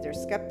however it is, they're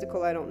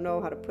skeptical. I don't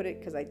know how to put it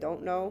because I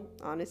don't know,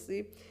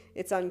 honestly.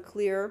 It's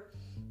unclear.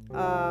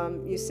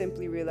 You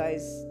simply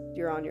realize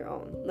you're on your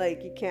own.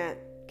 Like, you can't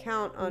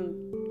count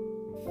on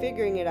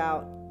figuring it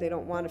out. They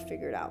don't want to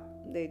figure it out.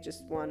 They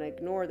just want to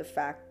ignore the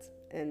fact,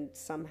 and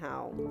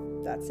somehow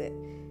that's it.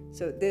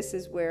 So this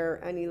is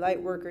where any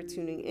light worker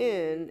tuning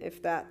in,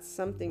 if that's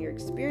something you're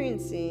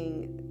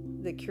experiencing,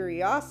 the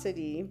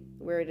curiosity,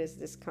 where does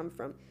this come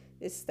from,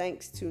 is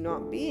thanks to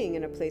not being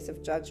in a place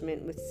of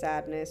judgment with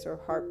sadness or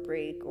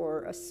heartbreak,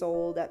 or a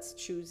soul that's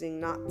choosing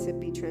not to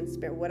be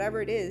transparent.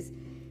 Whatever it is,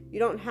 you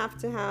don't have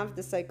to have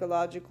the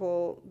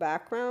psychological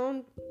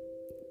background.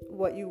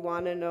 What you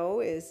want to know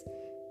is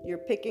you're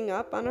picking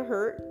up on a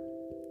hurt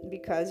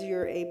because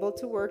you're able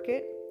to work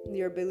it.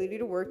 Your ability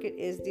to work it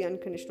is the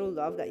unconditional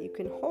love that you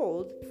can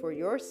hold for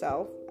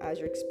yourself as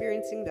you're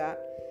experiencing that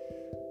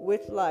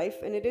with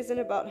life. And it isn't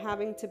about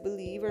having to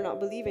believe or not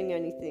believing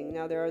anything.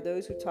 Now, there are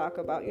those who talk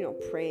about,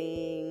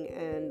 praying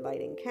and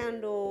lighting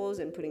candles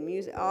and putting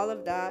music. All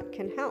of that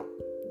can help.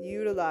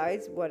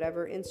 Utilize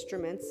whatever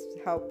instruments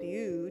help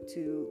you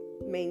to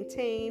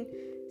maintain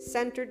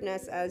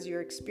centeredness as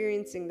you're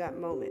experiencing that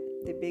moment.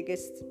 The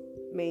biggest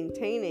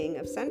maintaining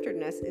of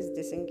centeredness is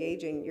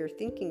disengaging your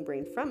thinking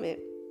brain from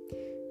it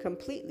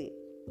completely.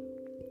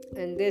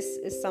 And this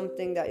is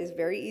something that is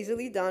very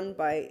easily done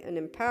by an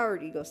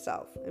empowered ego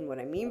self. And what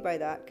I mean by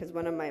that, because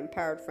one of my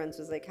empowered friends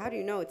was like, how do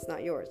you know it's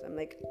not yours? I'm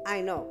like,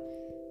 I know.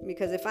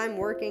 Because if I'm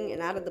working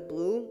and out of the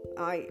blue,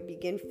 I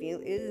begin feel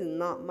it is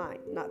not mine.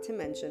 Not to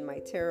mention my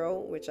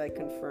tarot, which I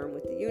confirm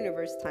with the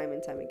universe time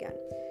and time again.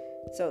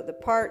 So the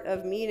part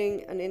of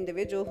meeting an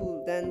individual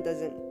who then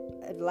doesn't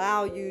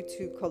allow you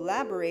to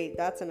collaborate,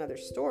 that's another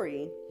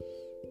story.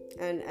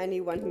 And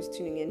anyone who's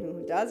tuning in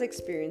who does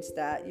experience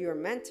that, you are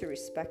meant to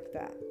respect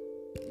that.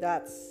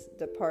 That's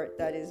the part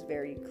that is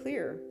very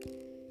clear.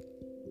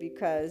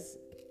 Because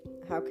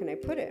how can I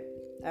put it?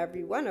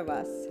 Every one of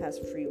us has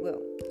free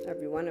will.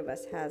 Every one of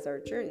us has our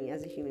journey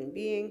as a human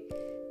being,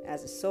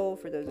 as a soul,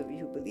 for those of you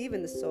who believe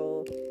in the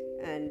soul.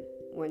 And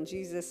when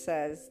Jesus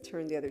says,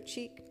 turn the other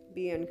cheek,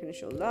 be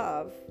unconditional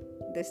love,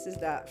 this is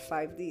that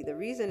 5D. The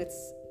reason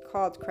it's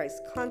called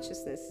Christ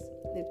consciousness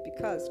is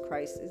because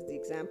Christ is the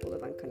example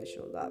of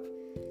unconditional love.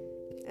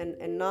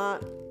 And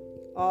not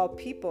all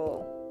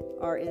people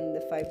are in the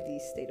 5D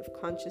state of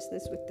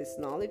consciousness with this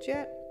knowledge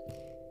yet.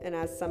 And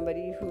as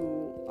somebody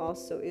who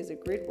also is a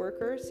grid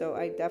worker, so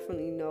I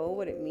definitely know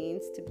what it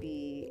means to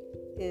be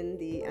in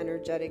the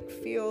energetic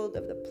field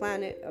of the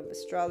planet, of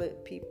astrology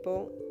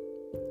people.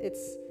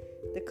 It's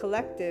the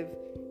collective,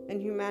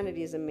 and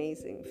humanity is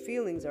amazing.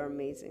 Feelings are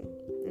amazing.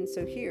 And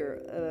so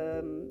here,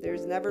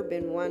 there's never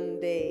been one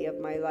day of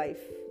my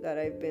life that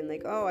I've been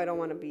like, oh, I don't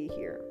want to be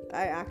here.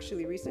 I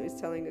actually recently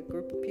was telling a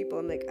group of people,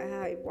 I'm like,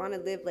 I want to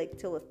live like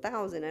till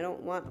 1,000. I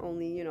don't want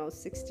only,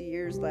 60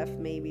 years left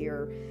maybe,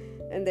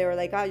 and they were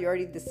like, oh, you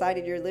already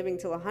decided you're living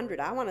till 100.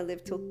 I want to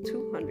live till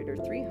 200 or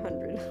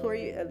 300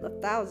 or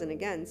 1,000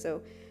 again.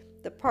 So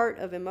the part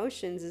of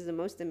emotions is the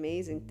most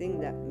amazing thing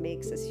that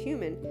makes us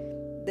human.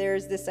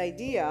 There's this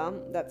idea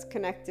that's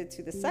connected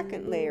to the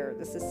second layer,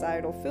 the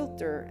societal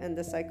filter and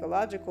the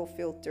psychological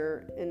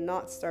filter, and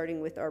not starting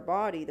with our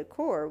body, the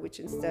core, which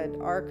instead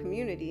our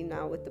community,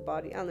 now with the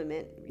body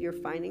element, you're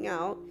finding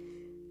out.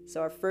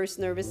 So our first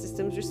nervous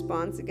system's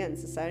response, again,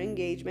 societal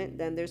engagement,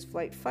 then there's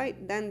flight,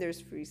 fight, then there's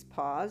freeze,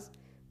 pause.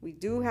 We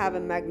do have a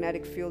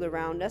magnetic field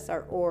around us,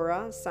 our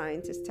aura.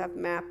 Scientists have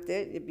mapped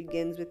it. It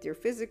begins with your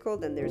physical,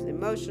 then there's the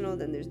emotional,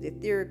 then there's the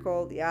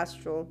etherical, the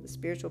astral, the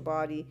spiritual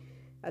body.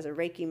 As a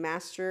Reiki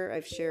master,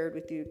 I've shared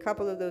with you a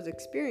couple of those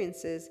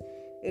experiences.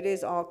 It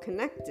is all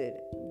connected.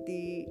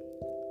 The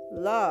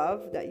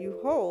love that you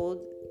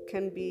hold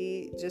can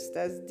be just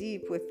as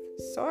deep with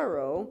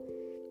sorrow.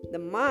 The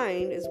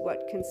mind is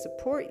what can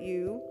support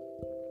you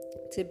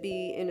to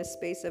be in a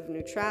space of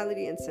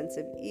neutrality and sense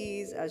of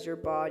ease as your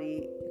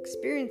body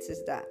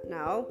experiences that.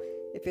 Now,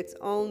 if it's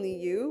only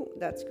you,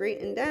 that's great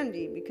and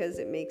dandy because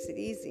it makes it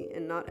easy.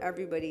 And not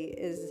everybody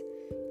is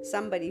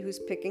somebody who's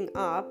picking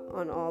up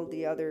on all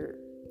the other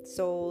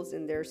souls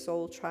in their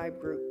soul tribe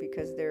group,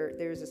 because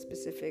there's a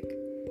specific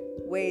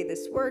way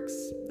this works.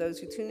 Those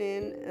who tune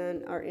in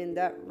and are in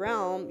that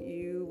realm,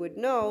 you would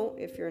know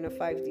if you're in a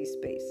 5D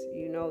space.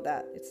 You know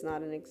that it's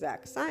not an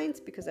exact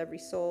science because every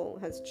soul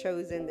has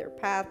chosen their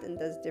path and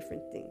does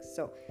different things.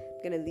 So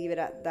I'm going to leave it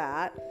at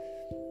that.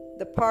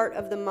 The part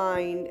of the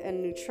mind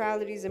and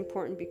neutrality is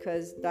important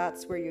because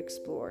that's where you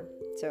explore.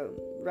 So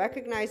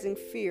recognizing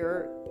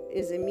fear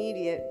is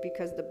immediate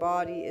because the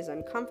body is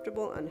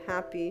uncomfortable,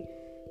 unhappy.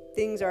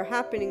 Things are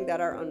happening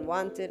that are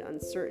unwanted,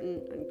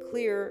 uncertain,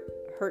 unclear,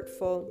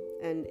 hurtful.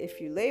 And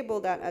if you label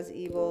that as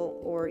evil,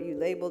 or you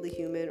label the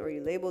human, or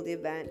you label the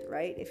event,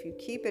 right? If you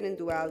keep it in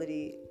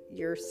duality,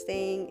 you're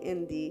staying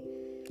in the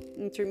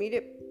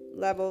intermediate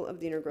level of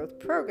the inner growth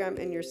program,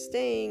 and you're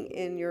staying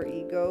in your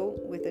ego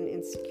with an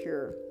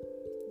insecure.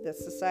 The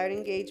society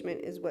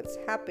engagement is what's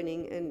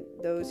happening, and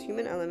those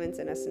human elements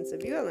and essence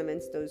of you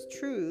elements, those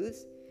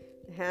truths,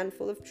 a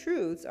handful of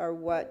truths, are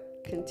what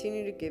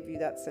continue to give you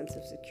that sense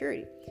of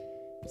security.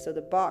 So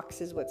the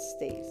box is what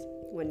stays.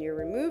 When you're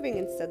removing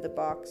instead the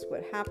box,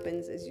 what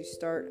happens is you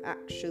start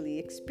actually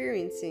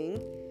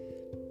experiencing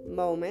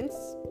moments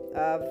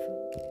of,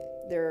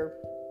 they're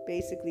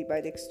basically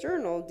by the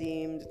external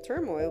deemed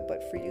turmoil,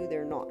 but for you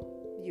they're not.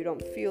 You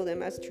don't feel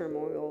them as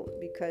turmoil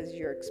because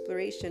your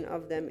exploration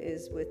of them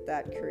is with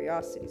that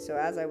curiosity. So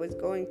as I was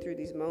going through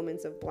these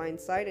moments of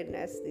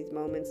blindsidedness, these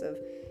moments of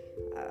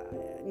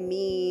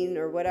mean,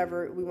 or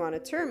whatever we want to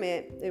term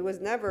it, it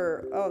was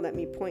never, oh, let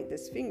me point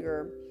this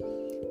finger.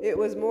 It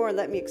was more,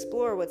 let me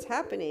explore what's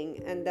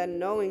happening, and then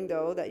knowing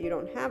though that you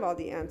don't have all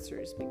the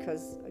answers,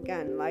 because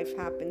again, life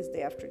happens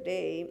day after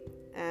day,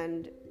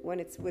 and when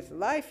it's with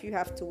life, you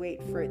have to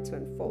wait for it to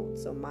unfold.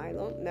 So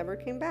Milo never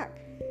came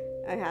back.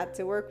 I had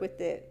to work with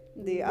it.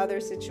 The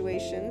other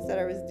situations that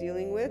I was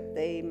dealing with,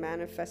 they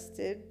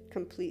manifested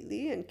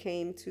completely and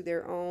came to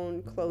their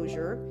own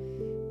closure.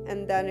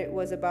 And then it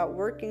was about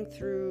working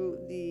through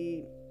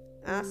the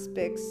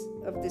aspects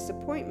of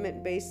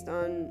disappointment based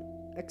on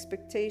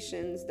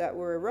expectations that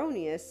were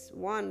erroneous.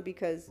 One,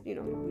 because,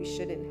 we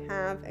shouldn't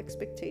have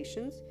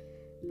expectations,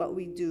 but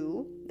we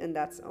do, and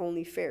that's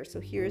only fair.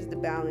 So here's the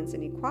balance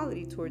and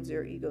equality towards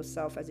your ego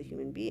self as a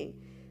human being.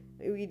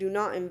 We do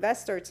not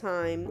invest our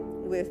time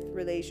with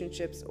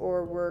relationships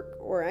or work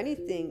or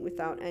anything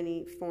without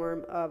any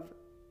form of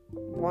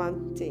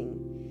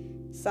wanting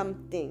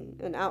something,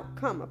 an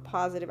outcome, a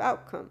positive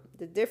outcome.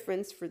 The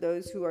difference for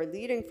those who are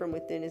leading from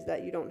within is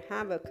that you don't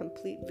have a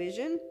complete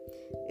vision.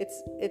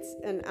 It's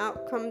an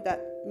outcome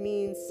that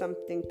means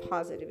something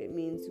positive. It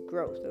means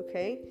growth,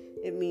 okay?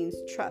 It means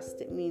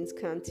trust. It means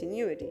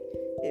continuity.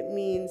 It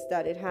means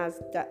that it has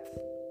depth.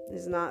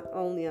 It's not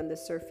only on the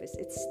surface.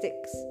 It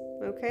sticks,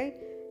 okay?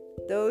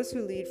 Those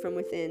who lead from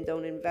within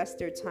don't invest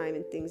their time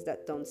in things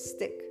that don't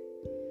stick.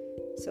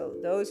 So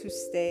those who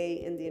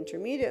stay in the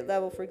intermediate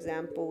level, for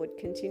example, would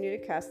continue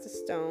to cast a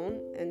stone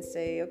and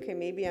say, okay,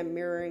 maybe I'm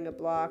mirroring a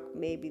block,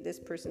 maybe this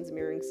person's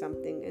mirroring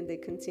something, and they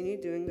continue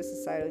doing the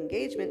societal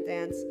engagement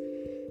dance.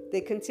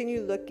 They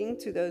continue looking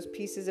to those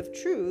pieces of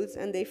truths,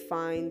 and they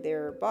find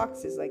their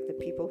boxes. Like the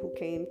people who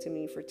came to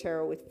me for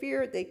tarot with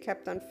fear, they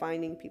kept on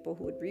finding people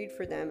who would read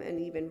for them, and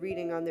even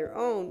reading on their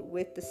own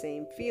with the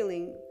same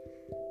feeling,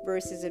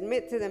 versus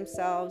admit to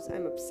themselves,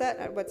 I'm upset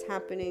at what's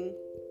happening.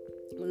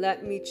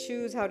 Let me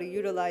choose how to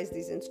utilize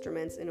these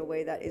instruments in a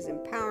way that is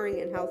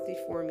empowering and healthy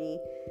for me.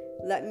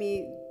 Let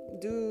me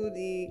do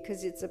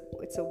because it's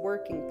a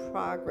work in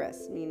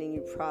progress, meaning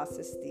you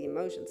process the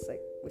emotions.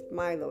 Like with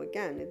Milo,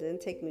 again, it didn't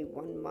take me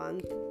 1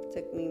 month. It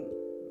took me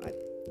at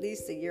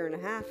least 1.5 years,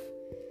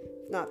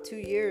 if not 2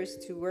 years,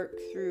 to work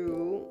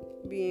through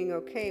being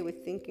okay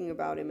with thinking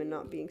about him and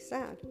not being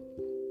sad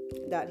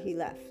that he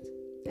left.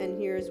 And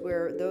here's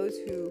where those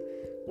who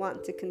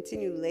want to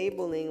continue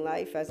labeling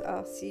life as,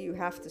 oh, see, you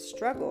have to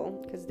struggle,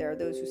 because there are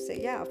those who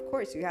say, yeah, of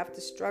course you have to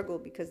struggle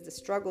because the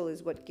struggle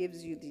is what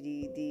gives you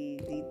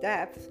the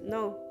depth.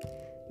 No.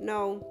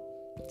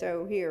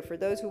 So here, for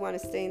those who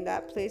want to stay in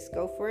that place,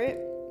 go for it.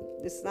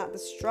 It's not the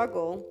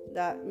struggle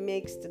that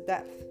makes the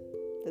depth.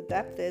 The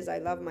depth is I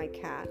love my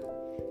cat.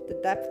 The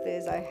depth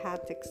is I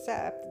had to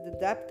accept. The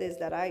depth is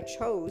that I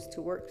chose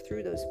to work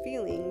through those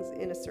feelings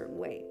in a certain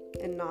way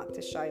and not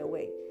to shy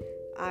away.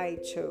 I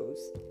chose.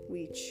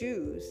 We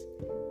choose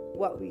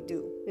what we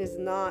do. It is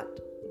not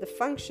the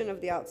function of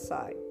the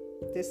outside.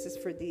 This is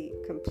for the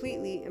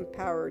completely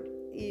empowered,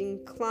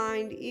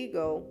 inclined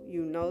ego.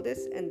 You know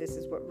this, and this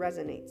is what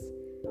resonates.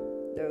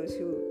 Those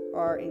who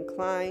are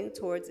inclined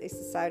towards a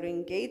societal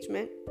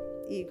engagement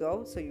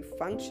ego, so you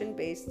function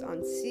based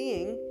on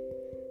seeing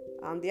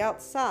on the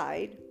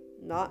outside,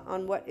 not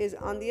on what is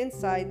on the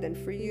inside, then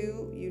for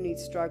you need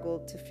struggle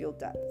to feel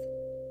depth.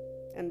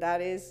 And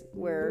that is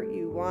where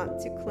you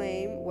want to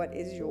claim what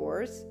is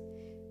yours.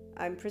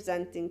 I'm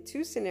presenting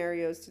 2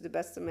 scenarios to the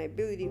best of my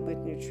ability with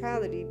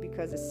neutrality,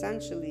 because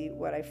essentially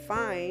what I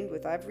find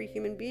with every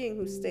human being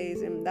who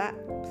stays in that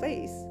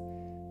place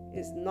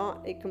is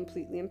not a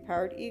completely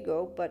empowered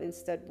ego, but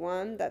instead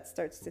one that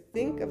starts to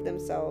think of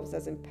themselves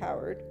as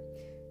empowered,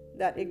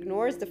 that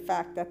ignores the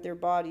fact that their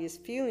body is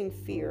feeling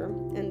fear,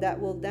 and that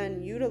will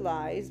then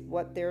utilize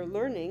what they're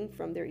learning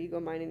from their ego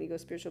mind and ego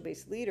spiritual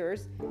based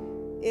leaders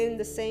in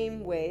the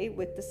same way,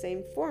 with the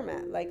same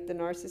format, like the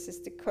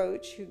narcissistic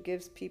coach who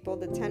gives people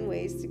the 10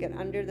 ways to get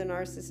under the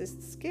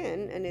narcissist's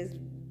skin and is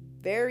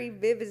very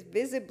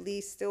visibly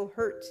still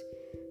hurt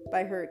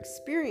by her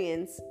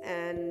experience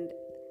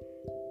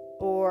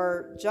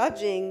or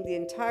judging the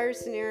entire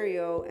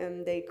scenario,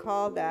 and they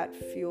call that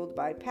fueled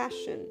by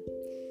passion.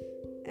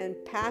 And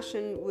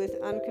passion with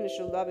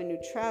unconditional love and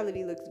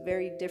neutrality looks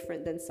very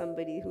different than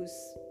somebody who's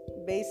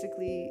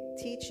basically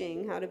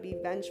teaching how to be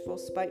vengeful,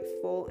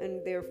 spiteful,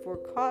 and therefore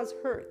cause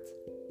hurt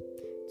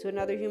to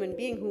another human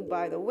being who,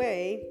 by the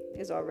way,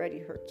 is already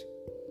hurt.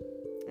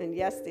 And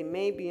yes, they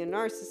may be a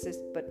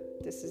narcissist,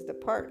 but this is the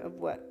part of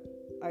what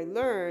I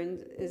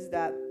learned, is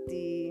that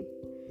the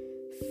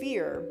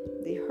fear,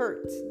 the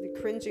hurt, the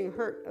cringing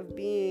hurt of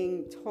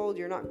being told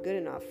you're not good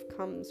enough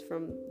comes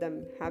from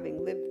them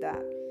having lived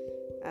that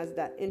as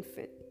that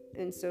infant.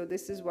 And so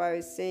this is why I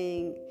was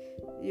saying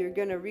you're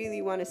going to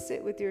really want to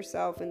sit with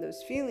yourself and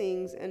those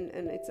feelings, and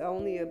it's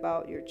only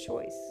about your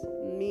choice,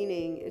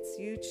 meaning it's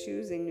you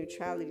choosing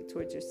neutrality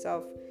towards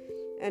yourself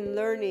and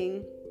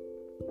learning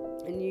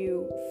and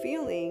you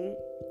feeling.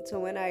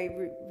 So when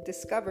I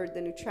discovered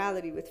the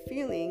neutrality with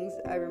feelings,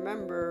 I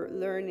remember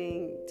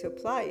learning to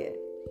apply it,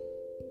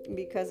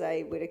 because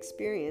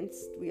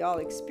we all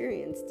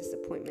experience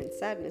disappointment,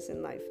 sadness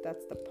in life.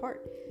 That's the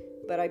part.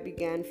 But I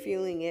began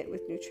feeling it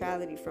with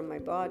neutrality from my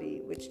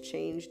body, which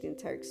changed the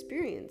entire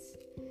experience.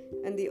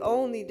 And the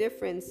only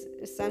difference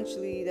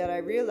essentially that I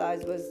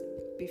realized was,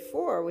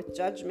 before, with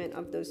judgment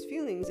of those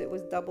feelings, it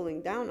was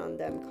doubling down on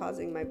them,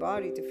 causing my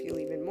body to feel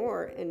even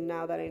more. And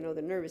now that I know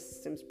the nervous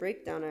system's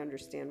breakdown, I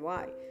understand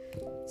why.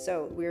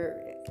 So we're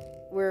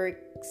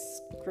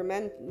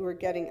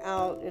getting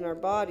out in our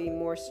body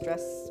more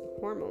stress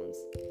hormones.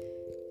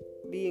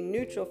 Being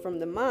neutral from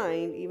the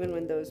mind, even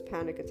when those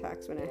panic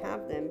attacks, when I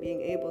have them,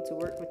 being able to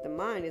work with the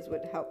mind is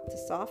what helped to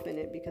soften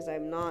it, because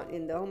I'm not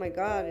in the, oh my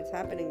God, it's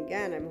happening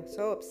again, I'm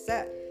so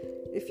upset.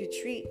 If you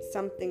treat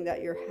something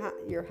that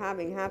you're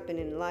having happen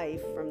in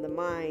life from the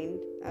mind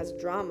as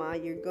drama,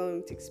 you're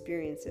going to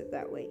experience it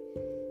that way.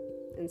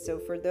 And so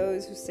for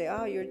those who say,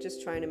 oh, you're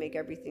just trying to make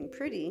everything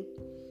pretty,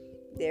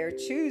 they're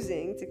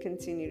choosing to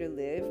continue to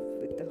live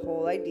with with the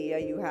whole idea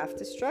you have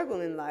to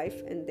struggle in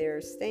life, and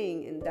they're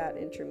staying in that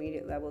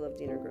intermediate level of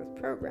the inner growth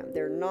program.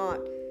 They're not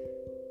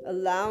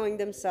allowing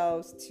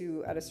themselves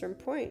to, at a certain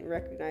point,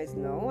 recognize,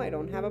 no, I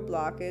don't have a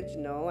blockage.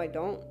 No, I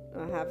don't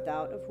have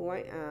doubt of who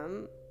I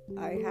am.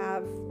 I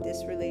have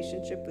this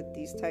relationship with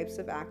these types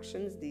of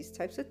actions, these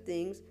types of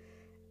things,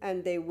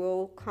 and they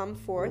will come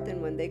forth.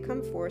 And when they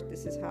come forth,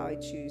 this is how I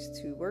choose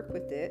to work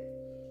with it,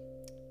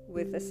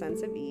 with a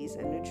sense of ease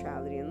and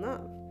neutrality and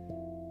love.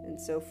 And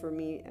so for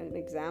me, an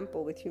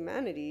example with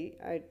humanity,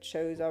 I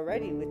chose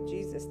already with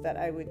Jesus that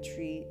I would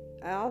treat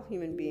all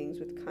human beings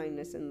with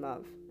kindness and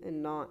love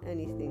and not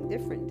anything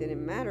different.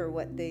 Didn't matter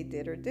what they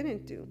did or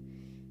didn't do.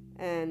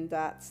 And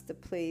that's the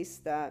place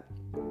that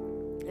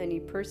any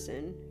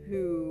person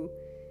who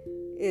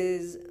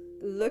is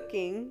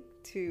looking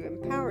to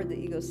empower the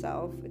ego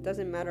self, it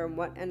doesn't matter on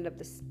what end of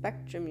the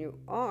spectrum you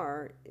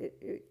are,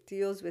 it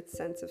deals with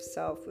sense of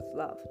self with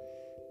love.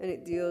 And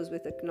it deals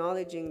with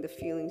acknowledging the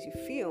feelings you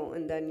feel,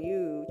 and then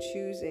you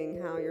choosing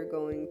how you're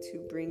going to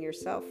bring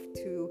yourself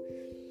to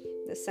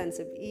the sense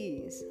of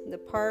ease. The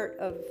part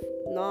of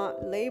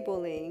not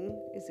labeling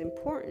is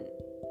important.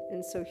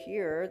 And so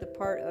here, the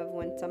part of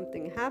when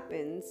something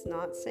happens,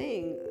 not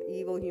saying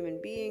evil human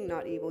being,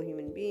 not evil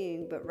human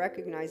being, but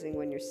recognizing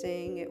when you're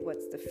saying it,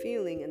 what's the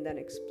feeling, and then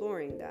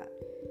exploring that.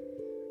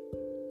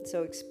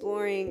 So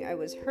exploring, I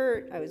was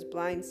hurt, I was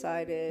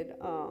blindsided,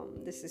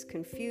 this is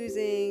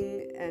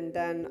confusing, and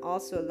then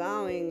also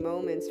allowing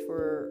moments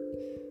for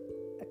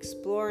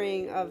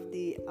exploring of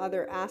the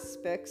other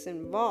aspects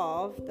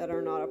involved that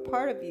are not a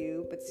part of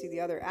you, but see the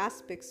other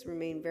aspects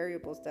remain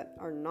variables that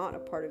are not a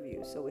part of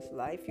you. So with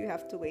life, you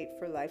have to wait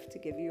for life to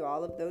give you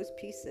all of those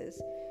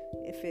pieces.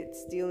 If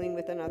it's dealing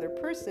with another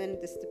person,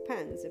 this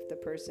depends if the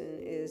person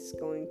is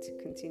going to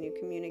continue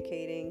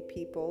communicating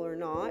people or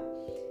not.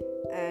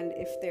 And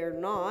if they're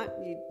not,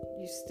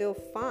 you still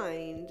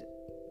find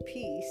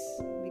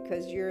peace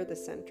because you're the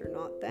center,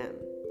 not them.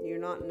 You're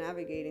not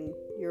navigating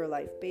your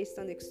life based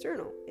on the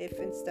external. If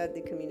instead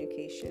the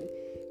communication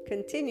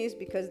continues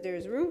because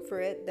there's room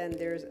for it, then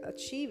there's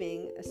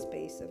achieving a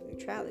space of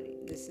neutrality.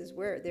 This is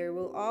where there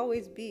will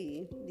always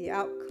be the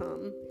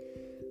outcome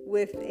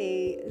with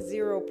a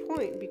 0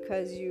 point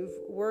because you've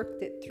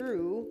worked it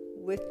through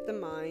with the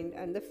mind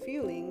and the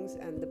feelings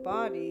and the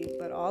body,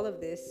 but all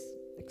of this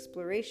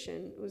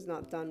exploration was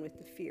not done with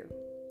the fear.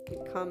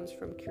 It comes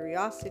from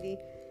curiosity.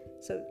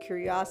 So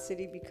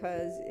curiosity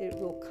because it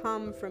will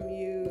come from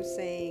you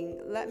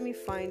saying, let me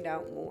find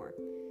out more.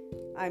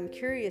 I'm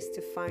curious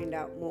to find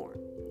out more.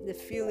 The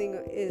feeling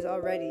is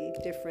already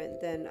different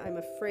than I'm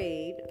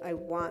afraid, I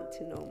want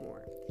to know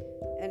more.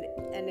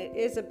 And it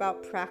is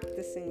about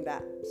practicing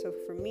that. So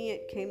for me,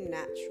 it came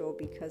natural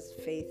because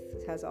faith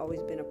has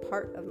always been a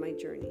part of my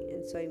journey.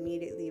 And so I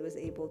immediately was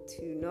able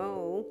to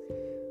know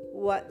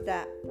what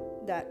that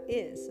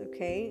is,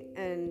 okay?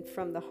 And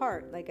from the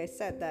heart, like I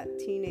said, that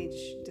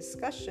teenage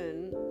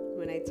discussion,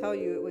 when I tell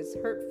you it was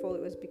hurtful,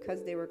 it was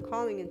because they were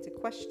calling into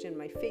question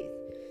my faith.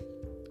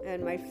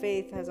 And my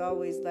faith has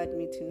always led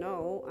me to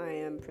know I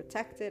am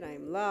protected, I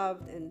am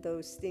loved, and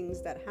those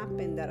things that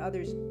happen that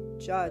others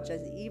judge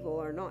as evil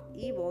are not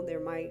evil.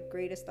 They're my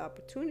greatest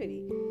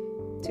opportunity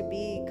to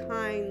be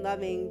kind,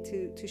 loving,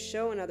 to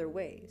show another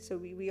way. So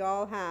we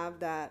all have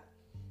that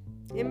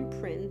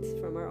imprint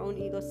from our own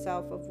ego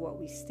self of what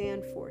we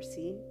stand for,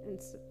 see? And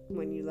so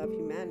when you love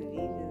humanity,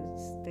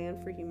 you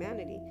stand for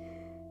humanity.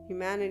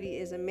 Humanity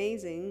is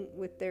amazing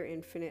with their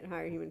infinite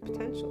higher human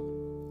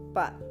potential.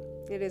 But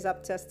it is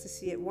up to us to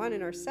see it, one,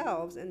 in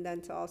ourselves, and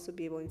then to also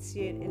be able to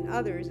see it in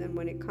others. And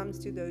when it comes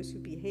to those who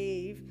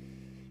behave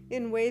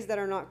in ways that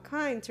are not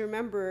kind, to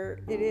remember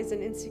it is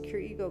an insecure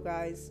ego,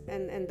 guys.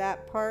 And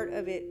that part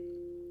of it,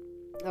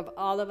 of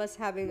all of us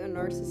having a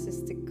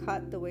narcissistic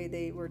cut the way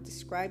they were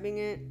describing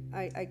it,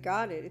 I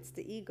got it. It's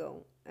the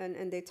ego.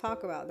 And they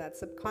talk about that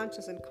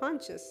subconscious and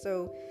conscious.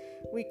 So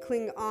we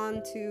cling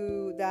on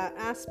to that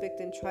aspect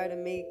and try to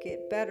make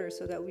it better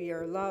so that we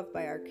are loved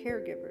by our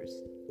caregivers.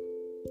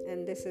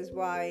 And this is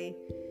why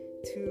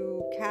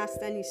to cast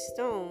any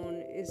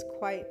stone is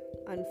quite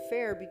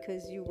unfair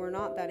because you were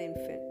not that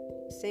infant.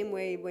 Same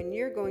way when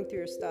you're going through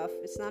your stuff,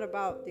 it's not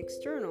about the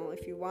external.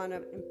 If you want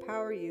to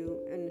empower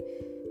you and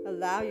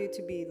allow you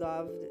to be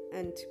loved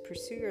and to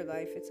pursue your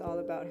life, it's all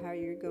about how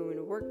you're going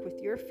to work with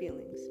your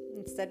feelings.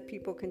 Instead,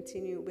 people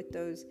continue with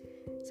those.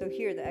 So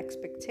here, the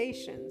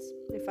expectations.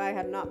 If I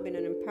had not been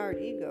an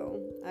empowered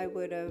ego, I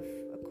would have,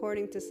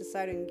 according to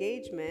societal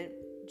engagement,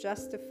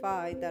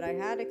 justified that I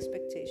had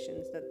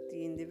expectations that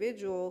the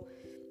individual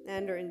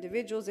and or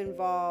individuals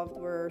involved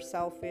were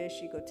selfish,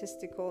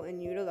 egotistical,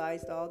 and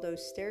utilized all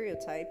those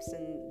stereotypes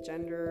and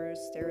gender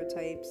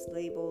stereotypes,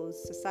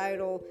 labels,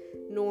 societal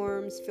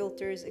norms,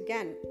 filters.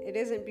 Again, it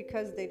isn't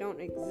because they don't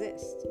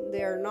exist.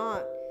 They are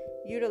not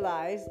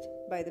utilized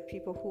by the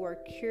people who are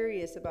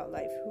curious about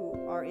life,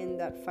 who are in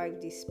that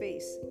 5D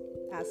space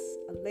as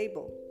a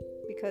label,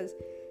 because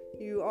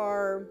you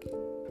are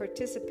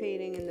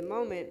participating in the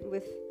moment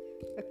with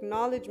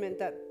acknowledgement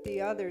that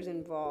the others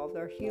involved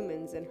are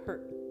humans and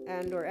hurt.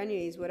 and or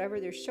anyways, whatever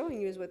they're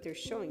showing you is what they're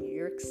showing you.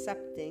 You're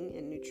accepting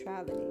in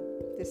neutrality.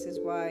 This is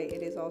why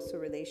it is also a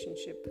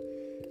relationship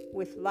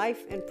with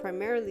life, and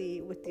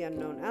primarily with the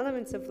unknown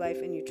elements of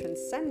life, and you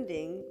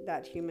transcending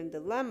that human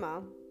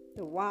dilemma,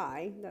 the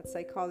why that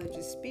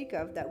psychologists speak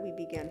of, that we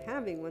began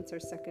having once our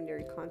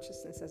secondary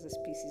consciousness as a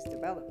species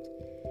developed.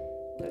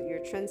 So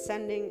you're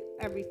transcending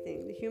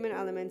everything, the human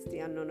elements, the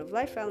unknown of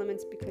life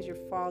elements, because you're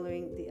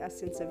following the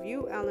essence of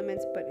you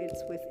elements, but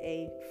it's with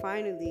a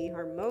finally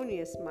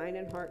harmonious mind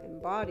and heart and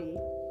body.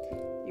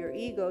 Your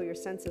ego, your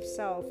sense of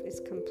self,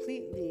 is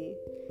completely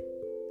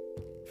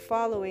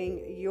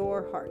following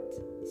your heart.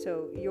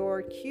 So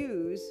your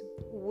cues,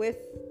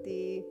 with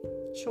the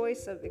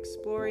choice of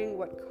exploring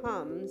what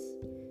comes,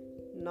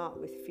 not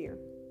with fear,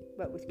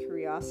 but with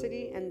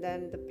curiosity. And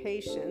then the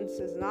patience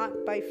is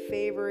not by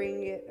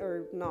favoring it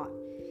or not.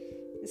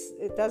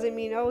 It doesn't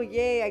mean, oh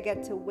yay, I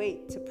get to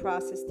wait to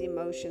process the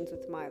emotions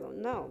with Milo.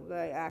 No,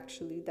 but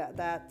actually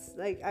that's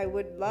like, I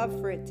would love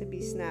for it to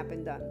be snap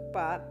and done,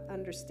 but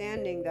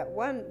understanding that,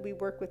 one, we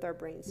work with our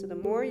brains. So the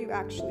more you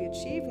actually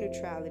achieve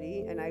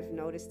neutrality, and I've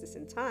noticed this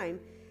in time,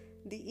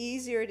 the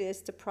easier it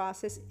is to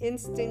process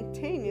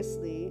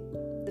instantaneously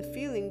the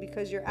feeling,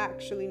 because you're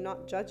actually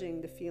not judging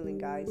the feeling,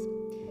 guys.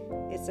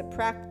 It's a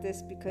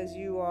practice because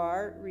you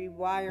are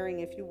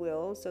rewiring, if you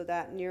will, so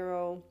that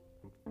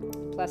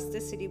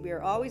neuroplasticity, we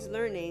are always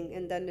learning,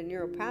 and then the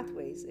neural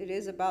pathways. It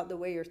is about the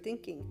way you're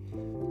thinking,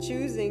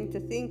 choosing to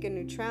think in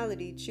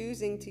neutrality,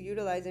 choosing to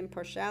utilize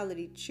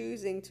impartiality,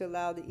 choosing to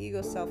allow the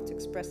ego self to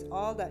express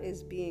all that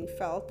is being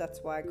felt.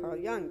 That's why Carl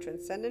Jung,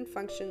 transcendent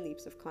function,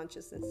 leaps of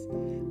consciousness.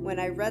 When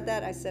I read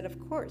that, I said, of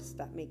course,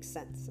 that makes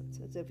sense.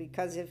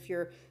 Because if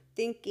you're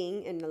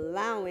thinking and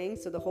allowing,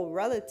 so the whole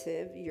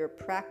relative, you're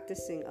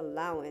practicing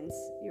allowance,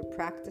 you're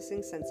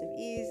practicing sense of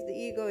ease. The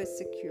ego is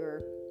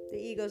secure. The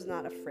ego is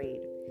not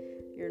afraid.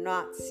 You're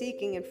not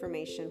seeking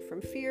information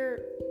from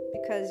fear,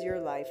 because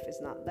your life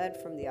is not led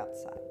from the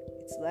outside.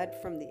 It's led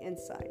from the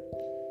inside.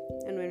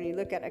 And when we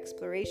look at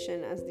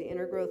exploration as the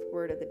inner growth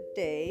word of the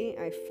day,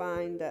 I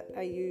find that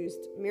I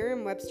used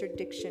Merriam-Webster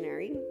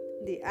dictionary,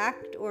 the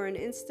act or an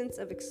instance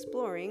of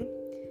exploring,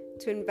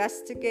 to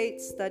investigate,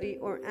 study,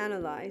 or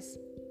analyze.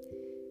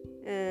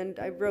 And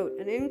I wrote,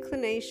 an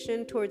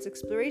inclination towards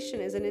exploration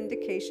is an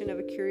indication of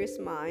a curious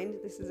mind.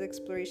 This is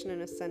exploration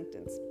in a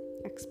sentence.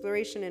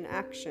 Exploration in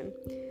action.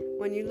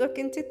 When you look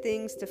into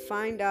things to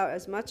find out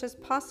as much as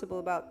possible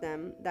about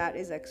them, that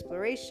is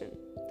exploration.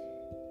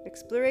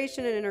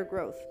 Exploration and inner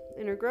growth.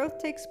 Inner growth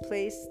takes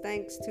place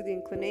thanks to the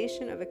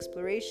inclination of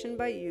exploration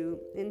by you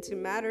into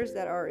matters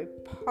that are a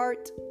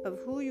part of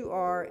who you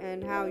are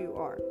and how you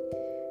are.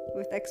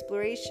 With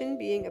exploration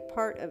being a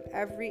part of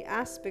every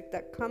aspect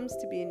that comes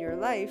to be in your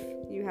life,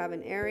 you have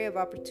an area of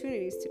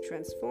opportunities to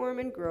transform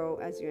and grow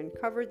as you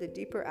uncover the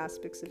deeper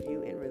aspects of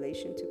you in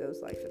relation to those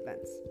life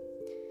events.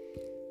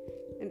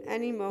 In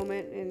any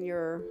moment in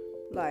your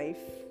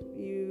life,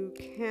 you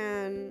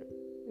can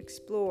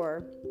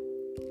explore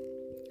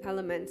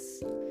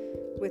elements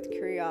with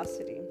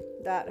curiosity.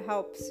 That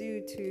helps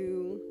you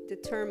to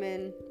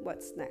determine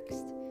what's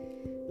next.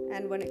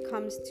 And when it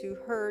comes to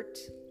hurt,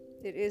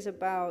 it is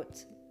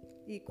about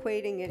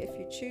equating it, if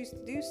you choose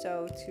to do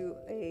so, to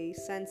a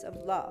sense of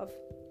love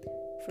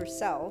for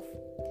self,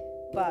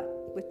 but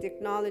with the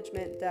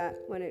acknowledgement that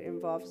when it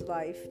involves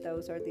life,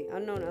 those are the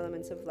unknown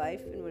elements of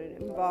life, and when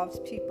it involves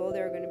people,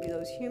 there are going to be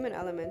those human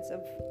elements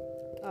of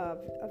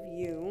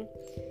you.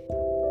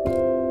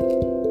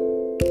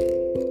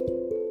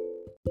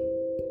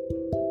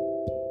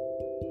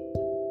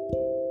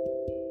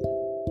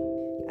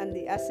 And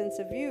the essence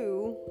of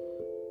you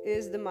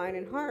is the mind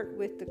and heart,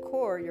 with the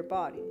core, your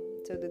body.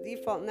 So the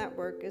default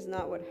network is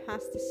not what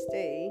has to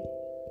stay,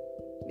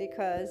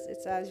 because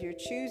it's as you're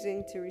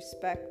choosing to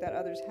respect that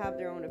others have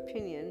their own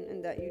opinion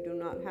and that you do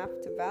not have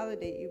to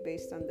validate you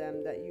based on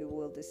them, that you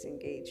will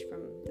disengage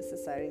from the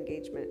society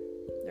engagement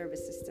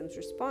nervous system's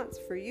response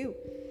for you.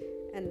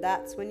 And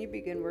that's when you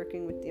begin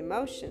working with the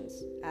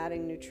emotions.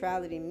 Adding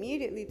neutrality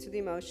immediately to the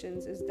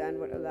emotions is then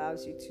what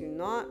allows you to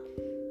not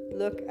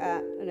look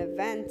at an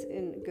event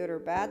in good or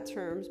bad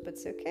terms, but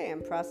say, okay,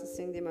 I'm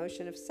processing the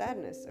emotion of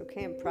sadness.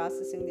 Okay, I'm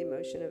processing the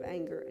emotion of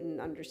anger,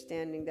 and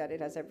understanding that it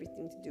has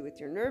everything to do with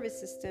your nervous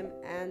system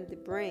and the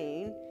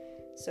brain.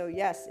 So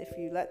yes, if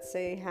you, let's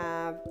say,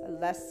 have a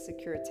less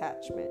secure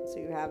attachment, so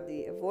you have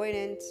the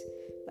avoidant,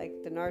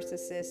 like the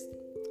narcissist,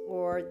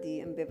 or the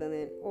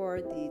ambivalent,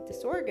 or the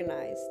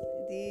disorganized,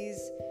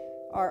 these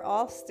are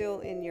all still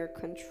in your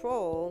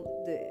control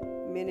the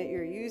minute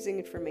you're using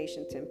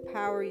information to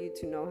empower you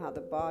to know how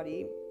the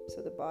body, so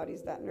the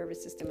body's that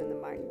nervous system and the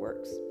mind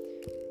works.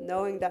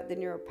 Knowing that the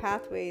neural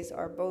pathways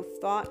are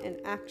both thought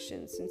and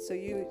actions. And so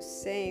you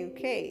saying,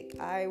 okay,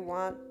 I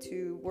want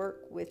to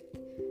work with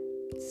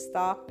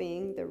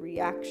stopping the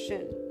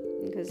reaction.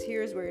 Because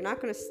here's where you're not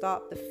going to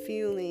stop the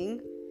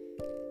feeling,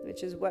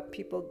 which is what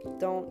people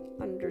don't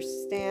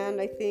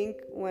understand, I think,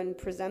 when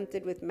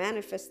presented with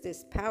manifest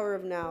this, power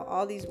of now,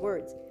 all these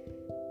words.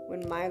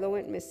 When Milo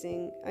went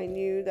missing, I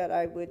knew that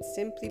I would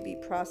simply be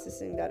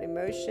processing that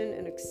emotion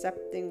and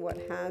accepting what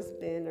has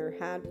been or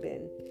had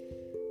been.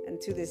 And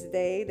to this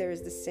day, there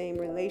is the same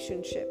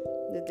relationship.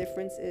 The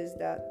difference is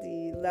that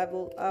the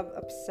level of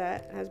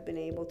upset has been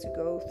able to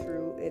go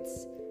through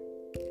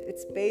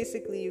it's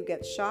basically, you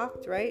get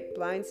shocked, right?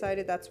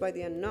 Blindsided. That's why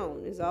the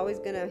unknown is always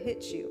going to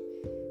hit you.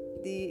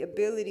 The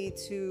ability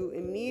to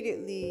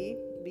immediately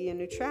be in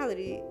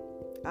neutrality.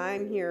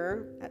 I'm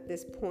here at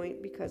this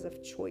point because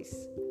of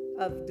choice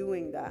of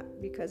doing that,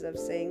 because of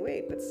saying,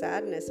 wait, but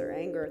sadness or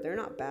anger, they're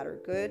not bad or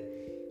good.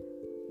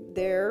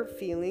 They're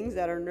feelings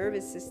that our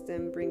nervous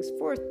system brings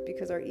forth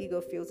because our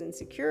ego feels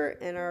insecure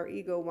and our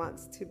ego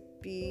wants to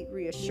be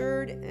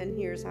reassured. And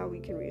here's how we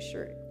can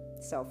reassure it.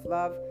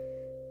 Self-love.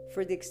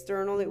 For the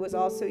external, it was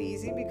also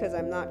easy because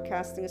I'm not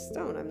casting a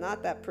stone. I'm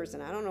not that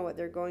person. I don't know what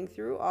they're going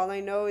through. All I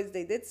know is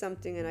they did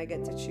something and I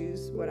get to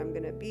choose what I'm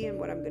going to be and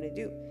what I'm going to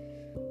do.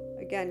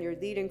 Again, you're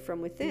leading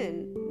from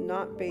within,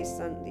 not based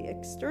on the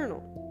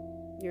external.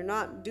 You're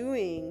not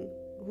doing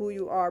who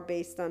you are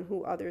based on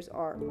who others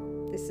are.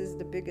 This is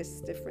the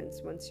biggest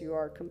difference once you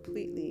are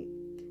completely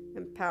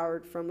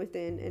empowered from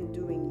within and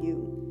doing you,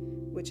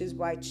 which is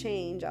why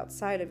change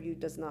outside of you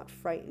does not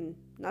frighten.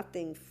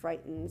 Nothing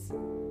frightens.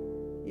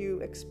 You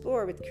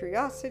explore with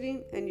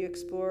curiosity, and you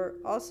explore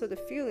also the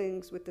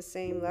feelings with the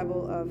same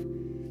level of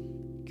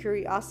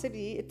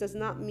curiosity. It does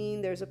not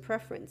mean there's a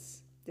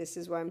preference. This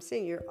is why I'm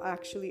saying you're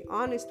actually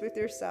honest with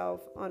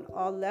yourself on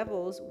all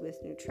levels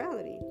with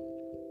neutrality.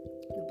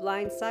 The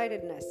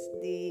blindsidedness,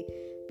 the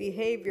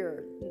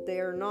behavior,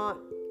 they're not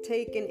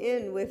taken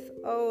in with,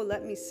 oh,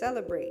 let me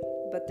celebrate.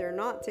 But they're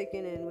not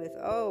taken in with,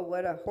 oh,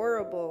 what a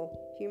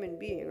horrible human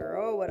being, or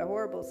oh, what a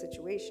horrible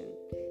situation.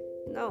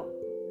 No,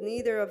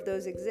 neither of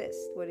those exist.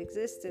 What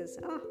exists is,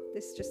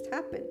 this just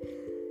happened.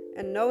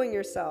 And knowing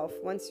yourself,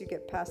 once you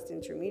get past the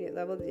intermediate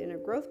level of the inner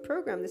growth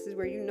program, this is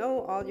where you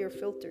know all your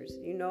filters,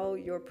 you know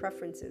your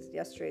preferences.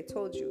 Yesterday I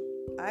told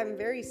you, I'm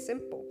very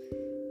simple.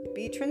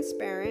 Be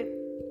transparent,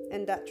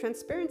 and that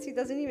transparency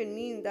doesn't even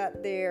mean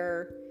that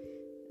they're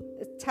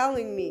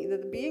telling me.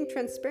 That being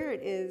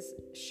transparent is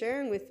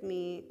sharing with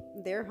me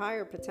their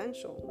higher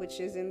potential, which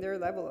is in their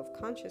level of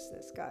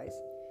consciousness, guys.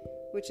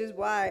 Which is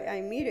why I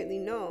immediately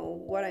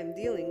know what I'm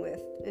dealing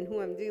with and who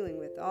I'm dealing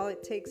with. All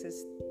it takes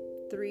is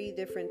 3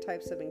 different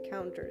types of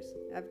encounters.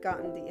 I've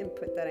gotten the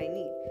input that I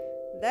need.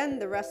 Then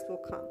the rest will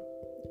come.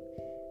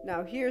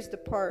 Now here's the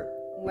part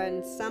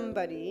when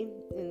somebody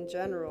in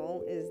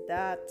general is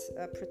that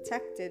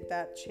protected,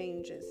 that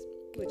changes,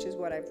 which is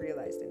what I've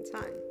realized in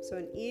time. So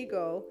an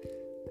ego,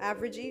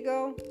 average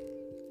ego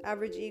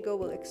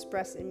will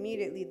express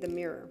immediately the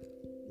mirror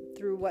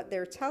through what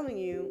they're telling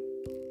you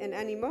in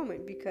any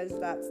moment, because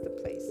that's the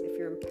place. If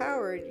you're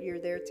empowered, you're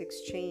there to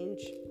exchange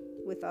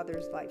with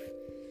others' life.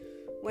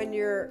 When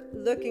you're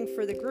looking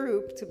for the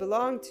group to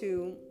belong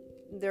to,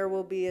 there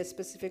will be a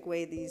specific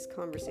way these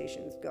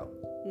conversations go.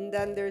 And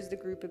then there's the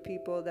group of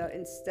people that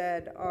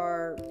instead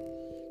are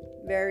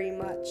very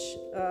much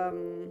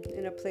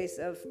in a place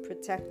of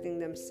protecting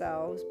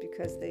themselves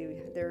because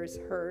there's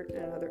hurt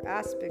and other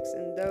aspects,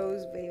 and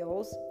those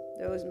veils,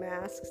 those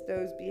masks,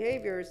 those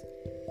behaviors,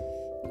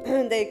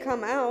 they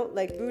come out.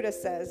 Like Buddha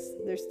says,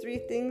 there's 3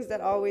 things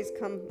that always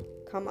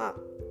come up: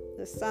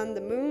 the sun,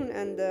 the moon,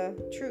 and the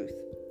truth.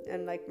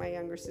 And like my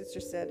younger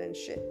sister said, and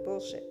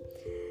bullshit.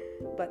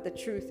 But the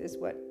truth is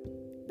what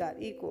that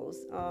equals.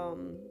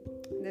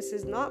 This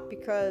is not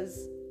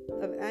because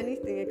of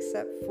anything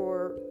except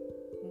for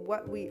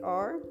what we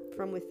are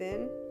from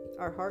within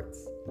our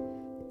hearts.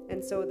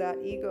 And so that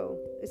ego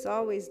is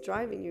always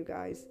driving you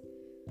guys.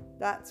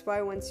 That's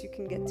why once you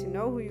can get to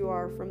know who you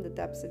are from the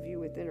depths of you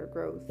with inner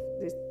growth,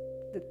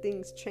 the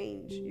things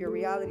change. Your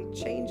reality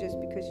changes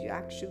because you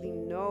actually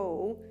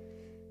know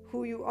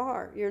who you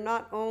are. You're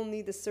not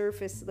only the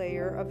surface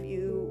layer of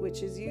you,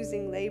 which is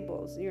using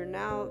labels. You're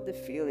now the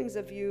feelings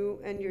of you,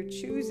 and you're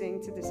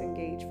choosing to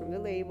disengage from the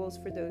labels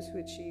for those who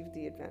achieve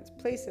the advanced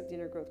place of the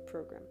inner growth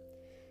program.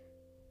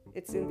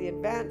 It's in the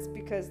advanced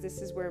because this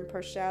is where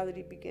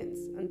impartiality begins.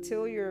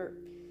 Until you're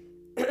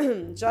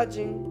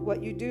judging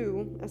what you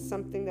do as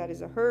something that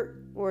is a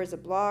hurt or as a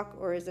block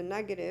or as a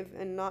negative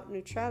and not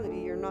neutrality,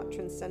 you're not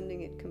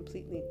transcending it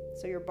completely.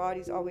 So your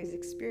body's always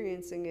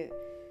experiencing it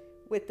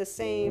with the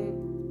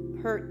same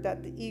hurt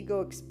that the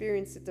ego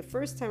experienced it the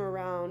first time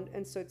around,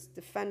 and so it's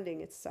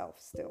defending itself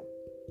still.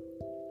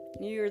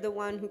 You're the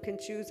one who can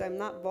choose, I'm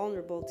not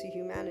vulnerable to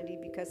humanity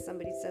because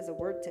somebody says a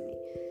word to me.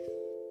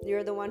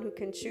 You're the one who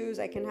can choose,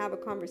 I can have a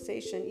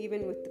conversation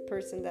even with the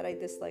person that I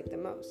dislike the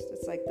most.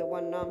 It's like the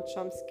one Noam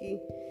Chomsky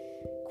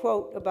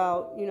quote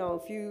about,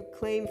 if you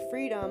claim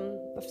freedom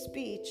of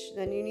speech,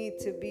 then you need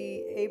to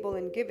be able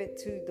and give it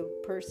to the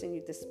person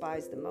you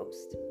despise the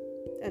most.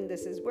 And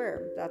this is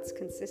where that's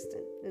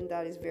consistent. And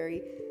that is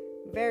very,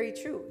 very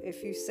true.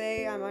 If you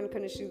say I'm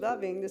unconditionally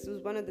loving, this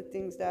was one of the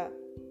things that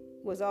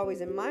was always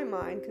in my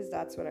mind, because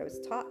that's what I was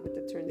taught with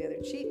the turn the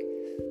other cheek.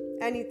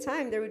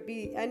 anytime there would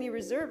be any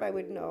reserve, I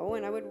would know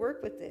and I would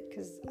work with it,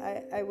 because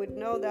I would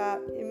know that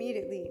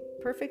immediately.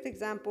 Perfect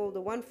example,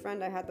 the one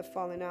friend I had the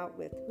falling out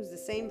with, who's the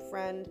same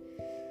friend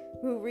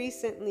who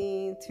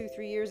recently,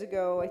 2-3 years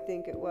ago, I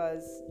think it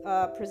was,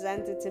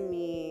 presented to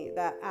me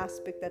that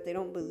aspect that they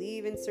don't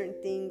believe in certain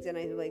things. And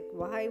I was like,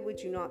 why would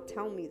you not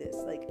tell me this?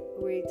 Like,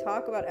 we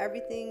talk about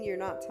everything, you're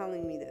not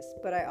telling me this.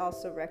 But I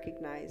also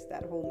recognize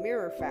that whole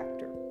mirror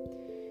factor,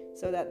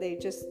 so that they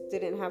just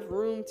didn't have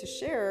room to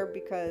share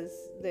because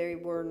they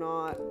were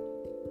not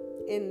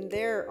in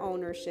their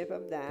ownership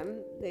of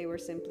them. They were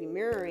simply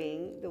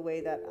mirroring the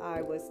way that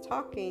I was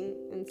talking,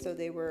 and so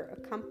they were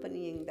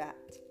accompanying that.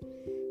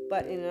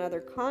 But in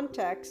another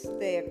context,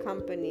 they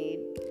accompanied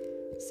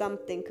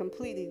something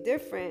completely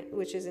different,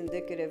 which is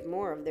indicative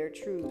more of their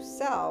true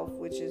self,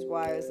 which is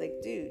why I was like,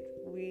 dude,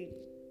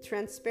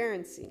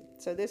 transparency.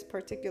 So this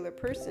particular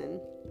person,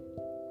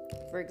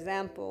 for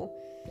example,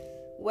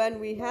 when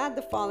we had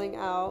the falling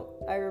out,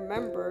 I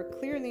remember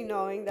clearly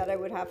knowing that I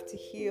would have to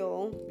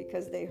heal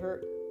because they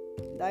hurt.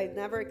 I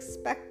never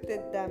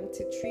expected them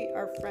to treat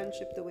our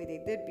friendship the way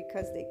they did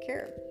because they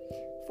cared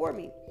for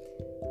me.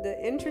 The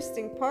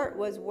interesting part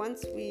was,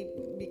 once we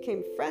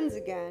became friends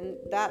again,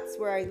 that's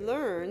where I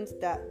learned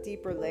that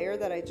deeper layer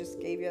that I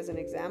just gave you as an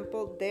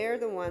example. They're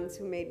the ones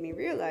who made me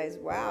realize,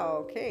 wow,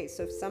 okay,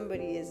 so if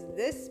somebody is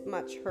this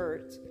much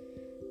hurt,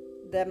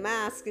 the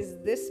mask is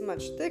this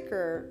much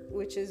thicker,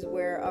 which is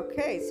where,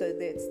 okay, so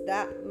it's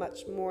that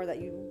much more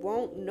that you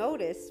won't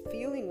notice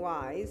feeling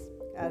wise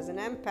as an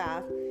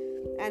empath.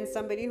 And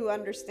somebody who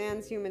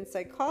understands human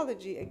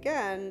psychology,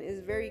 again,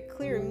 is very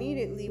clear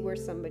immediately where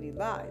somebody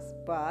lies.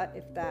 But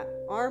if that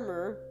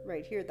armor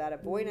right here, that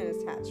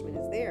avoidance attachment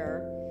is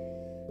there,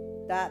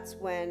 that's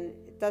when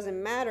it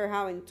doesn't matter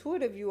how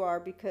intuitive you are,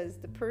 because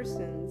the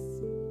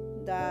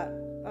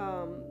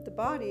the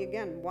body,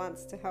 again,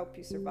 wants to help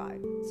you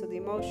survive. So the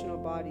emotional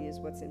body is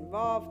what's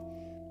involved.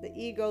 The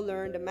ego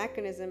learned a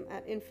mechanism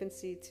at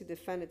infancy to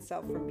defend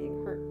itself from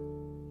being hurt.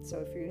 So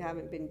if you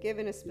haven't been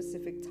given a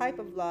specific type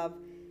of love,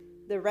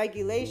 the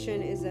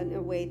regulation is a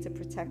way to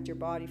protect your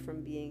body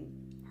from being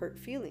hurt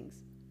feelings.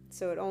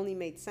 So it only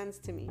made sense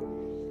to me.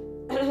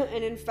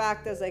 And in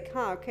fact, I was like,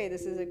 okay,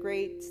 this is a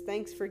great,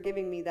 thanks for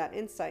giving me that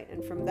insight.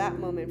 And from that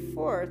moment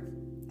forth,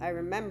 I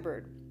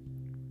remembered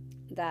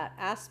that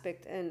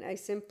aspect, and I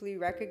simply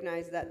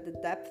recognized that the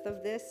depth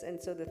of this,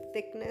 and so the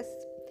thickness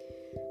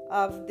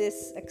of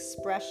this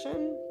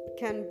expression,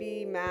 can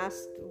be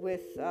masked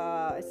with,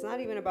 it's not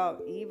even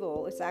about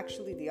evil, it's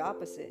actually the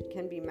opposite. It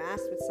can be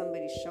masked with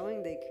somebody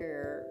showing they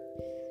care,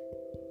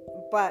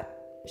 but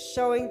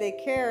showing they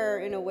care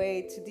in a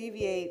way to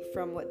deviate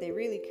from what they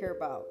really care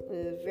about.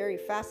 It's very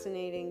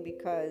fascinating,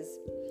 because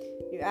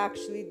you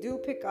actually do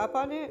pick up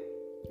on it,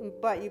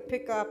 but you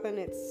pick up on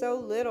it so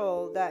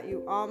little that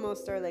you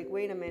almost are like,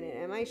 wait a minute,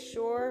 am I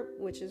sure?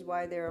 Which is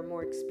why there are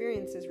more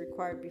experiences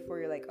required before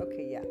you're like,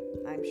 okay, yeah,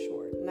 I'm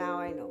sure. Now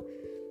I know.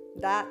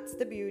 That's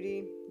the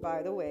beauty,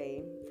 by the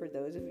way, for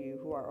those of you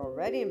who are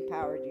already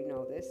empowered, you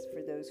know this.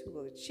 For those who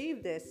will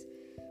achieve this,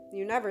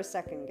 you never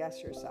second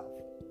guess yourself.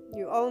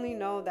 You only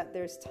know that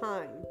there's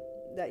time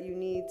that you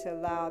need to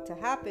allow to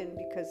happen,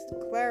 because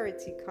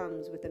clarity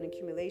comes with an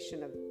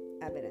accumulation of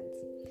evidence.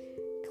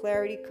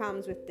 Clarity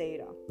comes with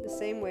data. The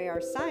same way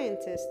our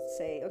scientists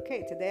say,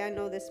 okay, today I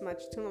know this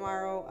much,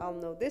 tomorrow I'll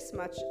know this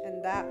much,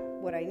 and that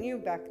what I knew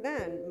back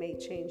then may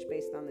change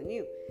based on the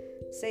new.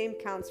 Same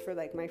counts for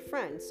like my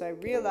friends. So I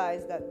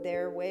realized that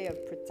their way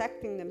of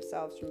protecting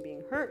themselves from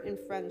being hurt in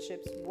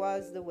friendships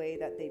was the way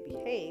that they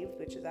behaved,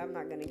 which is, I'm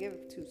not going to give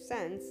 2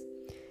 cents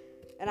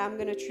and I'm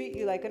going to treat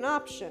you like an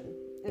option.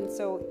 And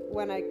so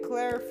when I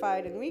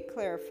clarified and we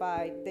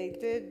clarified, they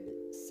did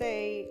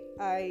say,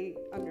 I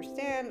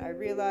understand, I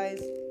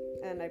realize,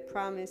 and I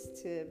promise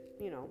to,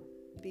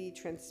 be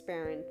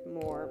transparent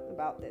more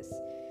about this.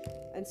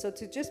 And so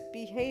to just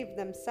behave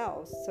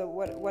themselves. So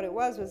what it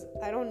was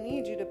I don't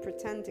need you to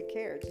pretend to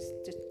care.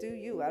 Just do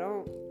you.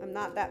 I'm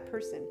not that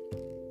person.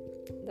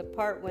 The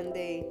part when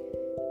they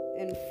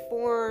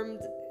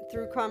informed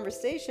through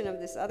conversation of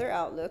this other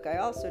outlook, I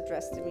also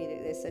addressed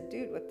immediately. They said,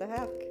 dude, what the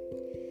heck?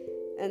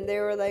 And they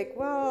were like,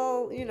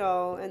 well,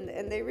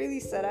 and they really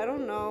said, I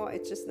don't know.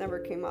 It just never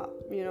came up,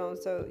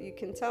 so you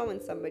can tell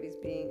when somebody's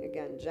being,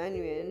 again,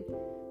 genuine,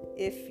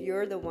 if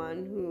you're the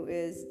one who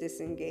is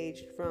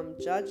disengaged from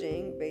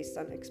judging based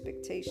on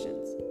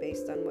expectations,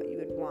 based on what you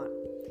would want.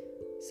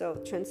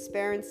 So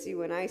transparency,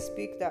 when I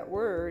speak that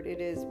word, it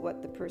is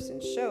what the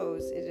person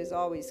shows. It is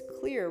always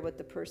clear what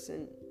the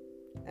person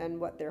and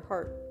what their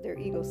heart, their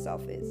ego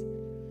self is.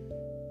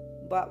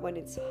 But when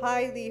it's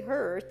highly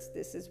hurt,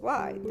 this is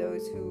why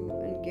those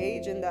who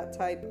engage in that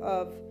type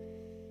of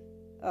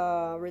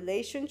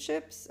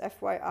relationships,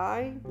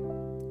 FYI,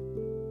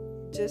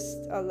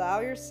 just allow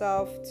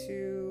yourself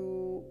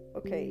to,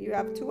 okay, you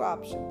have 2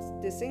 options.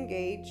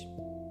 Disengage,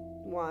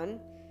 1,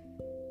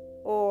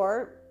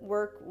 or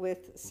work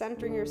with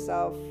centering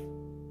yourself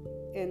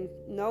in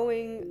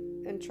knowing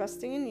and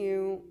trusting in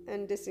you,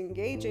 and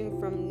disengaging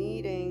from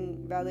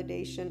needing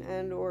validation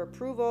and or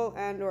approval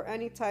and or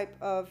any type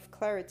of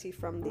clarity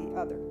from the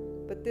other.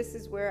 But this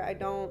is where I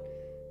don't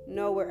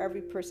know where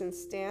every person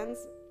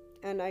stands.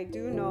 And I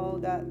do know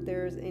that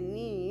there's a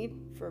need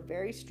for a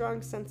very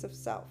strong sense of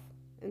self.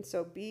 And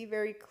so be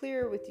very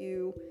clear with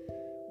you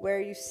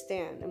where you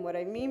stand. And what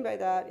I mean by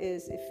that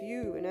is if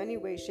you, in any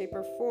way, shape,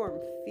 or form,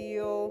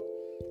 feel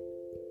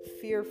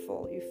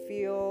fearful, you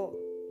feel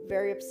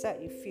very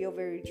upset, you feel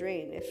very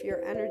drained, if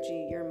your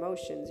energy, your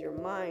emotions, your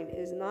mind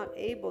is not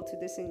able to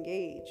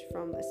disengage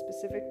from a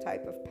specific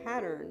type of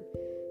pattern,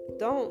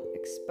 don't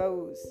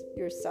expose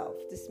yourself.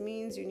 This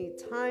means you need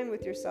time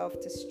with yourself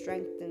to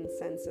strengthen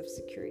sense of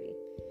security.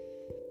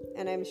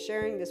 And I'm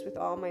sharing this with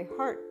all my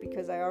heart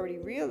because I already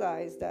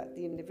realized that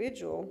the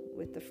individual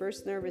with the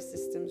first nervous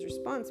system's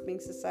response being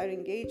societal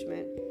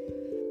engagement,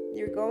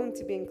 you're going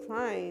to be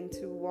inclined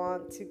to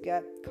want to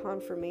get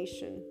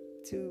confirmation,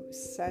 to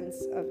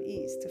sense of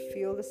ease, to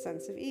feel the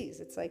sense of ease.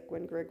 It's like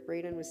when Greg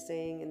Braden was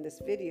saying in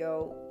this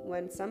video,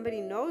 when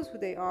somebody knows who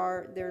they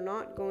are, they're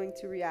not going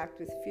to react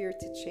with fear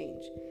to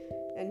change.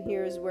 And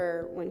here's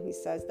where, when he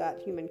says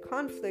that human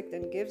conflict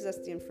and gives us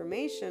the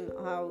information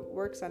how it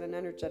works on an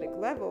energetic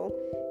level,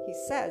 he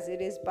says it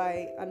is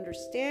by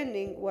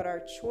understanding what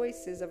our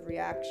choices of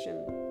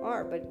reaction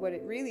are. But what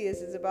it really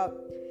is about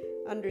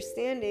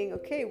understanding,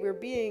 okay, we're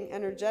being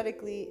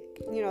energetically,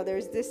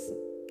 there's this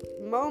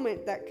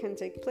moment that can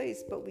take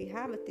place, but we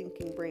have a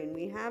thinking brain.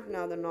 We have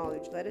now the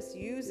knowledge. Let us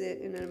use it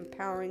in an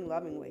empowering,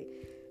 loving way.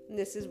 And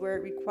this is where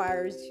it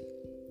requires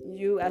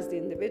you as the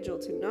individual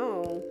to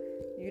know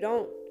you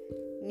don't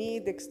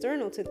need the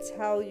external to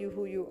tell you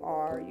who you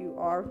are. You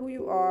are who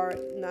you are.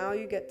 Now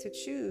you get to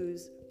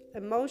choose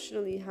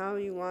emotionally how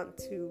you want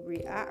to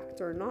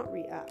react or not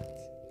react.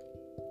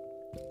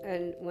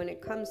 And when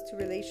it comes to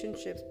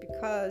relationships,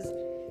 because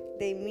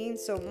they mean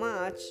so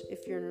much,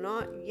 if you're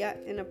not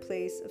yet in a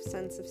place of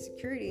sense of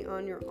security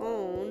on your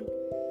own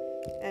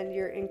and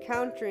you're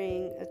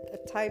encountering a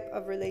type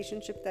of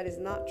relationship that is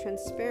not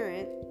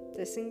transparent,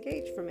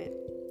 disengage from it,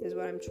 is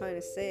what I'm trying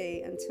to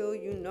say, until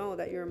you know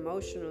that you're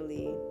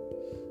emotionally,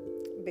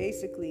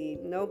 basically,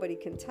 nobody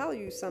can tell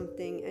you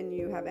something and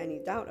you have any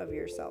doubt of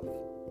yourself.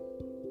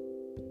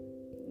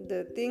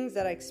 The things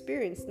that I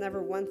experienced,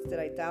 never once did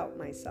I doubt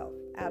myself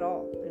at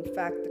all. In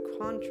fact, the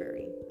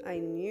contrary. I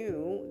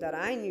knew that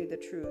I knew the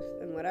truth,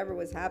 and whatever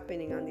was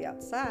happening on the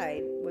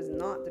outside was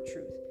not the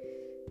truth.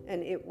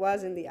 And it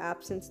was in the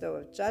absence, though,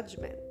 of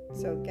judgment.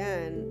 So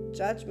again,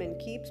 judgment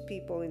keeps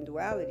people in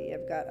duality.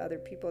 I've got other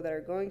people that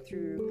are going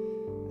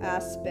through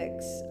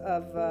aspects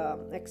of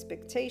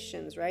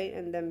expectations, right?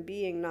 And them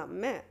being not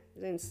met.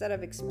 Instead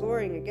of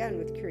exploring again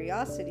with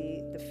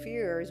curiosity, the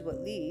fear is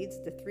what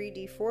leads. The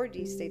 3D,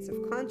 4D states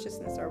of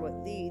consciousness are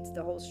what leads.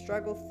 The whole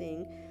struggle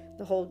thing,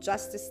 the whole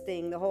justice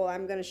thing, the whole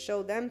I'm going to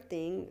show them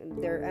thing.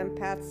 They're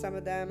empaths, some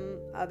of them.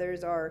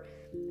 Others are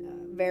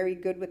very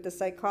good with the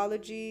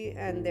psychology,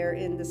 and they're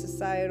in the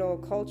societal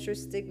culture,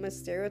 stigma,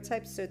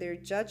 stereotypes. So they're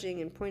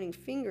judging and pointing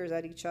fingers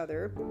at each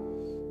other.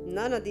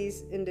 None of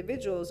these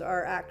individuals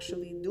are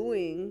actually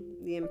doing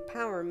the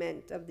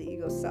empowerment of the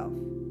ego self,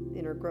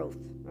 inner growth,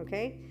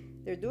 okay?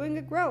 They're doing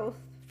a growth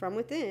from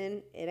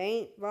within. It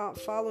ain't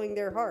following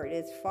their heart.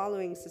 It's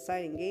following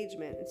society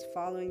engagement. It's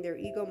following their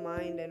ego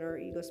mind and our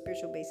ego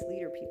spiritual based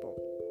leader people.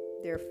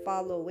 They're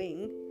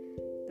following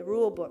the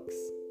rule books.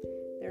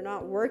 They're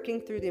not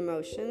working through the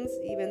emotions,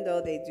 even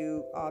though they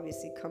do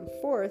obviously come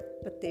forth,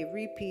 but they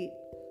repeat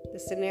the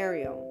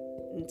scenario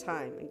in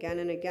time again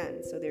and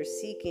again. So they're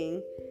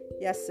seeking,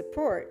 yes,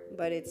 support,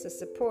 but it's a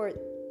support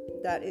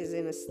that is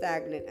in a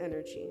stagnant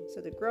energy.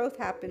 So the growth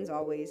happens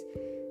always,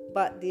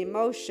 but the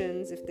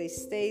emotions, if they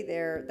stay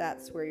there,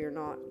 that's where you're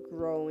not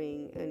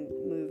growing and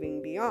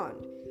moving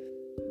beyond.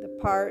 The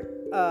part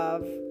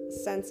of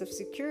sense of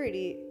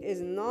security is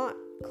not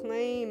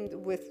claimed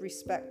with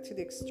respect to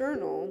the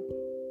external.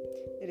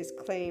 It is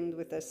claimed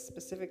with a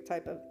specific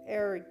type of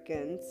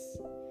arrogance,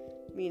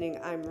 meaning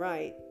I'm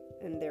right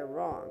and they're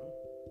wrong.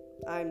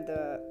 I'm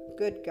the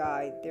good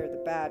guy, they're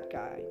the bad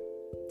guy.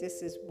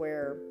 This is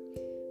where,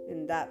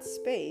 in that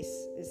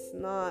space, it's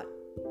not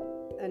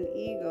an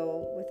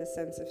ego with a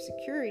sense of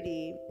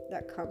security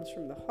that comes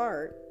from the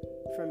heart,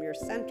 from your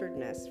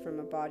centeredness, from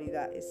a body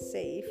that is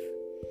safe.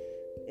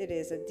 It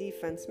is a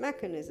defense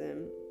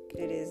mechanism.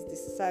 It is the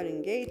societal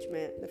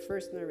engagement, the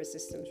first nervous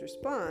system's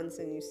response,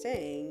 and you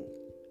saying,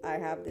 I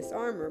have this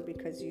armor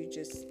because you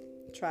just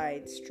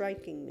tried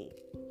striking me.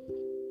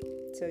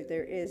 So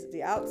there is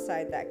the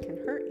outside that can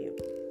hurt you.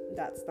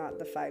 That's not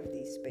the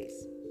 5D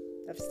space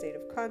of state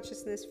of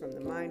consciousness from the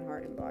mind,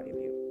 heart, and body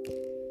view.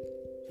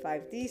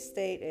 5D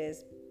state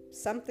is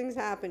something's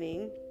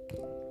happening.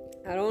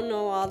 I don't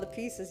know all the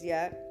pieces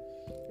yet.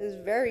 It's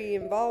very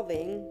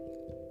involving.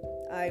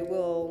 I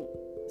will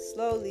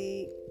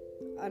slowly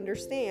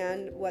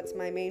understand what's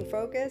my main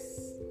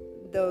focus,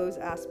 those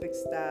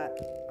aspects that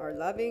are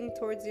loving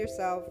towards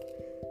yourself,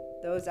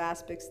 those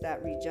aspects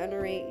that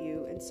regenerate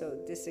you. And so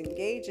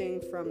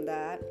disengaging from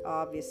that,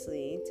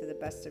 obviously, to the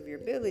best of your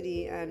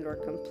ability and or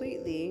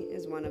completely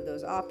is one of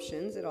those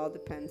options. It all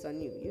depends on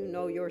you. You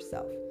know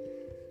yourself.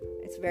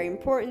 It's very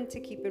important to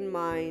keep in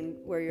mind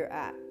where you're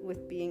at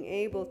with being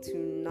able to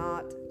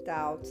not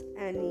doubt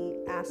any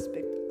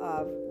aspect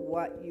of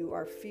what you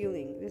are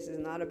feeling. This is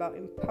not about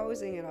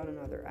imposing it on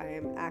another. I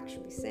am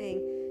actually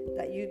saying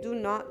that you do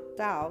not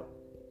doubt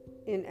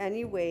in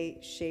any way,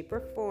 shape,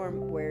 or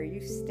form where you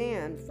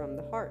stand from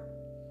the heart,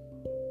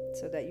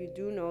 so that you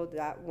do know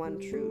that one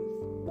truth,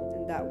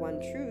 and that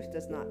one truth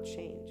does not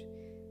change.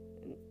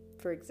 And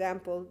for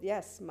example,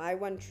 yes, my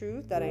one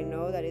truth that I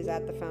know that is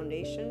at the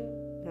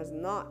foundation has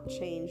not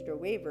changed or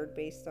wavered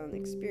based on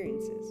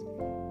experiences.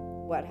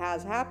 What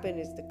has happened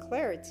is the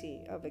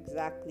clarity of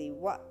exactly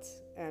what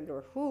and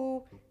or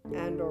who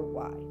and or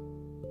why.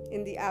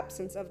 In the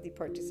absence of the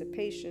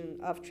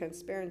participation of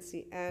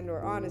transparency and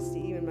or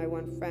honesty, even my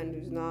one friend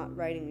who's not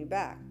writing me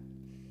back,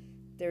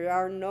 there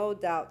are no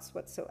doubts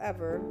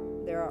whatsoever.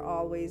 There are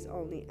always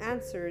only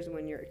answers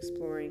when you're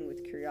exploring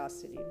with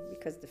curiosity,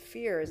 because the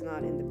fear is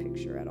not in the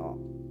picture at all.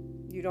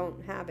 You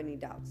don't have any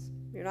doubts.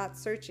 You're not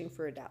searching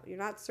for a doubt. You're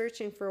not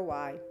searching for a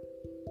why.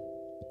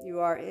 You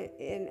are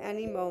in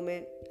any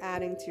moment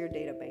adding to your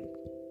data bank.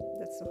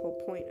 That's the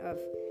whole point of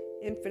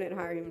infinite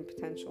higher human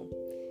potential.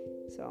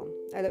 So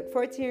I look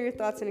forward to hearing your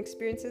thoughts and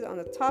experiences on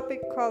the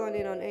topic. Call on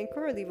in on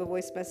Anchor or leave a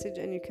voice message,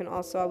 and you can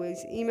also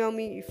always email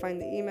me. You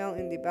find the email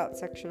in the About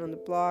section on the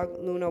blog,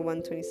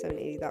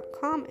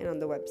 luna12780.com, and on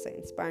the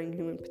website,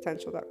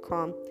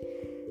 inspiringhumanpotential.com.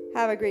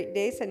 Have a great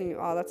day. Sending you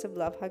all lots of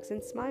love, hugs,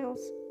 and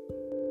smiles.